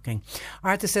shocking.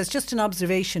 Arthur says, just an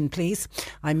observation please,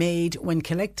 I made when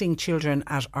collecting children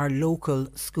at our local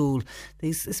school.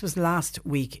 This was last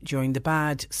week during the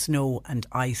bad snow and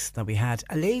ice that we had.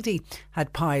 A lady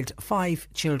had piled 5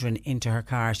 children into her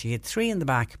car. She had 3 in the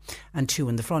back and 2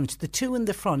 in the front. The 2 in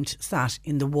the front sat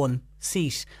in the one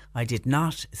seat. I did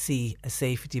not see a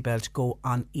safety belt go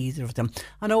on either of them.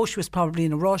 I know she was probably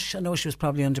in a rush. I know she was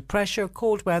probably under pressure,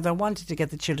 cold weather, wanted to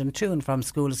get the children to and from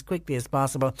school as quickly as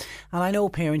possible. And I know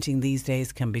parenting these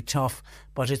days can be tough,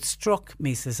 but it struck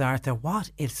me, says Arthur, what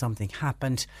if something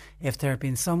happened, if there had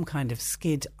been some kind of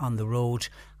skid on the road?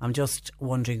 I'm just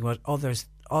wondering what others'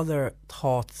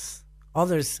 thoughts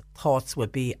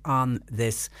would be on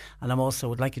this. And I also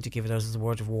would like you to give it out as a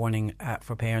word of warning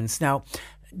for parents. Now,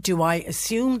 do I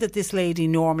assume that this lady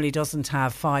normally doesn't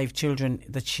have 5 children,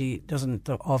 that she doesn't,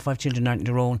 all 5 children aren't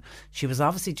her own? She was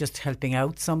obviously just helping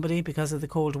out somebody because of the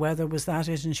cold weather, was that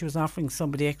it? And she was offering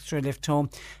somebody extra lift home.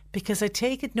 Because I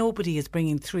take it nobody is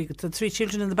bringing the 3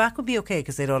 children in the back would be okay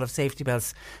because they'd all have safety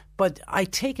belts. But I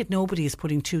take it nobody is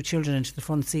putting 2 children into the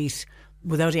front seat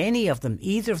without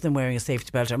either of them wearing a safety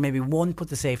belt, or maybe one put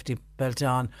the safety belt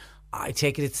on. I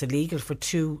take it's illegal for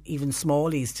 2 even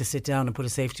smallies to sit down and put a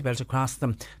safety belt across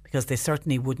them because they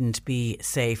certainly wouldn't be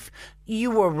safe. You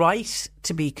were right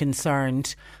to be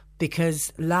concerned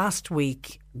because last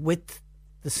week with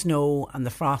the snow and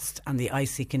the frost and the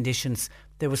icy conditions,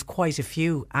 there was quite a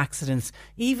few accidents,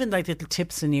 even like little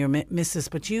tips and near misses,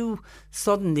 but you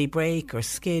suddenly brake or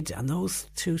skid, and those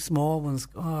 2 small ones,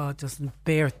 it doesn't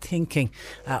bear thinking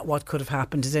what could have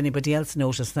happened. Does anybody else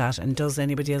notice that? And does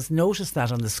anybody else notice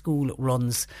that on the school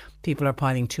runs? People are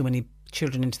piling too many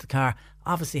children into the car,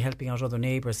 obviously helping out other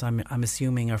neighbours, I'm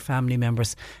assuming, or family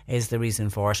members is the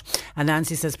reason for it. And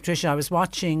Nancy says, Patricia, I was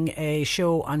watching a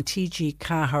show on TG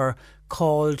Cahir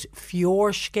called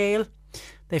Fjordscale.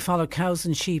 They followed cows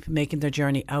and sheep making their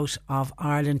journey out of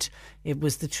Ireland. It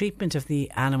was the treatment of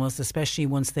the animals, especially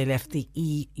once they left the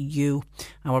EU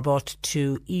and were brought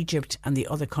to Egypt and the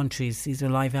other countries. These are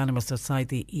live animals outside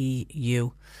the EU.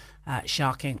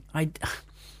 Shocking. I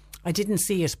didn't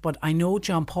see it, but I know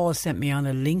John Paul sent me on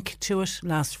a link to it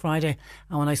last Friday,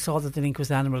 and when I saw that the link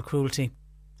was animal cruelty,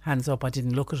 hands up, I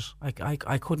didn't look at it.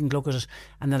 I couldn't look at it,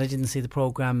 and then I didn't see the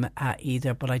programme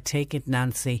either. But I take it,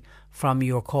 Nancy, from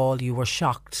your call, you were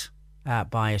shocked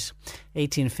by it.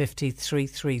 1850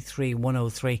 333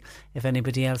 103. If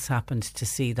anybody else happened to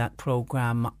see that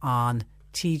programme on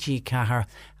TG Cahir,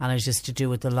 and it is to do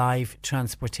with the live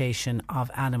transportation of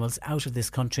animals out of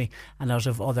this country and out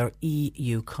of other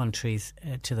EU countries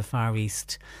to the Far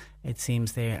East. It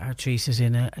seems they are treated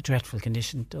in a dreadful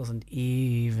condition. Doesn't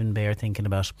even bear thinking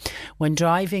about. When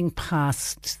driving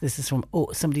past, this is from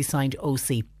somebody signed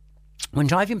OC. When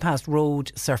driving past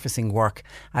road surfacing work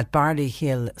at Barley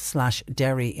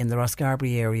Hill/Derry in the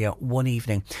Rosscarbery area one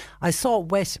evening, I saw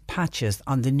wet patches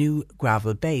on the new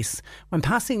gravel base. When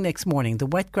passing next morning, the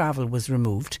wet gravel was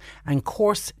removed and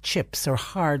coarse chips or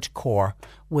hardcore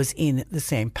was in the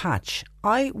same patch.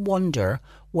 I wonder,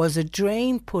 was a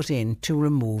drain put in to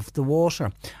remove the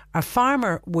water? A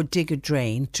farmer would dig a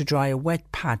drain to dry a wet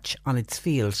patch on its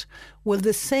field. Will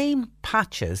the same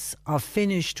patches of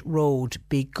finished road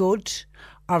be good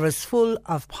or as full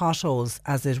of potholes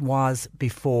as it was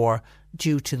before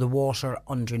due to the water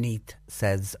underneath,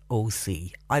 says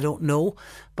OC. I don't know,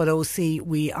 but OC,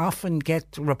 we often get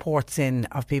reports in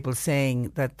of people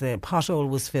saying that the pothole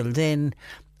was filled in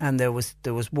and there was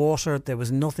water. There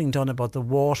was nothing done about the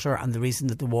water and the reason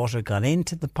that the water got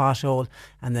into the pothole,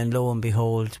 and then lo and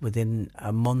behold, within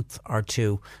a month or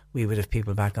 2 we would have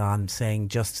people back on saying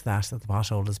just that the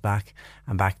pothole is back,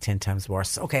 and back 10 times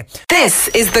worse. Okay. This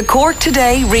is the Cork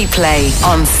Today replay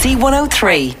on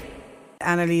C103.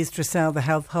 Annalise Dressel, the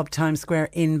Health Hub Times Square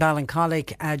in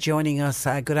Ballincollig, joining us.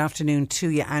 Good afternoon to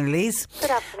you, Annalise. Good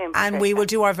afternoon, Patricia. And we will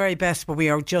do our very best, but we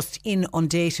are just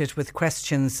inundated with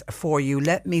questions for you.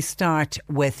 Let me start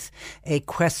with a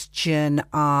question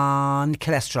on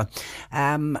cholesterol.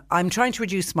 I'm trying to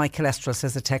reduce my cholesterol,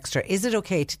 says a texter. Is it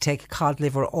okay to take cod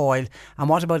liver oil? And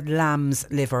what about lamb's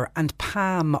liver and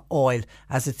palm oil,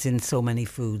 as it's in so many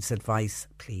foods? Advice,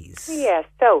 please. Yes,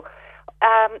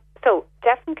 so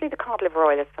definitely the cod liver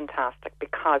oil is fantastic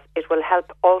because it will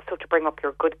help also to bring up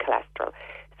your good cholesterol.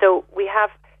 So we have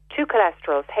 2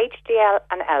 cholesterols, HDL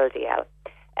and LDL.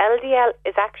 LDL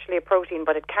is actually a protein,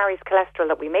 but it carries cholesterol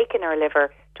that we make in our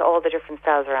liver to all the different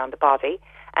cells around the body.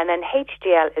 And then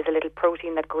HDL is a little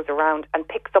protein that goes around and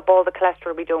picks up all the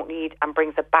cholesterol we don't need and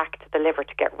brings it back to the liver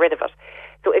to get rid of it.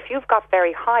 So if you've got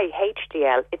very high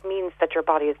HDL, it means that your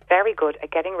body is very good at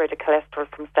getting rid of cholesterol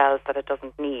from cells that it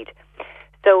doesn't need.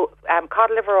 So cod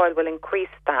liver oil will increase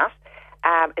that.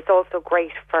 It's also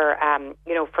great for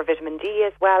for vitamin D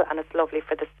as well, and it's lovely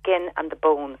for the skin and the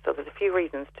bones. So there's a few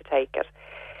reasons to take it.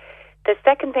 The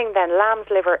second thing then, lamb's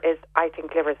liver is, I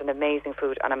think liver is an amazing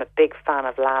food, and I'm a big fan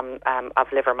of of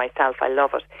liver myself. I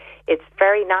love it. It's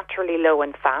very naturally low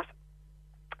in fat,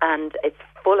 and it's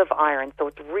full of iron, so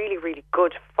it's really, really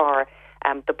good for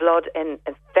the blood. And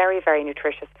it's very, very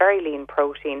nutritious, very lean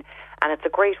protein, and it's a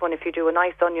great one if you do a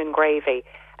nice onion gravy.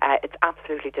 It's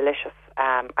absolutely delicious.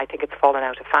 I think it's fallen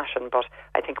out of fashion, but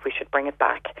I think we should bring it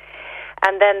back.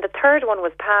 And then the third one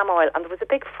was palm oil, and there was a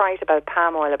big fright about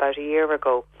palm oil about a year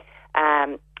ago.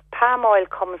 Palm oil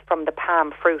comes from the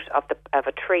palm fruit of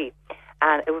a tree,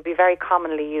 and it would be very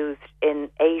commonly used in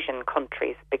Asian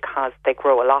countries because they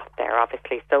grow a lot there,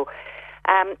 obviously. So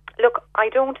Look, I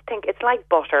don't think it's like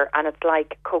butter and it's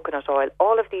like coconut oil.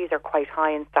 All of these are quite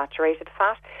high in saturated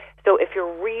fat. So if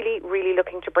you're really, really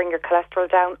looking to bring your cholesterol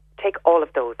down, take all of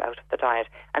those out of the diet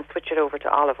and switch it over to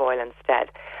olive oil instead.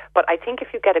 But I think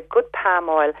if you get a good palm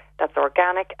oil that's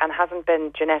organic and hasn't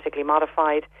been genetically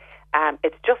modified,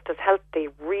 it's just as healthy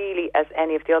really as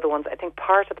any of the other ones. I think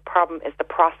part of the problem is the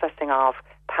processing of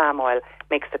palm oil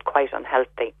makes it quite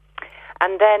unhealthy.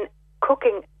 And then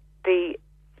cooking the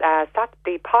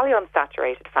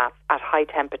polyunsaturated fats at high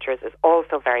temperatures is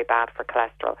also very bad for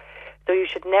cholesterol. So you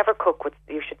should never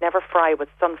fry with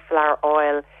sunflower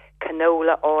oil,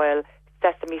 canola oil,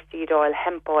 sesame seed oil,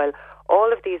 hemp oil.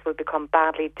 All of these will become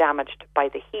badly damaged by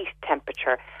the heat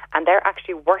temperature, and they're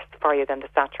actually worse for you than the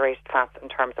saturated fats in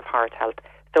terms of heart health.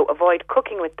 So avoid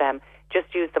cooking with them.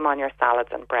 Just use them on your salads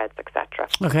and breads, etc.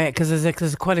 Okay, because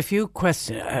there's quite a few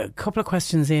questions, a couple of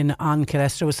questions in on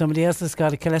cholesterol. Somebody else has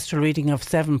got a cholesterol reading of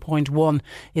 7.1.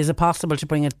 Is it possible to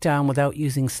bring it down without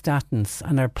using statins?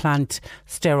 And are plant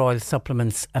steroid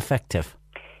supplements effective?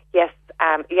 Yes,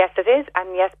 yes it is,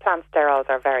 and yes, plant steroids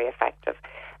are very effective.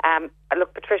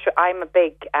 Look, Patricia, I'm a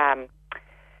big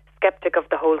skeptic of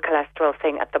the whole cholesterol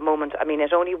thing at the moment. I mean,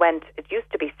 it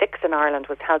used to be 6 in Ireland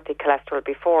was healthy cholesterol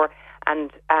before.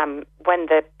 And when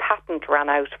the patent ran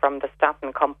out from the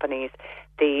statin companies,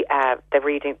 the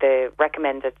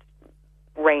recommended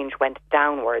range went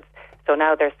downwards. So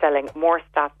now they're selling more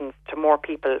statins to more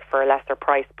people for a lesser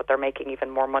price, but they're making even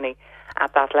more money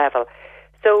at that level.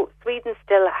 So Sweden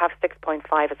still have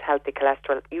 6.5 as healthy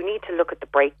cholesterol. You need to look at the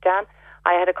breakdown.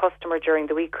 I had a customer during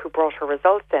the week who brought her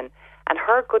results in, and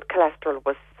her good cholesterol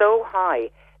was so high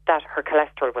that her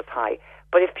cholesterol was high.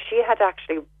 But if she had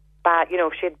actually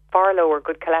if she had far lower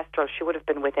good cholesterol, she would have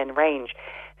been within range.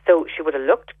 So she would have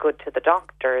looked good to the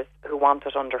doctors who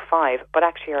wanted under 5, but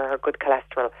actually her good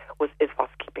cholesterol is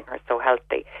what's keeping her so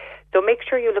healthy. So make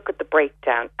sure you look at the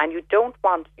breakdown, and you don't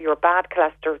want your bad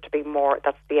cholesterol to be more,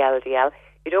 that's the LDL.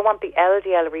 You don't want the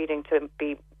LDL reading to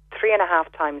be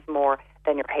 3.5 times more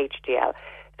than your HDL.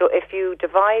 So if you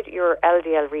divide your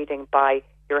LDL reading by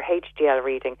your HDL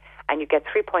reading and you get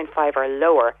 3.5 or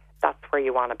lower, that's where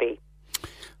you want to be.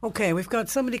 Okay, we've got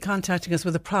somebody contacting us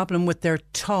with a problem with their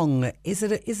tongue. Is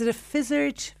it a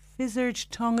fizzard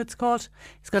tongue it's called?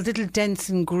 It's got little dents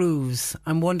and grooves.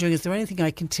 I'm wondering, is there anything I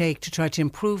can take to try to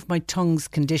improve my tongue's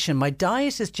condition? My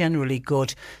diet is generally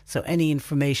good, so any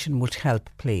information would help,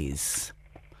 please.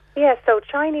 Yeah, so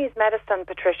Chinese medicine,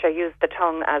 Patricia, use the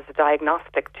tongue as a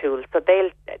diagnostic tool. So they'll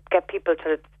get people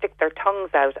to stick their tongues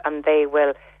out and they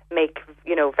will make,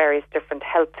 various different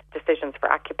health decisions for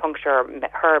acupuncture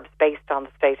herbs based on the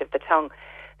state of the tongue.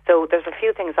 So there's a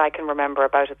few things I can remember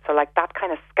about it. So like that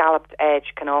kind of scalloped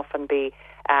edge can often be,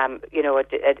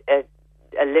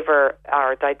 a liver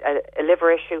or a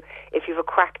liver issue. If you have a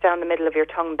crack down the middle of your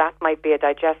tongue, that might be a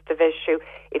digestive issue.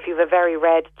 If you have a very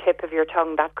red tip of your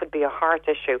tongue, that could be a heart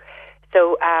issue.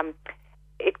 So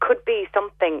it could be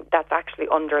something that's actually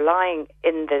underlying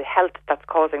in the health that's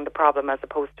causing the problem as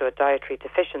opposed to a dietary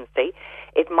deficiency.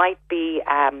 It might be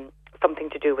something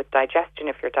to do with digestion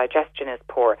if your digestion is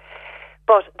poor.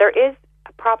 But there is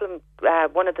a problem.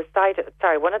 One of the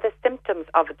symptoms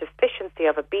of a deficiency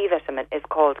of a B vitamin is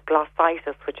called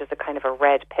glossitis, which is a kind of a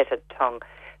red pitted tongue.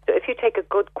 So if you take a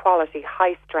good quality,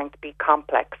 high strength B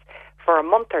complex for a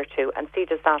month or two and see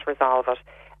does that resolve it,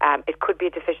 it could be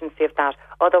a deficiency of that.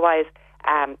 Otherwise,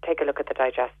 take a look at the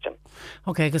digestion.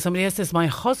 Okay, because somebody else says, my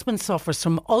husband suffers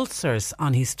from ulcers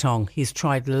on his tongue. He's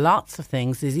tried lots of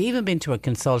things. He's even been to a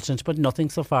consultant, but nothing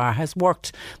so far has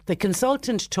worked. The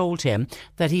consultant told him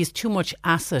that he has too much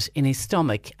acid in his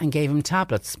stomach and gave him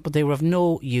tablets, but they were of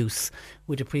no use.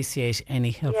 Would appreciate any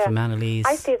help from Annalise.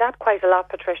 I see that quite a lot,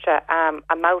 Patricia.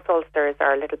 Mouth ulcers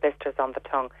are little blisters on the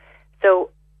tongue. So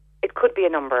it could be a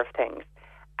number of things.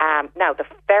 Now, the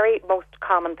very most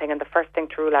common thing and the first thing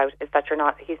to rule out is that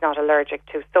he's not allergic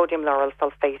to sodium lauryl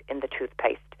sulfate in the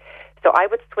toothpaste. So I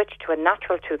would switch to a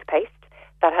natural toothpaste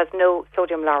that has no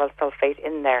sodium lauryl sulfate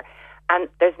in there. And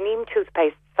there's neem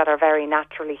toothpastes that are very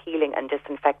naturally healing and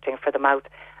disinfecting for the mouth.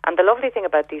 And the lovely thing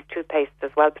about these toothpastes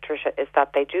as well, Patricia, is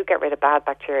that they do get rid of bad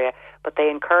bacteria, but they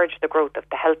encourage the growth of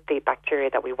the healthy bacteria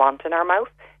that we want in our mouth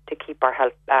to keep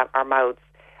our mouths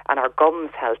and our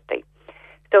gums healthy.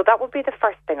 So that would be the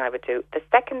first thing I would do. The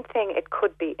second thing it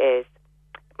could be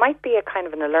might be a kind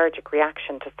of an allergic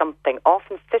reaction to something.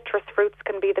 Often citrus fruits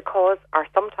can be the cause, or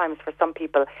sometimes for some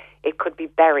people it could be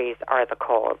berries are the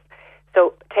cause.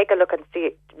 So take a look and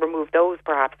see, remove those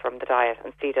perhaps from the diet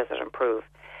and see does it improve.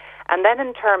 And then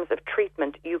in terms of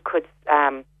treatment, you could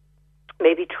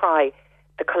maybe try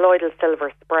the colloidal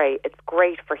silver spray. It's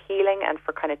great for healing and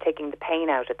for kind of taking the pain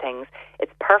out of things.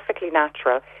 It's perfectly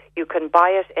natural. You can buy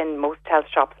it in most health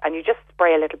shops, and you just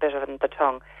spray a little bit of it on the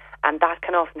tongue, and that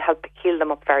can often help heal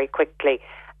them up very quickly.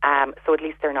 So at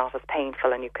least they're not as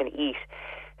painful and you can eat.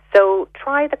 So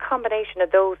try the combination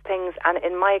of those things, and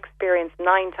in my experience,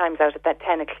 9 times out of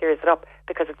 10 it clears it up,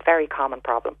 because it's a very common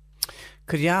problem.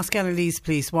 Could you ask Annalise,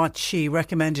 please, what she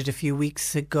recommended a few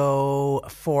weeks ago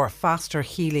for faster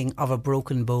healing of a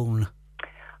broken bone?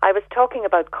 I was talking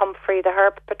about comfrey, the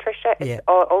herb, Patricia. Its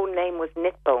own name was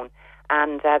Knitbone.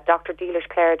 And Dr. Dealish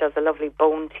Clare does a lovely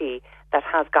bone tea that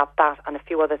has got that and a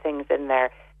few other things in there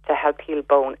to help heal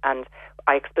bone. And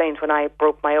I explained when I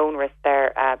broke my own wrist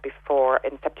there before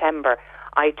in September,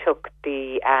 I took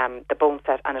the bone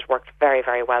set, and it worked very,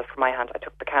 very well for my hand. I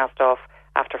took the cast off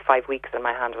after 5 weeks, and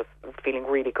my hand was feeling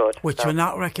really good. Which we're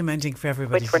not recommending for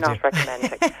everybody. Which we're not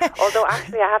recommending. Although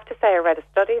actually I have to say I read a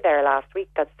study there last week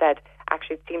that said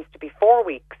actually it seems to be 4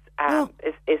 weeks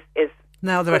is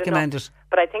now the recommended.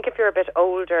 But I think if you're a bit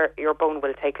older, your bone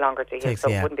will take longer to heal, so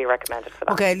it wouldn't be recommended for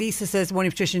that. Okay, Lisa says, morning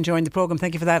Patricia, enjoying the programme.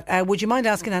 Thank you for that. Would you mind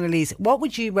asking Annalise, what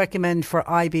would you recommend for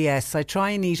IBS? I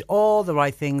try and eat all the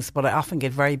right things, but I often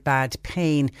get very bad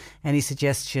pain. Any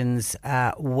suggestions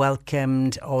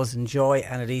welcomed? Always enjoy.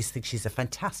 Annalise thinks she's a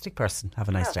fantastic person. Have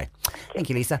a nice day. Thank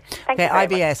you, Lisa. Thank you very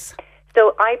IBS. Much.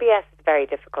 So IBS is a very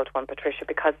difficult one, Patricia,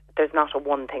 because there's not a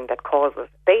one thing that causes.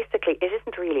 Basically, it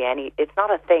isn't really it's not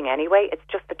a thing anyway. It's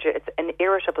just that it's an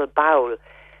irritable bowel.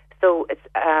 So it's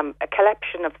a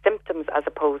collection of symptoms as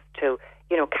opposed to,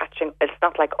 catching. It's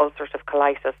not like ulcerative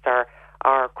colitis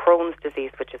or Crohn's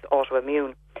disease, which is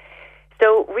autoimmune.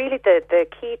 So really the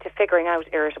key to figuring out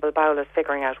irritable bowel is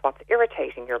figuring out what's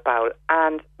irritating your bowel.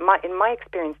 And in my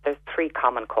experience, there's 3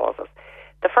 common causes.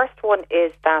 The first one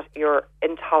is that you're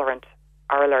intolerant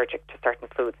or allergic to certain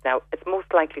foods. Now, it's most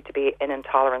likely to be an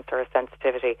intolerance or a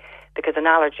sensitivity, because an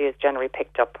allergy is generally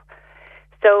picked up.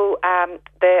 So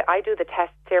I do the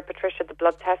tests here, Patricia, the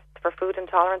blood tests for food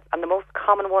intolerance, and the most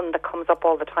common one that comes up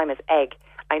all the time is egg.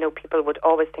 I know people would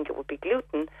always think it would be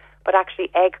gluten, but actually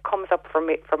egg comes up for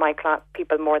my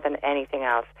people more than anything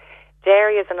else.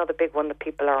 Dairy is another big one that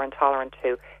people are intolerant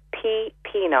to. Pea,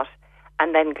 peanut,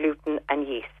 and then gluten and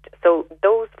yeast. So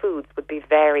those foods would be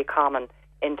very common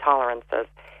intolerances.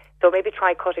 So maybe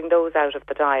try cutting those out of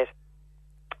the diet.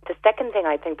 The second thing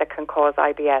I think that can cause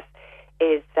IBS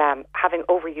is having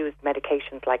overused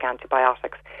medications like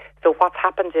antibiotics. So what's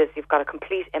happened is you've got a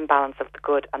complete imbalance of the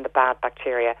good and the bad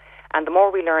bacteria. And the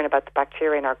more we learn about the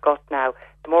bacteria in our gut now,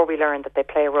 the more we learn that they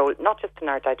play a role not just in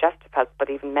our digestive health,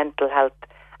 but even mental health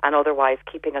and otherwise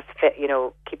keeping us fit,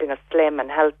 keeping us slim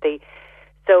and healthy.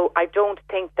 So I don't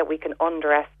think that we can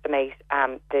underestimate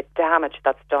the damage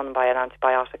that's done by an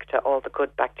antibiotic to all the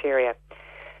good bacteria.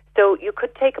 So you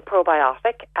could take a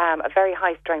probiotic, a very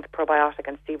high-strength probiotic,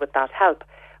 and see would that help.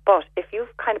 But if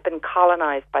you've kind of been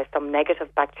colonized by some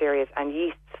negative bacteria and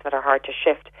yeasts that are hard to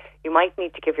shift, you might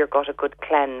need to give your gut a good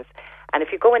cleanse. And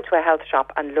if you go into a health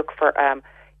shop and look for,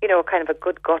 kind of a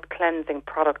good gut cleansing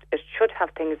product, it should have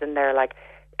things in there like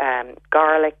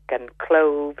garlic and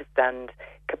cloves and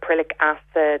caprylic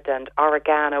acid and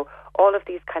oregano, all of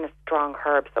these kind of strong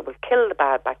herbs that will kill the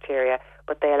bad bacteria,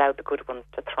 but they allow the good ones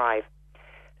to thrive.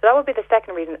 So that would be the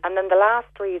second reason. And then the last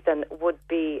reason would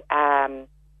be,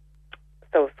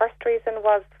 so first reason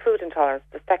was food intolerance.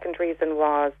 The second reason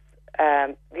was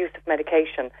use of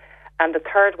medication. And the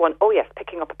third one,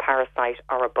 picking up a parasite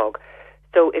or a bug.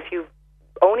 So if you've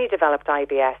only developed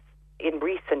IBS in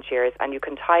recent years and you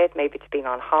can tie it maybe to being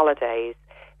on holidays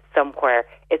somewhere,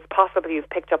 it's possible you've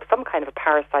picked up some kind of a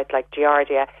parasite like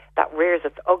Giardia that rears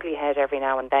its ugly head every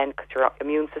now and then because your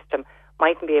immune system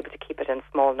mightn't be able to keep it in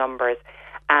small numbers.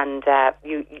 And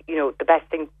the best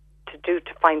thing to do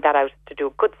to find that out is to do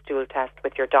a good stool test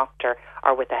with your doctor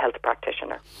or with a health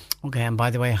practitioner. Okay, and by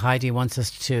the way, Heidi wants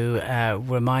us to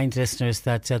remind listeners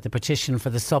that the petition for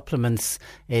the supplements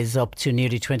is up to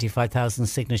nearly 25,000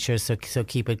 signatures, so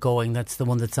keep it going. That's the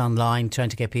one that's online, trying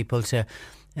to get people to,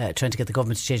 trying to get the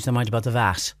government to change their mind about the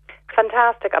VAT.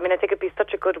 Fantastic. I mean, I think it'd be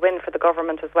such a good win for the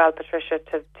government as well, Patricia,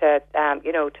 to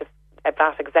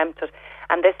VAT exempt it.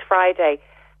 And this Friday,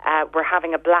 we're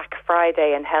having a Black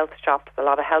Friday in health shops. A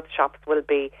lot of health shops will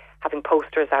be having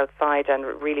posters outside and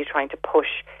really trying to push,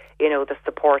 the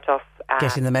support us.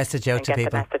 Getting the message out to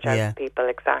people. Get the message out to people,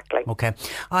 exactly. Okay.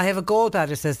 I have a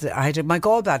gallbladder, says, I had my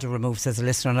gallbladder removed, says a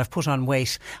listener, and I've put on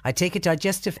weight. I take a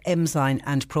digestive enzyme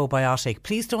and probiotic.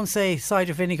 Please don't say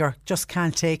cider vinegar, just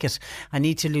can't take it. I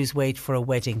need to lose weight for a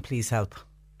wedding, please help.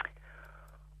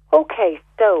 Okay,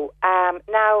 so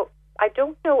now I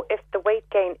don't know if the weight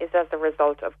gain is as a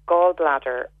result of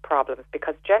gallbladder problems,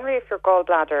 because generally if your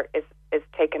gallbladder is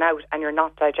taken out and you're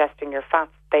not digesting your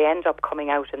fats, they end up coming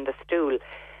out in the stool,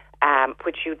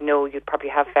 which you'd probably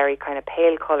have very kind of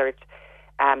pale coloured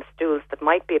stools that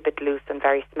might be a bit loose and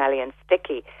very smelly and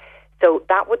sticky. So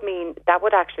that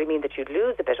would actually mean that you'd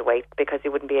lose a bit of weight because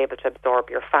you wouldn't be able to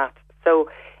absorb your fat. So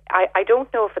I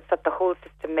don't know if it's that the whole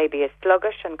system maybe is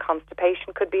sluggish and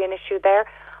constipation could be an issue there.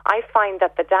 I find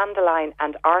that the dandelion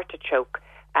and artichoke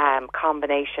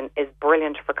combination is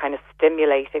brilliant for kind of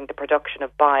stimulating the production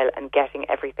of bile and getting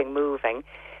everything moving.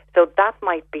 So that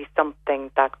might be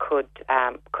something that could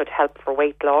help for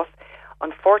weight loss.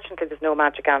 Unfortunately, there's no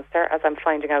magic answer, as I'm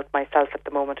finding out myself at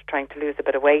the moment, trying to lose a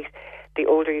bit of weight. The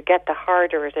older you get, the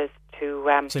harder it is to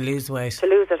lose weight. To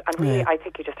lose it, and really, I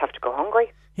think you just have to go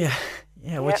hungry. Yeah.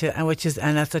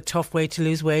 And that's a tough way to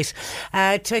lose weight.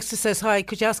 Texter says, hi,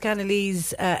 could you ask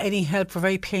Annalise any help for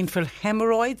very painful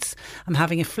hemorrhoids? I'm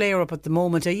having a flare up at the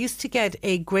moment. I used to get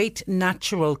a great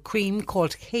natural cream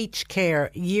called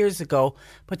H-Care years ago,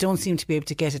 but don't seem to be able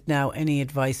to get it now. Any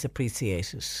advice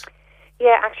appreciated?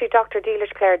 Yeah, actually Dr.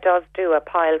 Dealish Clare does do a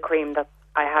pile cream that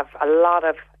I have a lot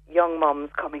of young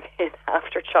mums coming in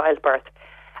after childbirth.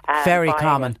 Very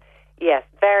common. Yes,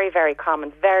 very, very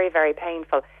common, very, very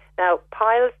painful. Now,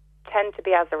 piles tend to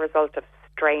be as a result of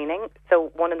straining.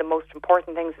 So one of the most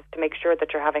important things is to make sure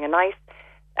that you're having a nice,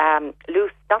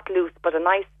 but a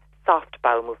nice soft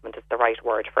bowel movement is the right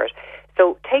word for it.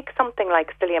 So take something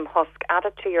like psyllium husk, add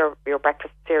it to your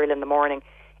breakfast cereal in the morning.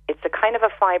 It's a kind of a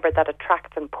fibre that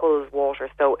attracts and pulls water.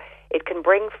 So it can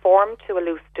bring form to a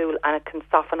loose stool and it can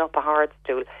soften up a hard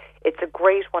stool. It's a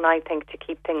great one, I think, to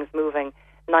keep things moving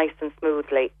nice and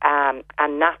smoothly and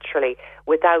naturally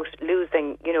without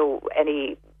losing,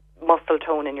 any muscle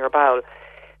tone in your bowel.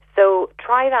 So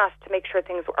try that to make sure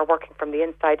things are working from the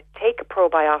inside. Take a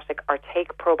probiotic or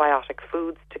take probiotic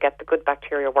foods to get the good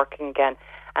bacteria working again.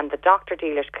 And the Dr.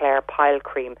 Dealish Clare pile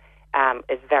cream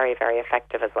is very, very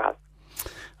effective as well.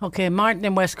 OK, Martin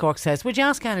in West Cork says, would you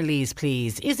ask Annalise,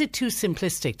 please, is it too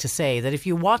simplistic to say that if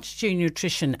you watched your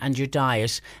nutrition and your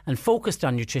diet and focused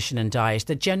on nutrition and diet,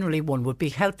 that generally one would be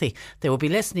healthy? There would be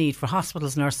less need for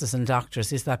hospitals, nurses and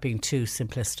doctors. Is that being too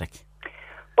simplistic?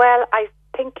 Well, I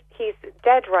think he's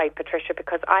dead right, Patricia,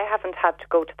 because I haven't had to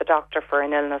go to the doctor for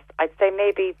an illness. I'd say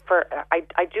maybe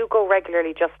I do go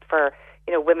regularly just for,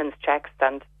 women's checks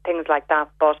and things like that,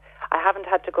 but I haven't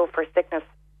had to go for sickness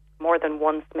more than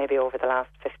once maybe over the last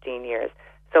 15 years.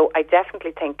 So I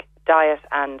definitely think diet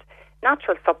and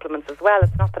natural supplements as well.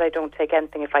 It's not that I don't take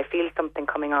anything. If I feel something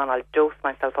coming on, I'll dose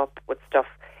myself up with stuff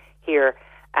here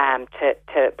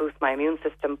to boost my immune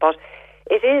system. But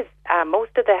it is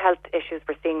most of the health issues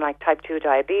we're seeing, like type 2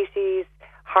 diabetes,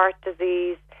 heart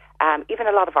disease, even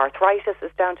a lot of arthritis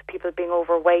is down to people being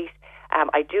overweight.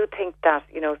 I do think that,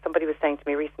 somebody was saying to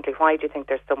me recently, why do you think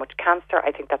there's so much cancer?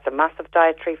 I think that's a massive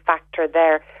dietary factor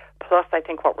there. Plus, I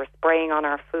think what we're spraying on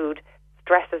our food,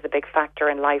 stress is a big factor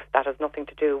in life. That has nothing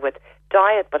to do with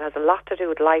diet, but has a lot to do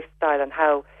with lifestyle and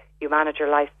how you manage your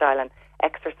lifestyle. And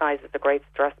exercise is a great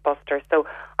stress buster. So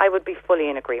I would be fully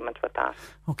in agreement with that.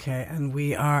 OK,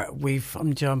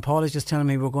 and John Paul is just telling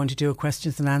me we're going to do a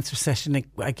questions and answer session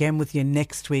again with you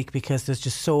next week, because there's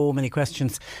just so many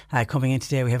questions coming in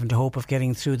today. We haven't a hope of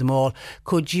getting through them all.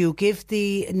 Could you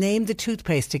name the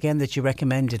toothpaste again that you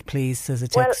recommended, please, says a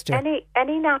texter? Well,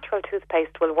 any natural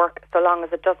toothpaste will work so long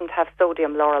as it doesn't have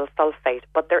sodium lauryl sulfate.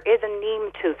 But there is a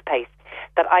neem toothpaste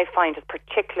that I find is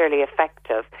particularly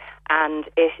effective, and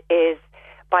it is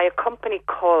by a company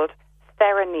called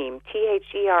Theraneem,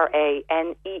 Theraneem.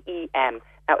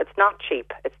 Now, it's not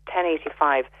cheap. It's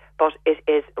 $10.85, but it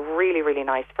is really, really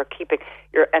nice for keeping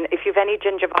and if you've any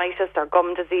gingivitis or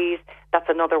gum disease, that's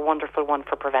another wonderful one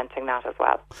for preventing that as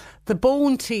well. The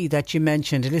bone tea that you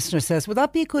mentioned, a listener says, would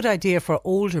that be a good idea for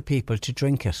older people to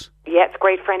drink it? Yeah, it's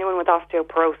great for anyone with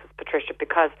osteoporosis, Patricia,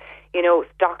 because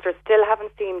doctors still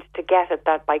haven't seemed to get it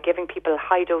that by giving people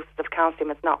high doses of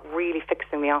calcium, it's not really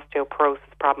fixing the osteoporosis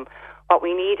problem. What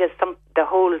we need is the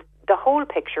whole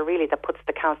picture, really, that puts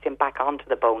the calcium back onto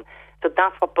the bone. So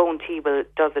that's what bone tea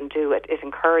does and do. It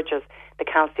encourages the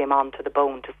calcium onto the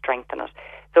bone to strengthen it.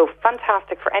 So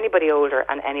fantastic for anybody older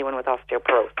and anyone with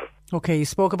osteoporosis. OK, you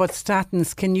spoke about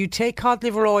statins. Can you take cod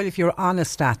liver oil if you're on a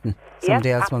statin? Somebody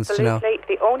else wants to know.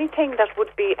 The only thing that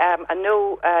would be a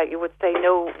no, you would say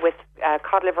no with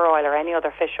cod liver oil or any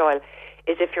other fish oil,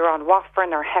 is if you're on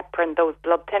warfarin or heparin, those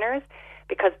blood thinners,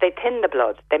 because they thin the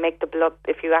blood. They make the blood,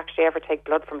 if you actually ever take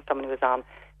blood from someone who's on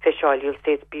fish oil, you'll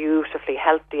see it's beautifully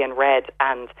healthy and red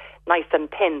and nice and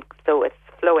thin, so it's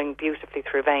flowing beautifully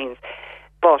through veins.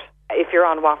 But if you're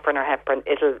on warfarin or heparin,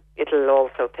 it'll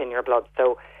also thin your blood.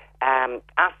 So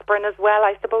aspirin as well,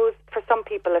 I suppose. For some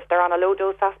people, if they're on a low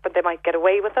dose aspirin, they might get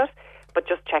away with it. But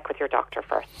just check with your doctor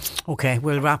first. OK,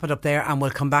 we'll wrap it up there and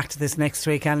we'll come back to this next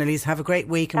week. Annalise, have a great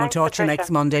week and we'll talk to you next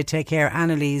Monday. Take care.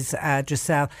 Annalise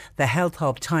Dressel, the Health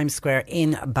Hub, Times Square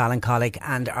in Ballincollig.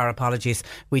 And our apologies,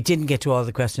 we didn't get to all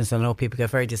the questions. I know people get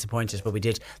very disappointed, but we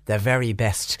did the very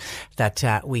best that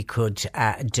we could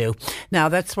do. Now,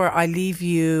 that's where I leave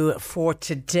you for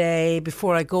today.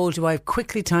 Before I go, do I have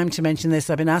quickly time to mention this?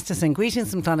 I've been asked to send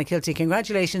greetings from Clonakilty.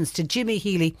 Congratulations to Jimmy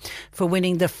Healy for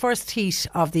winning the first heat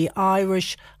of the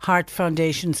Irish Heart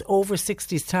Foundation's Over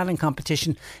 60s Talent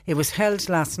Competition. It was held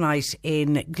last night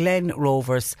in Glen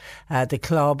Rovers. The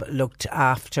club looked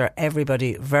after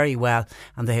everybody very well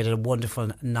and they had a wonderful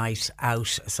night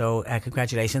out. So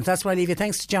congratulations. That's where I leave you.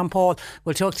 Thanks to John Paul.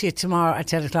 We'll talk to you tomorrow at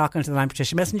 10 o'clock. Until then, I'm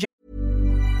Patricia Messenger.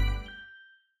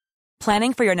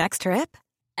 Planning for your next trip?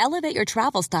 Elevate your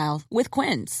travel style with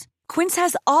Quince. Quince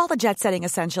has all the jet-setting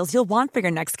essentials you'll want for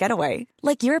your next getaway,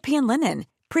 like European linen,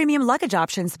 premium luggage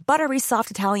options, buttery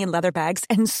soft Italian leather bags,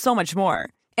 and so much more.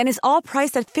 And is all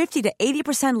priced at 50 to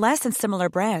 80% less than similar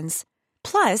brands.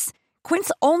 Plus,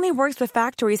 Quince only works with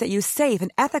factories that use safe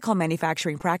and ethical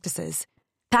manufacturing practices.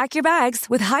 Pack your bags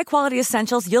with high-quality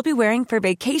essentials you'll be wearing for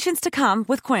vacations to come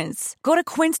with Quince. Go to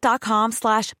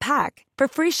quince.com/pack for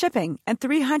free shipping and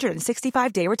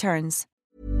 365-day returns.